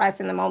right for us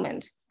in the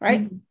moment,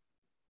 right?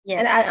 Yes.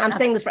 And I'm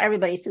saying this for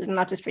everybody, Susan,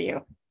 not just for you.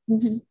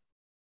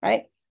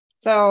 Right?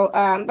 So,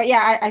 but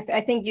yeah,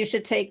 I think you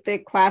should take the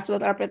class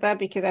with Arpita,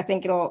 because I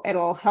think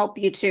it'll help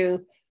you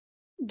to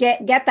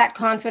get that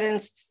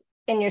confidence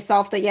in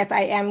yourself that yes,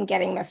 I am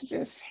getting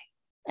messages,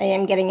 I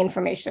am getting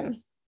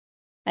information,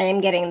 I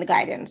am getting the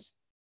guidance,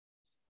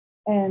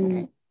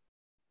 and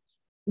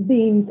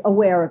being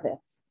aware of it.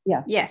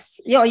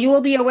 Yes, you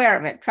will be aware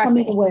of it. Trust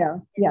me.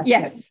 Aware.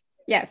 Yes.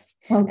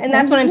 Okay. And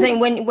that's what I'm saying.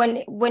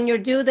 When you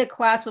do the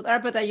class with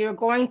Arpita, you're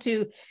going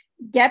to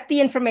get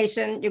the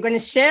information. You're going to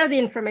share the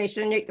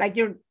information.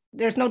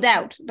 There's no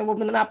doubt. There will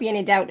not be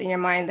any doubt in your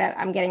mind that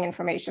I'm getting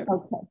information.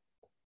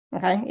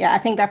 Okay. Yeah, I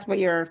think that's what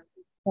you're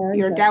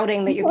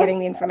doubting, that you're getting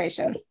the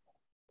information.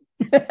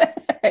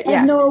 I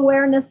have no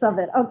awareness of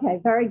it. Okay,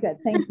 very good.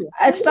 Thank you.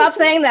 Stop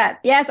saying that.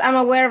 Yes, I'm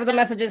aware of the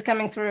messages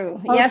coming through.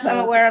 Okay. Yes, I'm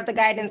aware of the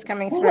guidance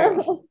coming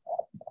through.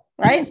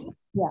 Right?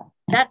 Yeah.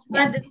 That's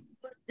why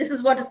this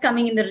is what is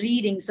coming in the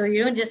reading. So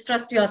you don't just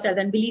trust yourself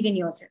and believe in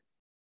yourself.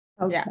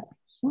 Okay.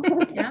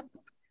 Yeah.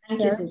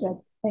 Thank you,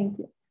 Susan. Thank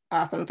you.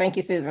 Awesome. Thank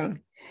you,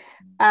 Susan.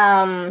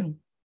 Pragati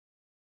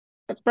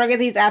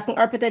is asking,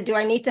 Arpita, do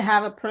I need to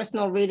have a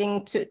personal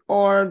reading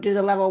or do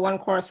the level 1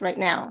 course right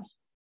now?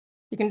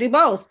 You can do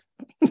both.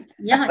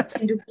 Yeah, you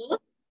can do both.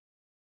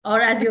 Or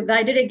as you're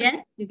guided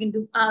again, you can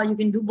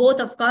do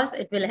both, of course.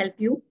 It will help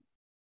you.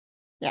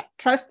 Yeah,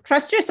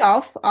 trust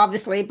yourself,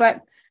 obviously,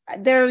 but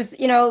there's,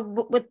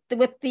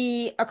 with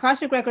the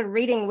Akashic record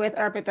reading with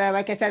Arpita,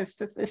 like I said,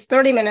 it's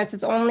 30 minutes.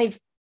 It's only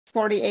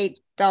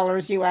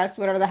 $48 US,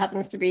 whatever that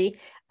happens to be,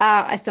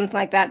 something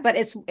like that. But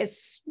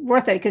it's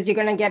worth it, because you're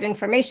going to get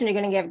information, you're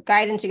going to get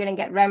guidance, you're going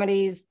to get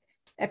remedies,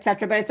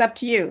 etc. But it's up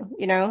to you,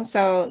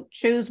 So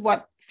choose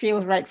what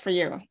feels right for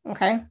you.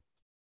 Okay.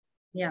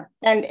 Yeah.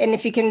 And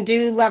if you can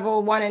do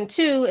level 1 and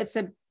 2, it's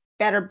a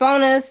better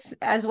bonus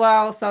as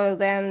well. So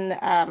then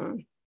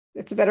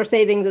it's a better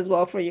savings as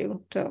well for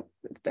you,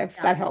 if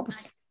that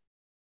helps.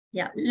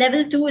 Yeah.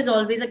 Level 2 is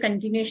always a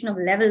continuation of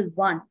level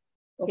 1.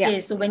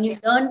 Okay. So when you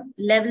learn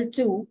level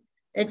 2,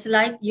 it's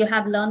like you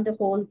have learned the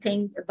whole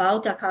thing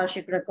about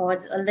Akashic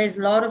records. There's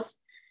a lot of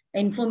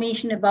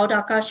information about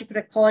Akashic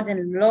records and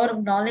a lot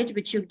of knowledge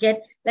which you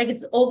get, like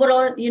it's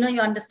overall, you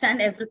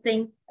understand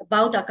everything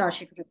about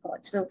Akashic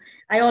records. So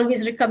I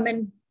always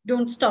recommend,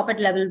 don't stop at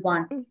level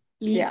 1.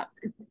 Please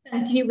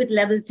continue with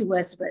level 2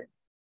 as well.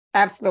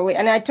 Absolutely.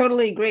 And I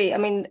totally agree. I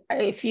mean,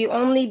 if you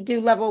only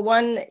do level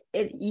 1,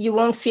 you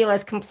won't feel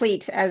as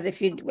complete as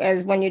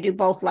when you do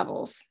both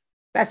levels.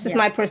 That's just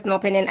my personal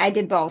opinion. I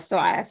did both, so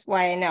that's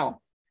why I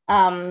know.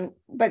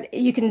 But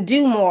you can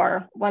do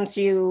more once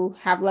you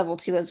have level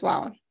 2 as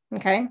well.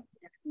 Okay,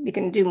 you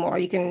can do more.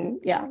 You can,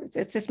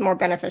 it's just more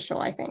beneficial,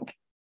 I think.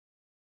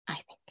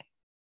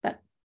 But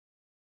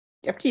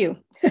up to you.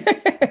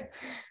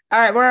 All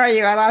right, where are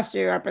you? I lost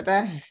you,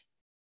 Arpita.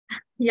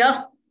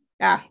 Yeah.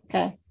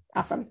 Okay.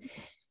 Awesome.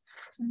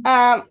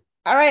 All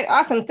right.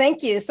 Awesome.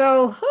 Thank you.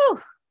 So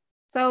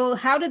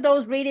how did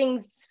those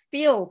readings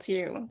feel to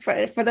you?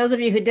 For those of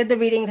you who did the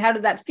readings, how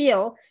did that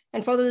feel?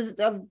 And for those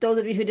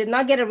of you who did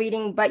not get a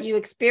reading, but you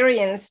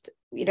experienced,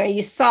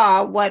 you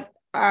saw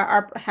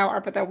how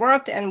Arpita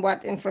worked and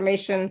what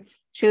information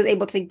she was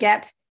able to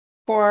get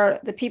for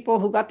the people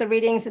who got the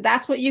readings,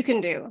 that's what you can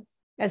do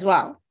as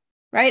well,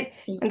 right?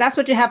 And that's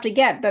what you have to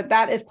get,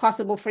 that is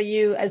possible for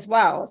you as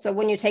well. So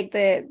when you take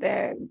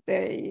the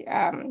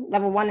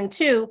level 1 and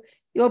 2,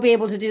 you'll be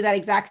able to do that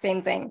exact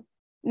same thing.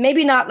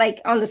 Maybe not like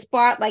on the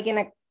spot, like in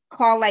a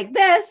call like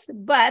this,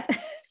 but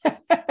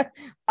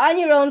on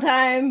your own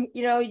time,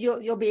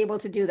 you'll be able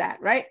to do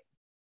that, right?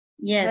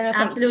 Yes,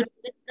 absolutely.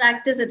 With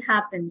practice, it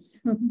happens.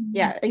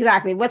 Yeah,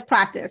 exactly. With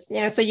practice,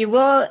 so you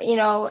will,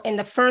 in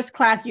the first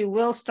class, you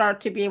will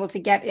start to be able to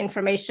get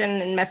information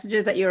and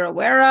messages that you're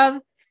aware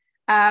of.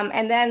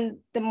 And then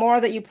the more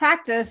that you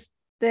practice,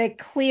 the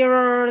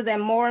clearer, the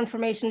more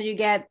information that you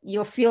get,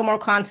 you'll feel more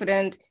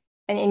confident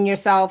in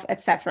yourself,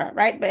 etc.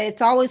 Right? But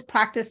it's always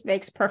practice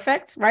makes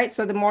perfect, right?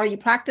 So the more you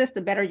practice,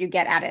 the better you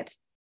get at it.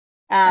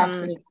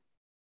 Absolutely.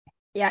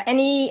 Yeah.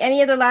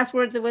 Any other last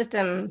words of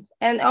wisdom?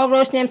 And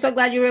Roshni, I'm so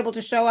glad you were able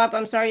to show up.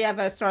 I'm sorry you have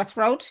a sore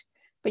throat,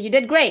 but you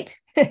did great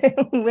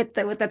with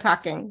the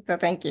talking. So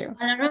thank you.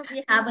 I don't know if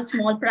we have a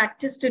small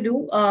practice to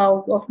do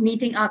of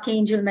meeting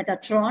Archangel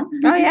Metatron.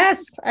 Oh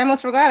yes, I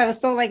almost forgot. I was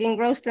so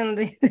engrossed in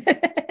the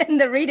in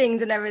the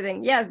readings and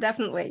everything. Yes,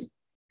 definitely.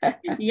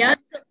 Yeah.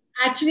 So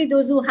actually,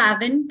 those who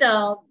haven't,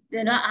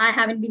 I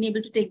haven't been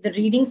able to take the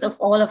readings of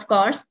all, of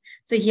course.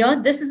 So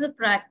here, this is a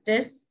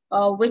practice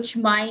which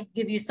might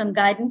give you some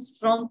guidance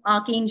from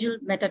Archangel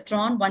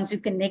Metatron once you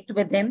connect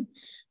with him,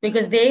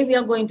 because there we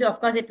are going to, of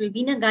course, it will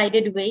be in a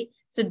guided way.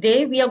 So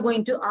there we are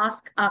going to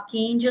ask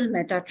Archangel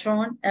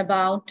Metatron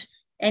about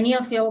any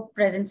of your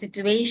present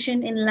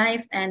situation in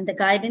life and the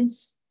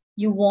guidance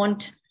you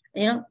want,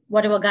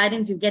 whatever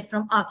guidance you get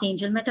from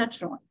Archangel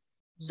Metatron.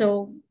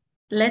 So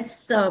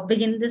let's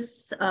begin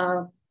this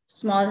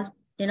small,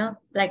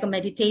 like a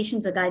meditation,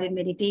 it's a guided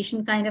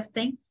meditation kind of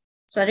thing.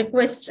 So I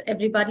request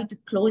everybody to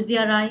close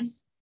their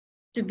eyes,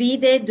 to be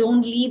there,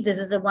 don't leave. This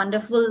is a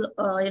wonderful,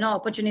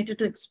 opportunity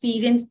to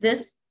experience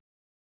this.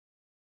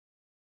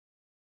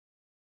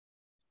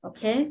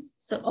 Okay,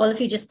 so all of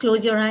you just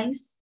close your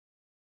eyes.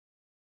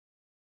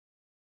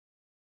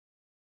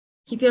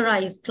 Keep your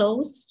eyes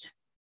closed.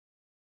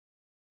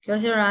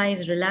 Close your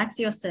eyes, relax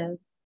yourself.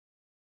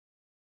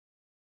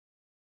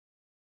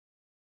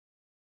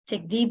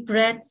 Take deep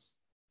breaths.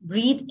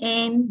 Breathe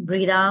in,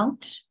 breathe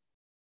out.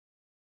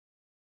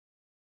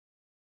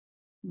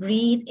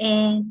 Breathe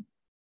in,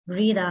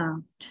 breathe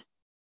out.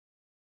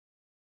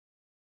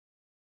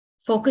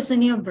 Focus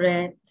on your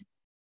breath.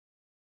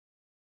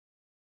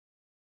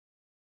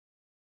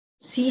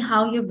 See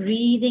how you're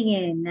breathing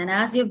in. And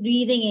as you're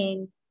breathing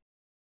in,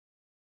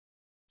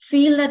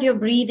 feel that you're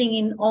breathing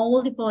in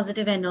all the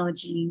positive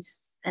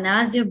energies. And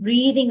as you're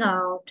breathing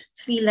out,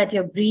 feel that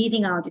you're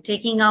breathing out. You're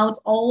taking out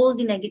all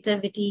the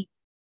negativity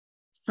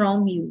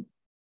from you.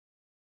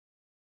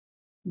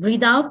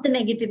 Breathe out the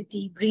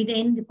negativity, breathe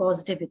in the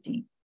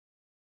positivity.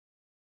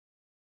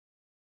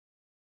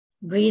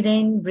 Breathe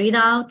in, breathe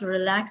out,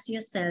 relax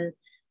yourself.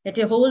 Let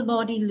your whole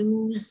body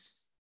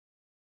loose.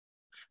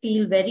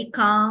 Feel very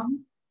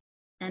calm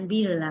and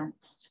be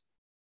relaxed.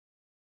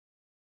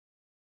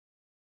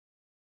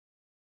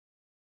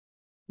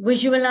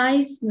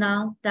 Visualize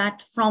now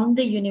that from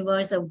the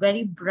universe, a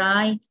very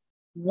bright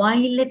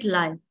violet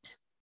light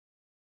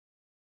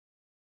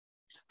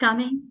is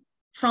coming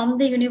from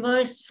the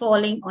universe,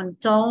 falling on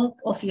top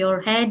of your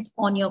head,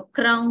 on your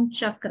crown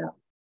chakra,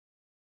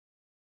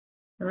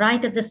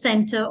 right at the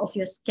center of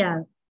your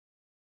scalp.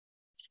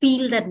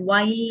 Feel that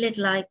violet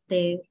light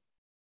there.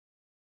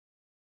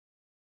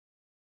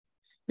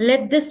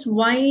 Let this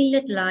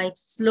violet light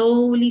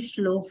slowly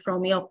flow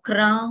from your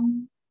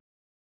crown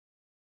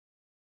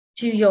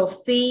to your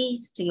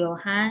face, to your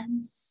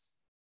hands,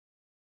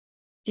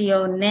 to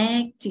your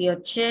neck, to your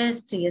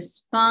chest, to your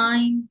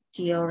spine,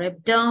 to your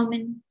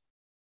abdomen.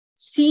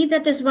 See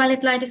that this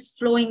violet light is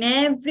flowing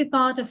every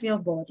part of your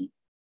body,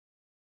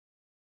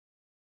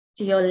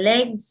 to your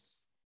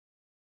legs,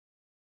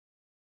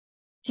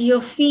 to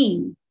your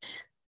feet.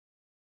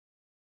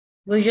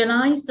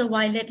 Visualize the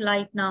violet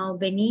light now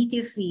beneath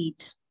your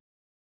feet.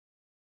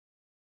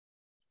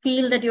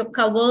 Feel that you're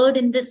covered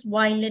in this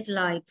violet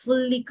light,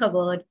 fully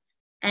covered.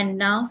 And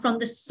now from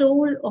the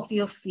sole of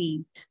your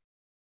feet,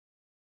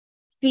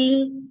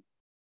 feel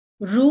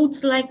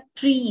roots like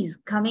trees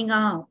coming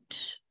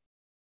out,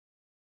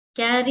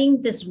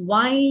 carrying this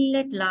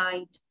violet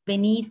light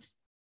beneath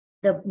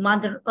the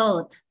Mother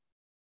Earth.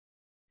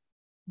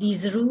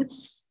 These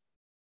roots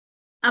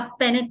are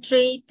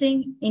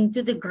penetrating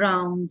into the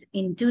ground,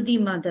 into the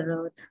Mother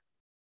Earth,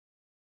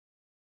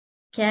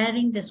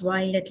 carrying this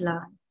violet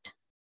light.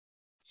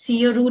 See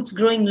your roots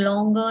growing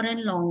longer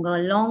and longer,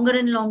 longer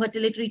and longer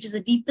till it reaches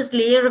the deepest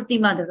layer of the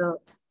Mother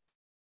Earth.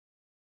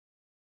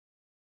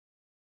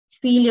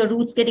 Feel your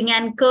roots getting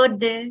anchored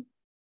there,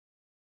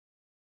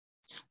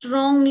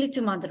 strongly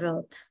to Mother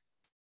Earth.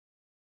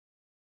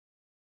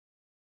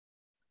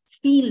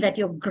 Feel that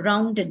you're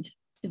grounded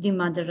to the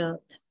Mother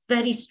Earth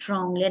very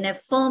strongly and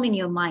affirm in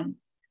your mind,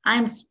 I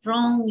am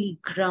strongly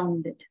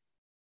grounded.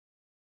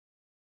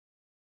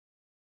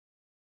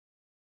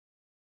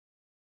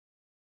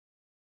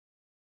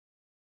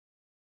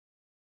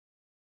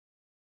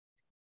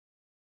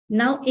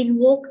 Now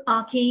invoke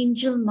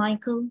Archangel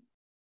Michael.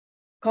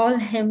 Call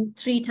him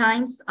 3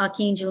 times,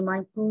 Archangel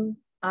Michael,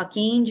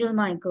 Archangel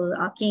Michael,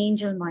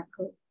 Archangel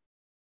Michael.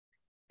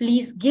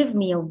 Please give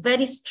me a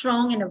very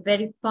strong and a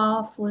very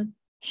powerful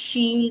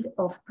shield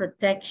of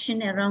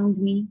protection around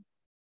me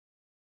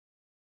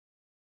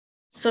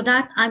so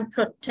that I'm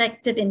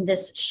protected in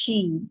this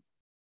shield.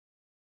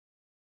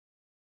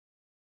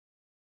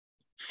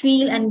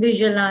 Feel and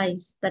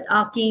visualize that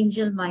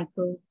Archangel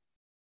Michael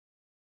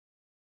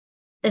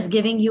is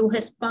giving you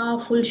his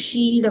powerful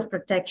shield of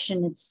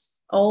protection.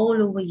 It's all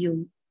over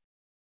you.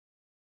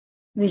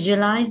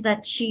 Visualize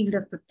that shield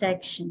of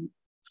protection.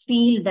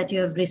 Feel that you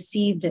have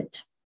received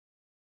it.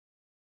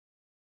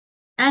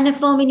 And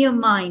affirm in your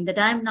mind that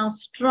I am now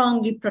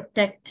strongly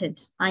protected.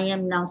 I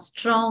am now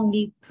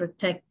strongly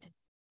protected.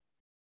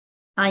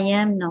 I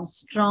am now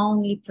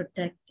strongly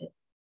protected.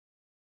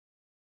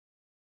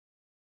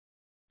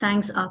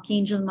 Thanks,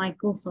 Archangel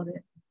Michael, for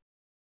it.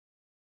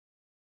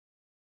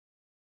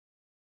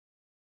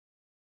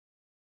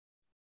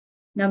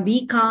 Now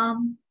be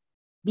calm,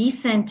 be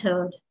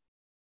centered.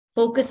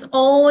 Focus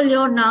all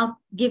your now,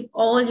 give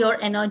all your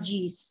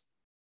energies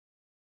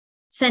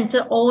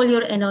Center all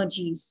your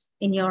energies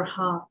in your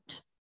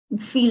heart and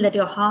feel that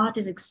your heart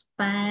is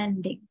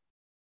expanding.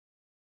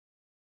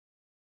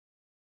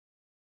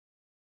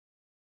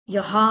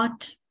 Your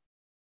heart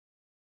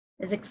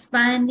is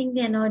expanding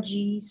the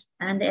energies,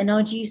 and the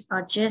energies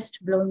are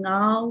just blowing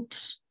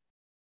out.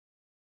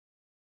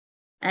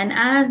 And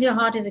as your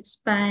heart is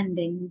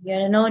expanding, your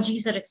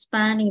energies are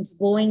expanding. It's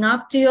going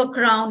up to your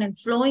crown and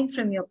flowing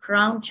from your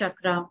crown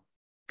chakra,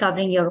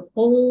 covering your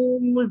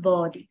whole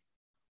body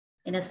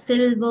in a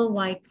silver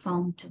white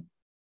fountain,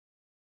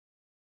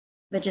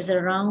 which is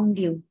around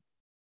you.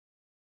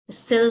 The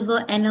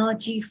silver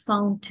energy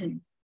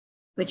fountain,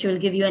 which will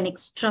give you an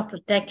extra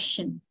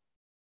protection.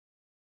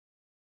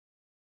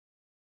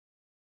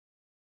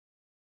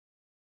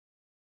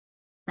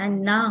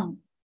 And now,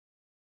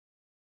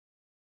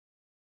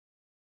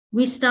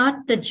 we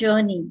start the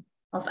journey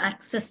of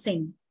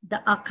accessing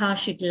the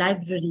Akashic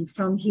library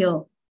from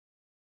here.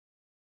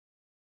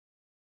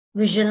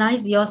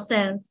 Visualize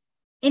yourself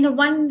in a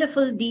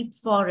wonderful deep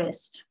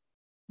forest,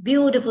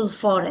 beautiful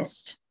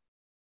forest.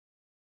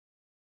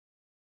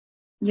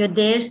 You're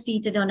there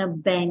seated on a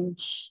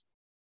bench,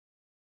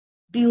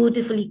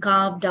 beautifully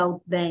carved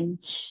out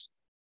bench.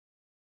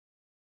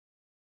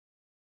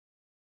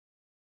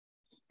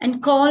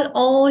 And call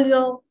all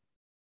your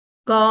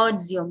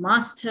gods, your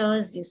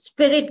masters, your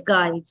spirit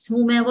guides,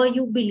 whomever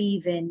you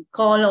believe in,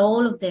 call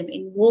all of them,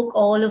 invoke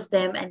all of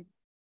them, and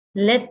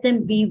let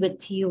them be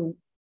with you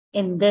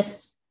in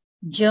this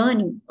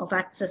journey of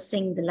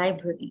accessing the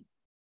library.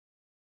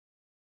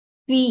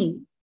 Feel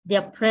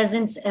their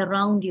presence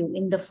around you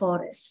in the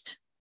forest.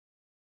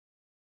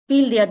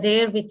 Feel they are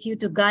there with you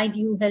to guide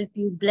you, help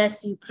you,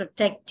 bless you,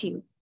 protect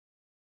you.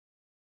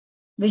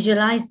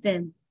 Visualize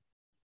them.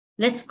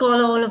 Let's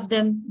call all of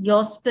them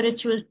your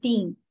spiritual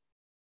team.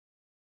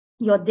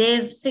 You're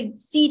there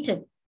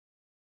seated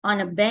on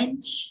a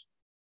bench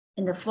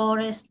in the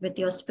forest with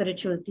your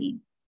spiritual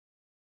team.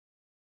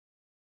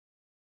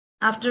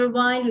 After a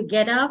while, you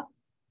get up,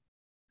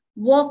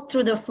 walk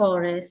through the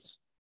forest,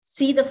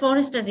 see the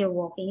forest as you're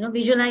walking,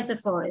 visualize the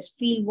forest,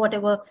 feel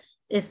whatever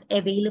is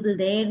available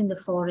there in the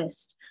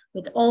forest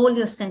with all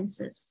your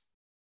senses.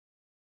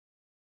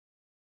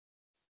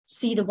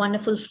 See the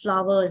wonderful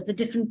flowers, the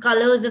different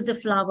colors of the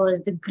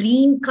flowers, the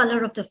green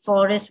color of the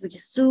forest, which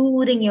is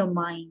soothing your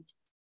mind.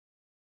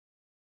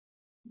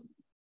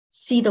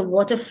 See the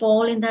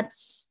waterfall in that,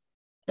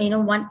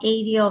 one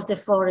area of the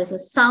forest, the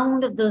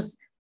sound of the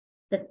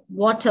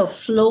water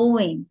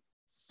flowing,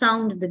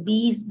 sound of the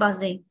bees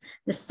buzzing,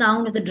 the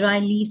sound of the dry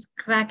leaves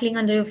crackling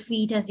under your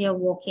feet as you're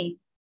walking.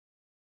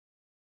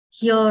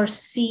 Hear,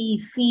 see,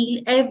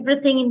 feel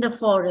everything in the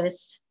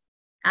forest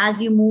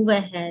as you move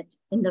ahead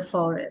in the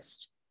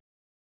forest.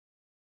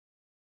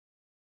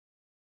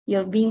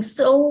 You're being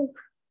so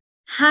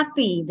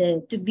happy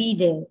there to be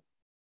there.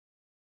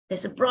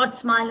 There's a broad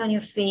smile on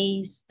your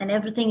face and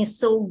everything is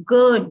so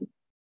good.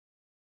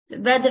 The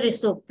weather is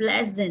so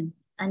pleasant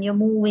and you're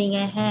moving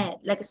ahead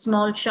like a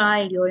small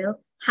child. You're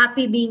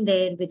happy being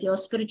there with your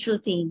spiritual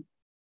team.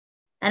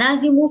 And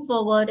as you move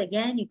forward,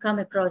 again, you come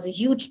across a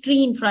huge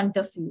tree in front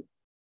of you.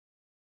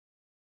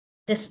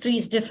 This tree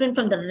is different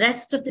from the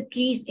rest of the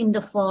trees in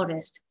the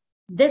forest.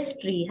 This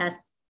tree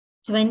has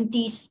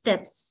 20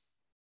 steps,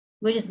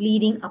 which is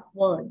leading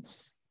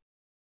upwards.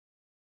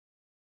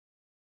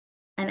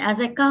 And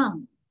as I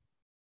come,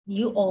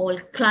 you all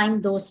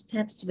climb those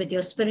steps with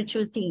your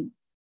spiritual team.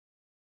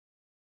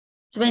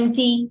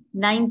 20,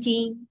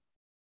 19,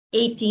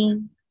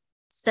 18,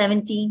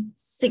 17,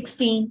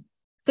 16,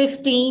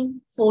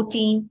 15,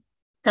 14,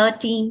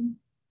 13,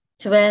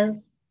 12,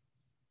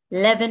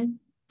 11,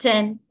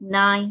 10,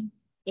 9,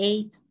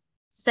 8,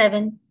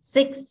 7,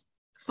 6,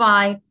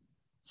 5,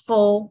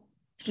 4,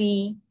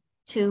 3,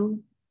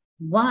 2,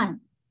 1.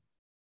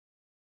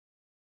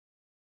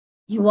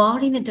 You are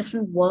in a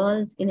different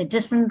world, in a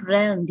different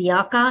realm, the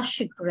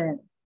Akashic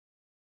realm.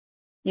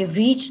 You've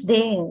reached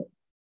there.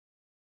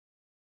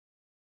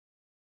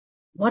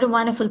 What a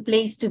wonderful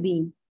place to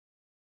be.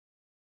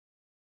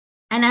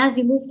 And as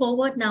you move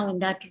forward now in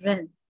that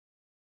realm,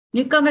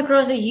 you come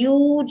across a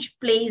huge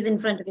place in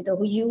front of you,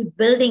 a huge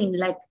building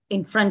like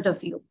in front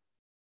of you.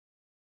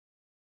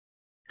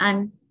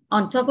 And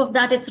on top of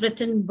that, it's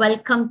written,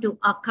 "Welcome to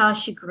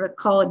Akashic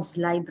Records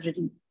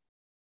Library."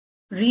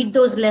 Read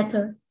those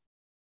letters.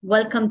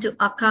 Welcome to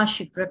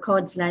Akashic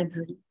Records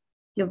Library.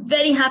 You're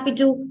very happy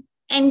to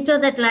enter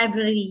that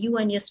library. You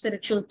and your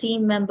spiritual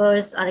team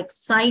members are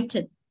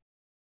excited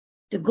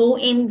to go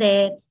in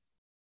there.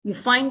 You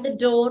find the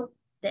door,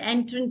 the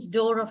entrance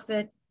door of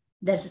it.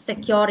 There's a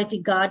security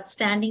guard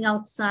standing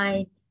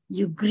outside.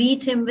 You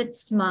greet him with a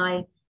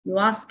smile. You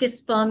ask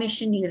his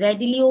permission. He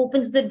readily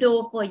opens the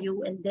door for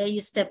you, and there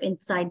you step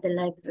inside the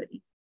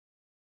library.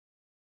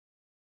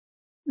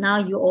 Now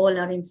you all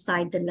are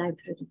inside the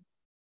library.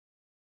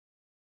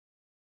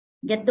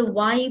 Get the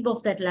vibe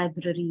of that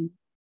library.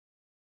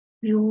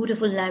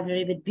 Beautiful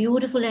library with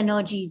beautiful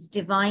energies,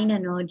 divine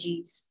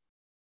energies,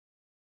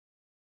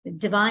 with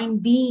divine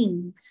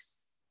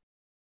beings,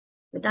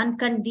 with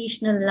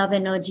unconditional love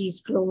energies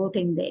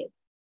floating there.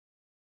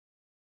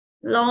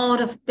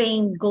 lot of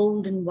pink,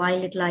 gold, and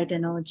violet light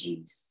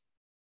energies.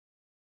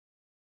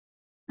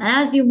 And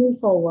as you move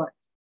forward,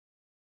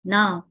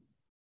 now,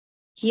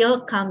 here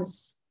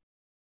comes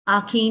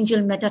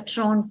Archangel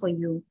Metatron for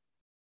you.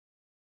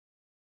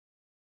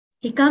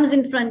 He comes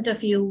in front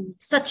of you,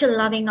 such a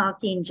loving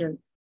archangel,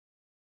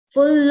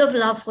 full of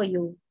love for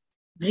you,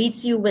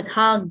 greets you with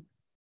hug,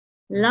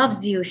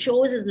 loves you,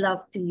 shows his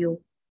love to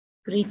you,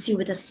 greets you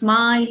with a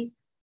smile,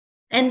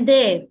 and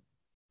there,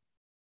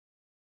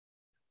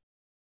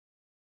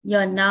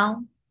 you're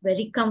now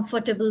very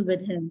comfortable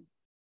with him.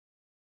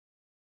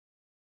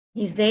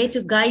 He's there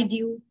to guide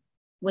you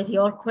with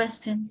your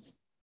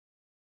questions.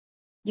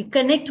 You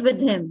connect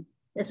with him.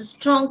 There's a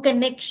strong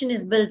connection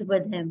is built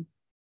with him.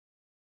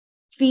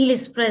 Feel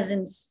his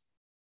presence.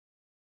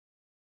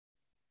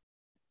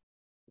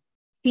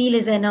 Feel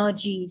his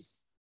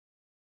energies.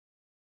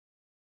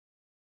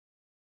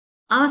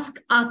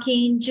 Ask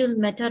Archangel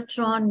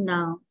Metatron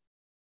now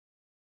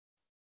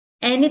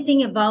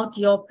anything about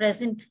your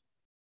present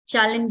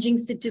challenging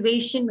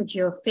situation which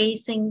you're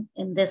facing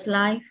in this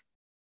life.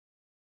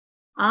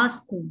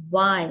 Ask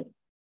why.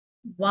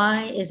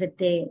 Why is it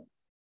there?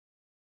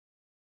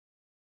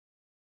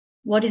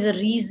 What is the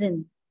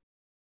reason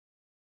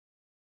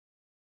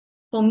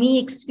for me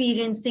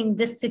experiencing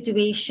this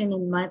situation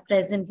in my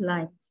present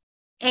life?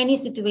 Any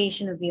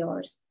situation of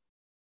yours.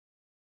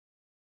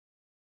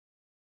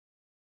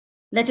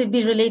 Let it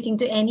be relating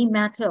to any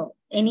matter,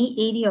 any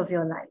area of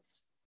your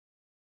life.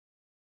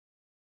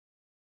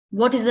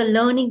 What is the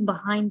learning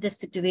behind this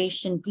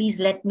situation? Please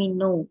let me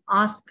know.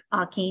 Ask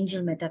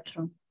Archangel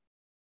Metatron.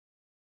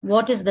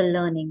 What is the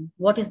learning?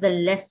 What is the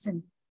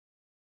lesson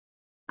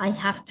I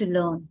have to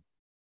learn?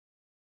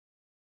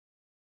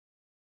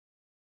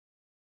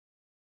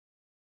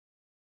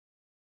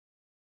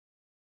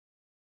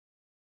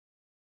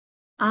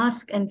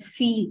 Ask and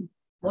feel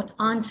what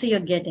answer you're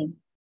getting.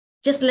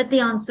 Just let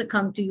the answer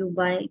come to you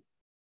by,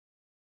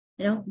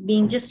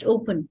 being just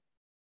open.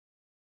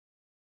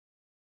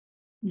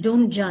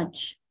 Don't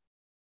judge.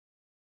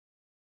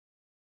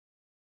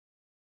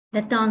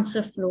 Let the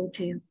answer flow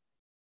to you.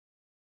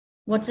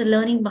 What's the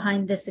learning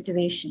behind this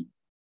situation?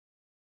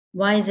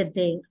 Why is it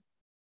there?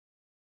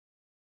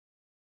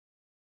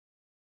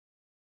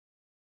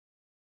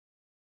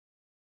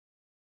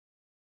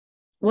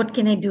 What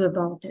can I do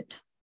about it?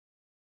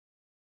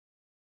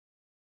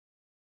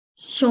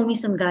 Show me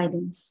some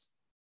guidance.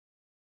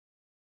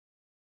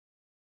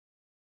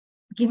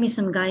 Give me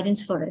some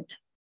guidance for it.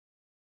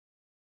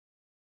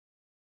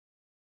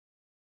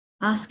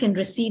 Ask and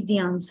receive the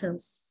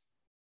answers.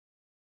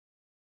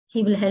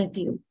 He will help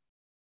you.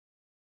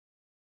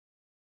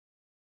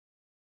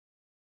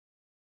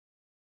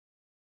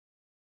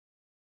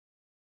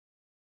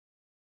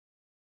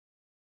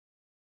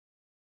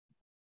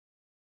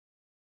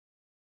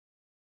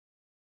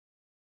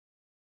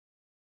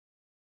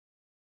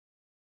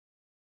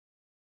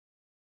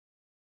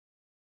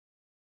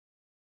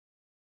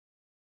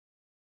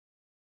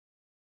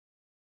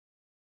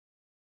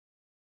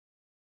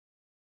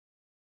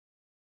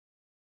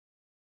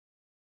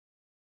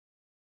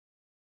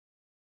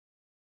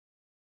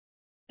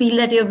 Feel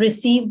that you've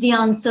received the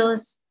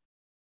answers.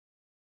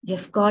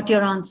 You've got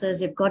your answers.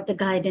 You've got the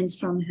guidance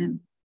from him.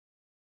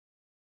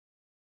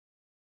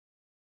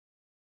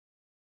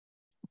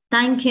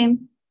 Thank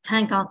him.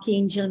 Thank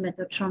Archangel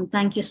Metatron.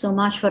 Thank you so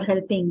much for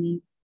helping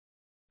me,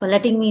 for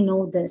letting me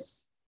know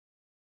this.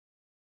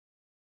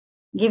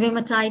 Give him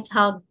a tight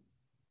hug.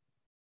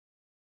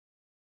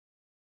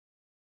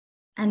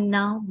 And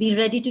now be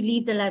ready to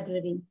leave the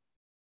library.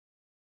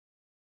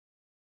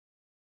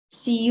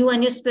 See you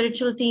and your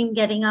spiritual team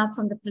getting up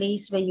from the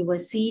place where you were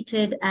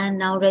seated and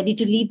now ready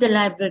to leave the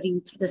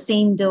library through the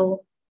same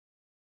door.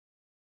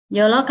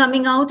 You all are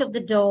coming out of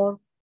the door,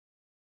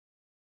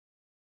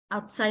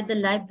 outside the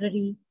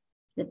library.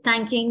 You're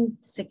thanking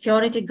the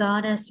security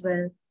guard as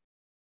well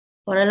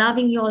for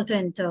allowing you all to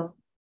enter.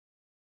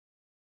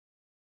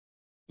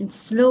 And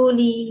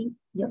slowly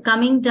you're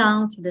coming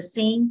down through the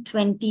same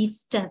 20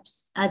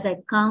 steps. As I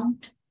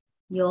count,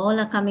 you all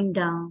are coming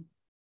down.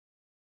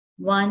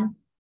 1,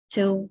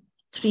 2,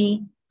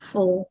 3,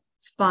 4,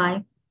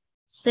 5,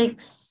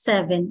 6,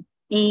 7,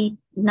 8,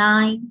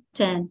 9,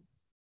 10,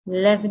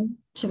 11,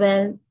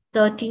 12,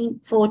 13,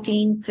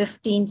 14,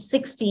 15,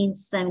 16,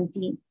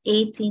 17,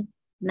 18,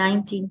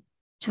 19,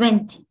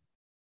 20.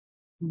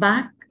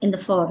 Back in the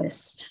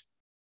forest.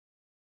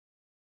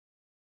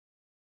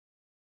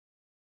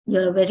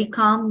 You're very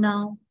calm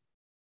now.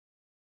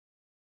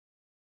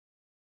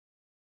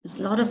 There's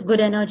a lot of good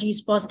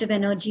energies, positive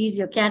energies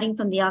you're carrying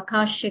from the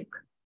Akashic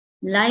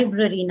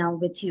library now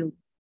with you.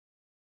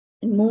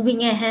 And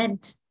moving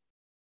ahead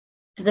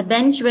to the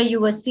bench where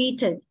you were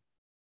seated.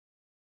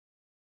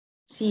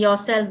 See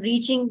yourself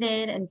reaching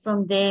there, and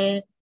from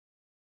there,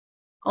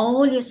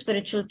 all your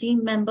spiritual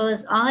team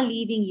members are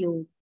leaving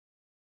you.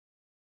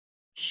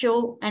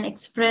 Show and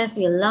express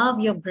your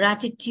love, your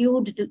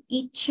gratitude to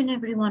each and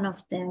every one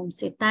of them.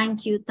 Say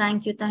thank you,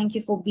 thank you, thank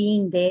you for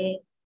being there.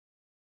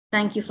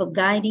 Thank you for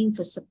guiding,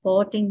 for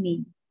supporting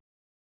me.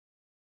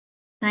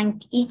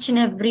 Thank each and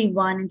every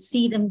one and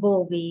see them go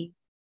away.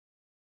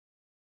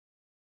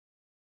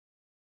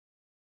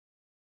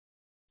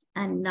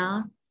 And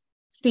now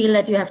feel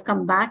that you have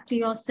come back to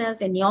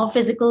yourself in your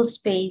physical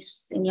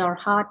space, in your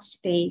heart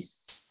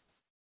space.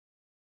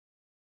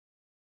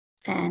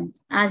 And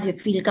as you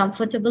feel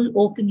comfortable,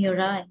 open your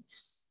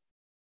eyes.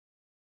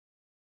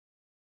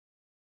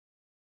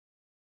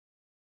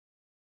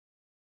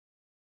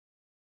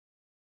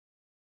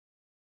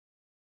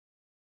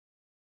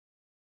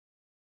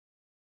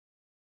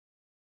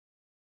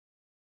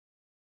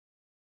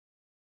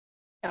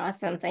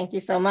 Awesome. Thank you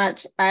so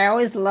much. I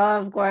always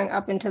love going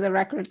up into the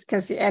records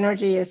because the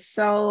energy is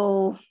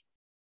so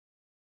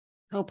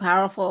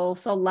powerful,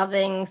 so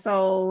loving.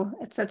 So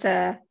it's such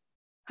a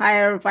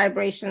higher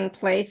vibration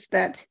place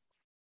that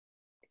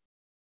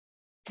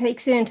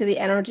takes you into the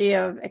energy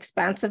of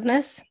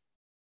expansiveness.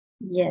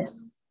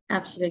 Yes,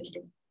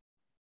 absolutely.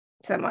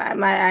 So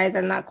my eyes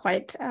are not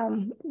quite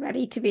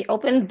ready to be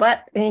open,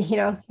 but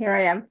here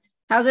I am.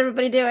 How's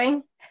everybody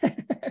doing?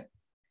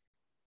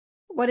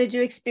 What did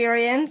you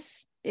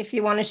experience? If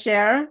you want to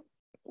share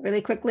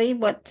really quickly,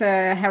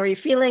 how are you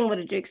feeling? What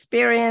did you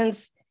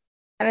experience?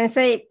 And I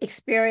say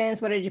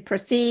experience, what did you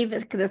perceive?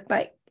 Because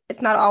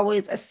it's not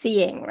always a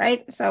seeing,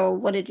 right? So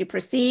what did you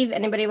perceive?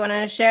 Anybody want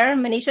to share?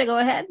 Manisha, go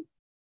ahead.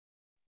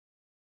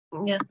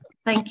 Yes,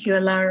 thank you,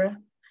 Alara.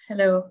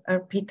 Hello,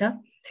 Arpita.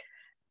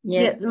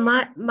 Yes.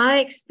 My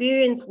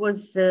experience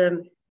was a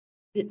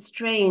bit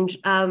strange.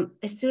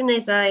 As soon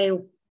as I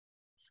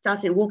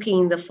started walking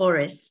in the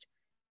forest,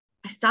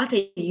 I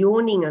started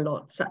yawning a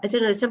lot. So I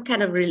don't know, some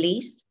kind of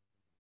release.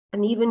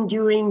 And even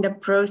during the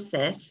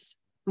process,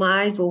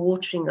 my eyes were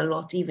watering a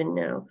lot, even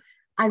now.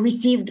 I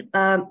received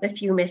a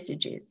few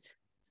messages.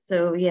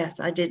 So yes,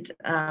 I did.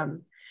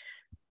 Awesome.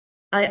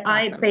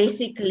 I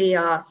basically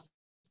asked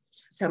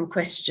some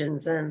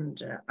questions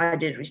and I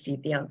did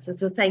receive the answer.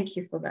 So thank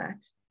you for that.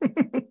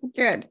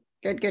 Good.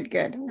 Glad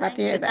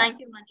to hear that.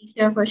 Thank you,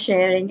 Manisha, for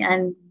sharing.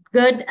 And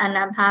good. And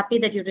I'm happy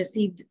that you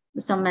received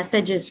some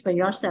messages for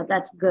yourself.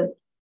 That's good.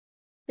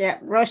 Yeah,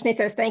 Roshni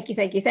says, thank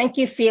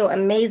you. Feel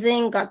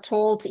amazing. Got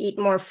told to eat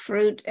more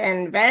fruit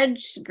and veg,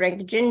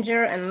 drink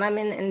ginger and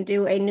lemon, and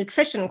do a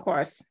nutrition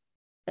course.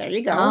 There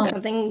you go. Oh.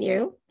 Something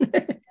new.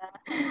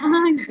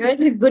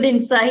 Good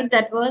insight.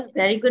 That was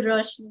very good,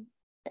 Roshni.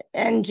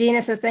 And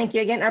Gina says, thank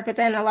you again, Arpita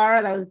and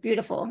Alara. That was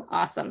beautiful.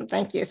 Awesome.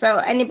 Thank you.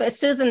 So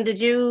Susan,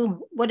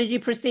 what did you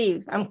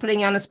perceive? I'm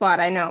putting you on the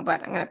spot, I know,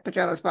 but I'm going to put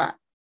you on the spot.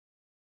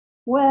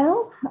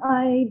 Well,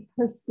 I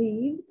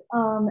perceived,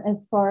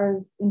 as far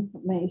as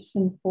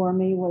information for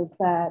me, was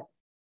that,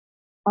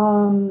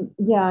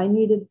 I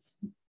needed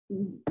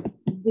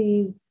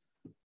these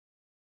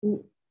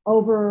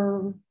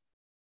overarching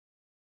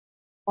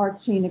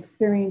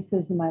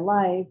experiences in my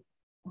life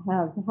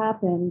have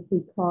happened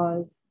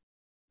because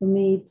for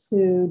me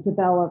to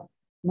develop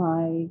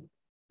my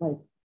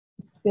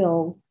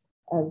skills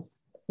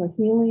for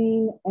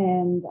healing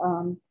and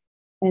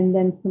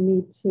then for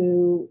me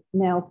to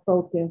now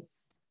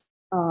focus,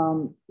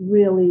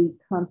 really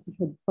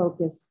concentrate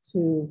focus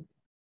to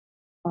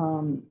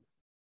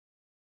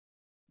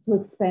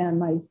expand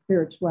my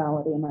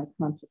spirituality and my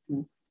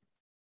consciousness.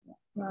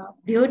 Wow,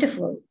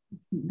 beautiful.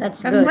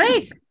 That's good.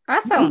 Great.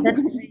 Awesome.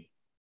 That's great.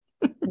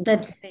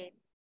 That's great.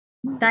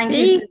 Thank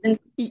you.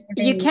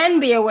 You can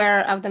be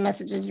aware of the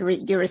messages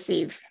you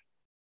receive.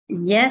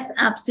 Yes,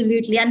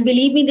 absolutely. And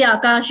believe me, the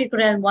Akashic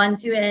realm,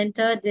 once you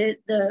enter,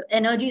 the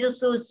energies are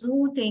so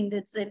soothing,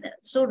 it's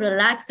so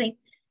relaxing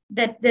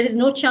that there is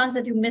no chance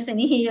that you miss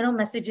any,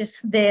 messages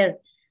there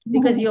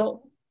because you're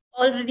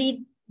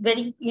already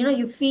very,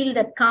 you feel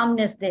that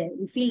calmness there.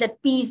 You feel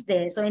that peace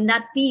there. So in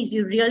that peace,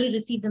 you really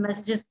receive the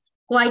messages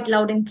quite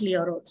loud and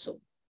clear also.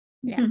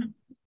 Yeah.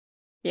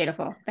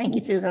 Beautiful. Thank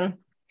you, Susan.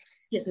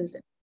 Yes,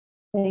 Susan.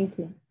 Thank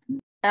you.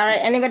 All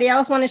right. Anybody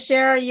else want to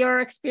share your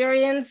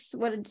experience?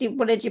 What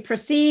did you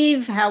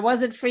perceive? How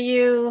was it for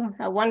you?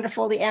 How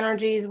wonderful the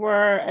energies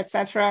were,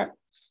 etc.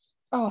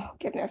 Oh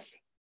goodness.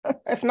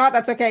 If not,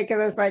 that's okay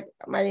because it's like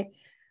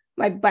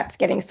my butt's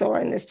getting sore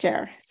in this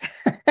chair.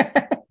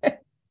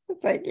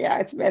 It's like,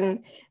 yeah,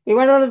 we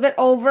went a little bit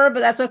over, but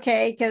that's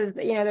okay because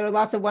there were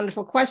lots of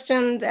wonderful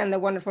questions and the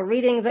wonderful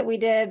readings that we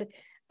did.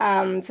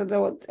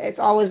 So it's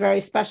always very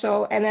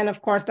special. And then,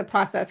 of course, the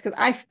process, because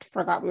I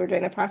forgot we were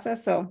doing the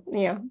process. So,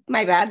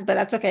 my bad, but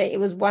that's okay. It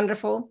was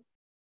wonderful.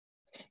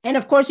 And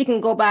of course, you can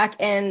go back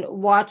and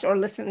watch or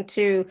listen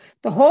to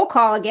the whole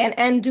call again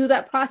and do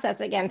that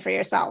process again for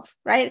yourself,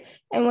 right?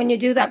 And when you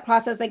do that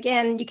process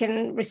again, you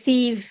can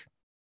receive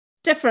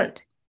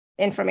different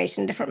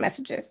information, different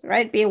messages,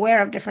 right? Be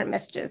aware of different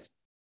messages.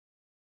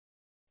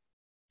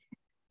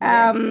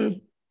 Yes.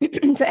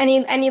 So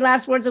any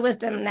last words of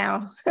wisdom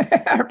now,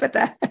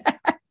 Arpita?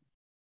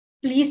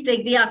 Please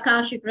take the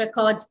Akashic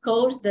Records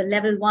course, the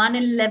level 1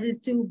 and level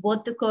 2,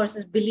 both the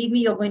courses. Believe me,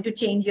 you're going to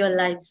change your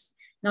lives.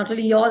 Not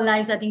only your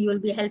lives, I think you will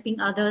be helping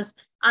other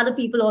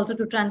people also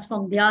to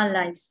transform their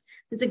lives.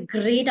 It's a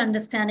great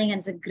understanding and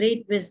it's a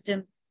great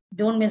wisdom.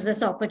 Don't miss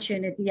this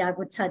opportunity. I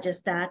would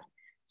suggest that.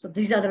 So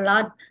these are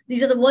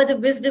the words of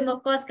wisdom,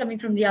 of course, coming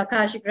from the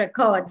Akashic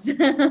records.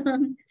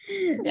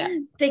 Yeah.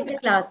 Take the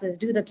classes,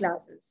 do the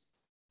classes.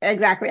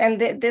 Exactly. And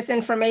this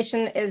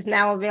information is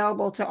now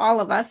available to all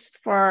of us,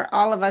 for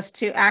all of us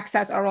to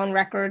access our own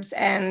records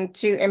and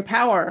to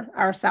empower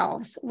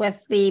ourselves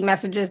with the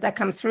messages that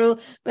come through.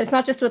 But it's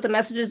not just with the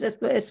messages,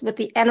 it's with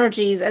the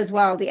energies as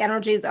well. The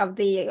energies of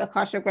the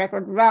Akashic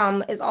record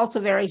realm is also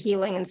very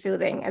healing and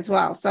soothing as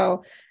well.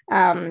 So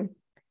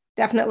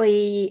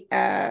definitely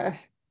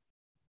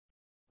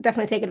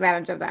take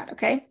advantage of that.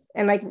 Okay.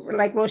 And like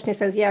Roshni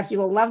says, yes, you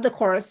will love the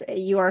course.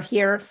 You are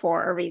here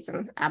for a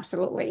reason.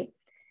 Absolutely.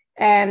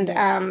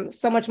 And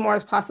so much more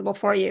is possible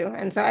for you.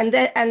 And so,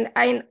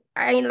 I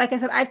like I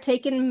said, I've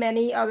taken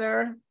many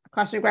other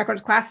Akashic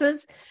Records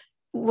classes,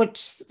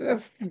 which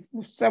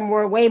some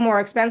were way more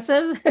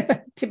expensive,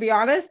 to be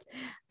honest.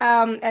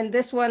 And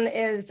this one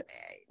is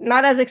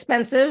not as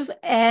expensive.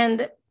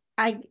 And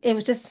I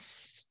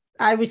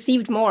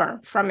received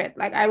more from it.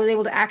 Like I was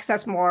able to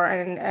access more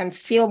and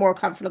feel more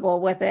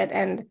comfortable with it.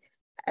 And,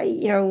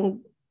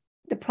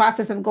 the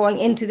process of going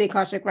into the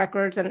Akashic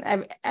Records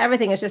and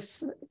everything is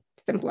just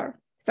simpler.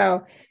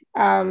 So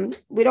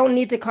we don't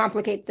need to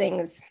complicate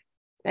things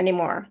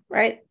anymore,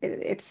 right?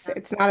 It's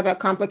not about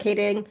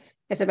complicating.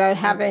 It's about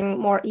having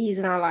more ease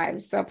in our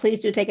lives. So please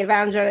do take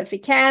advantage of it if you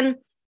can.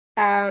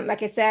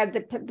 Like I said,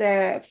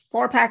 the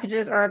 4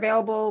 packages are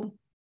available.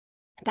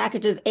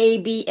 Packages A,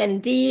 B,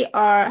 and D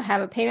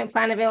have a payment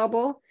plan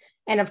available.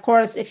 And of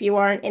course, if you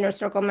are an Inner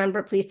Circle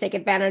member, please take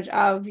advantage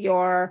of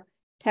your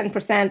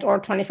 10% or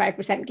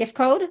 25% gift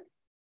code.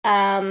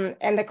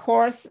 And the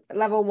course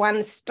level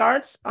 1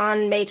 starts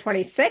on May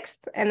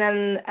 26th, and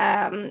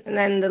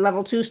then the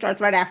level 2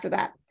 starts right after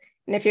that.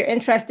 And if you're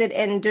interested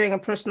in doing a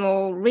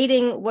personal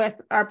reading with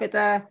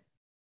Arpita,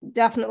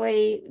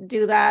 definitely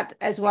do that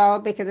as well,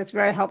 because it's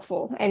very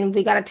helpful. And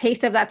we got a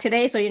taste of that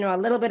today, so you know a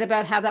little bit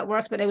about how that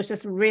works, but it was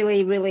just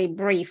really, really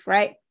brief,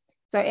 right?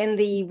 So in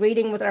the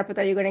reading with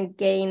Arpita, you're going to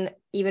gain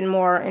even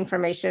more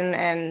information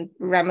and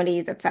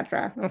remedies,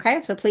 etc.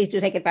 Okay, so please do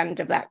take advantage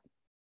of that.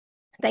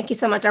 Thank you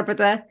so much,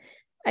 Arpita.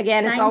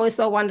 Again, it's always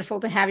so wonderful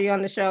to have you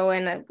on the show.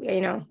 And,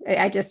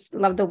 I just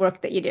love the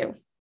work that you do.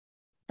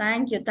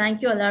 Thank you,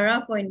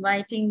 Alara, for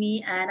inviting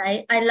me.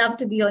 And I love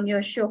to be on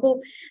your show.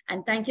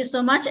 And thank you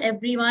so much,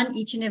 everyone,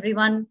 each and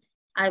everyone.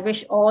 I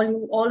wish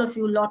all of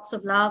you lots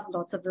of love,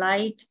 lots of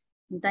light.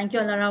 And thank you,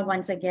 Alara,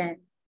 once again.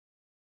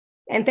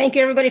 And thank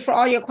you, everybody, for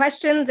all your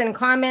questions and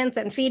comments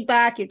and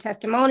feedback, your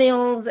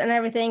testimonials and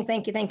everything.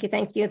 Thank you. Thank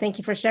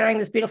you for sharing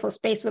this beautiful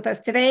space with us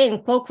today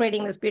and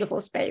co-creating this beautiful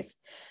space.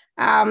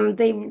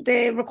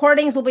 The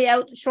recordings will be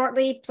out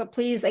shortly. So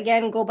please,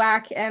 again, go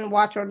back and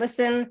watch or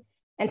listen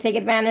and take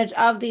advantage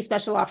of these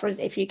special offers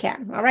if you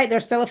can. All right.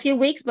 There's still a few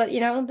weeks, but,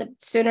 the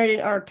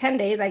sooner, or 10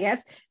 days, I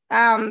guess.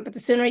 But the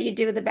sooner you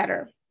do, the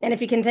better. And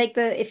if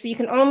you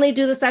can only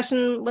do the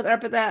session with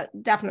Arpita,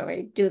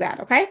 definitely do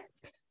that. Okay.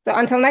 So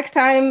until next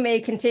time, may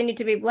you continue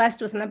to be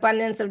blessed with an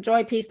abundance of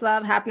joy, peace,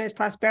 love, happiness,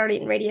 prosperity,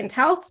 and radiant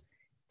health.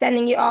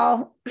 Sending you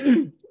all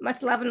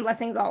much love and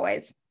blessings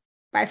always.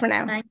 Bye for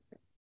now.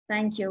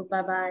 Thank you.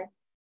 Bye-bye.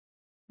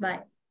 Bye.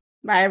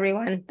 Bye,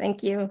 everyone.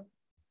 Thank you.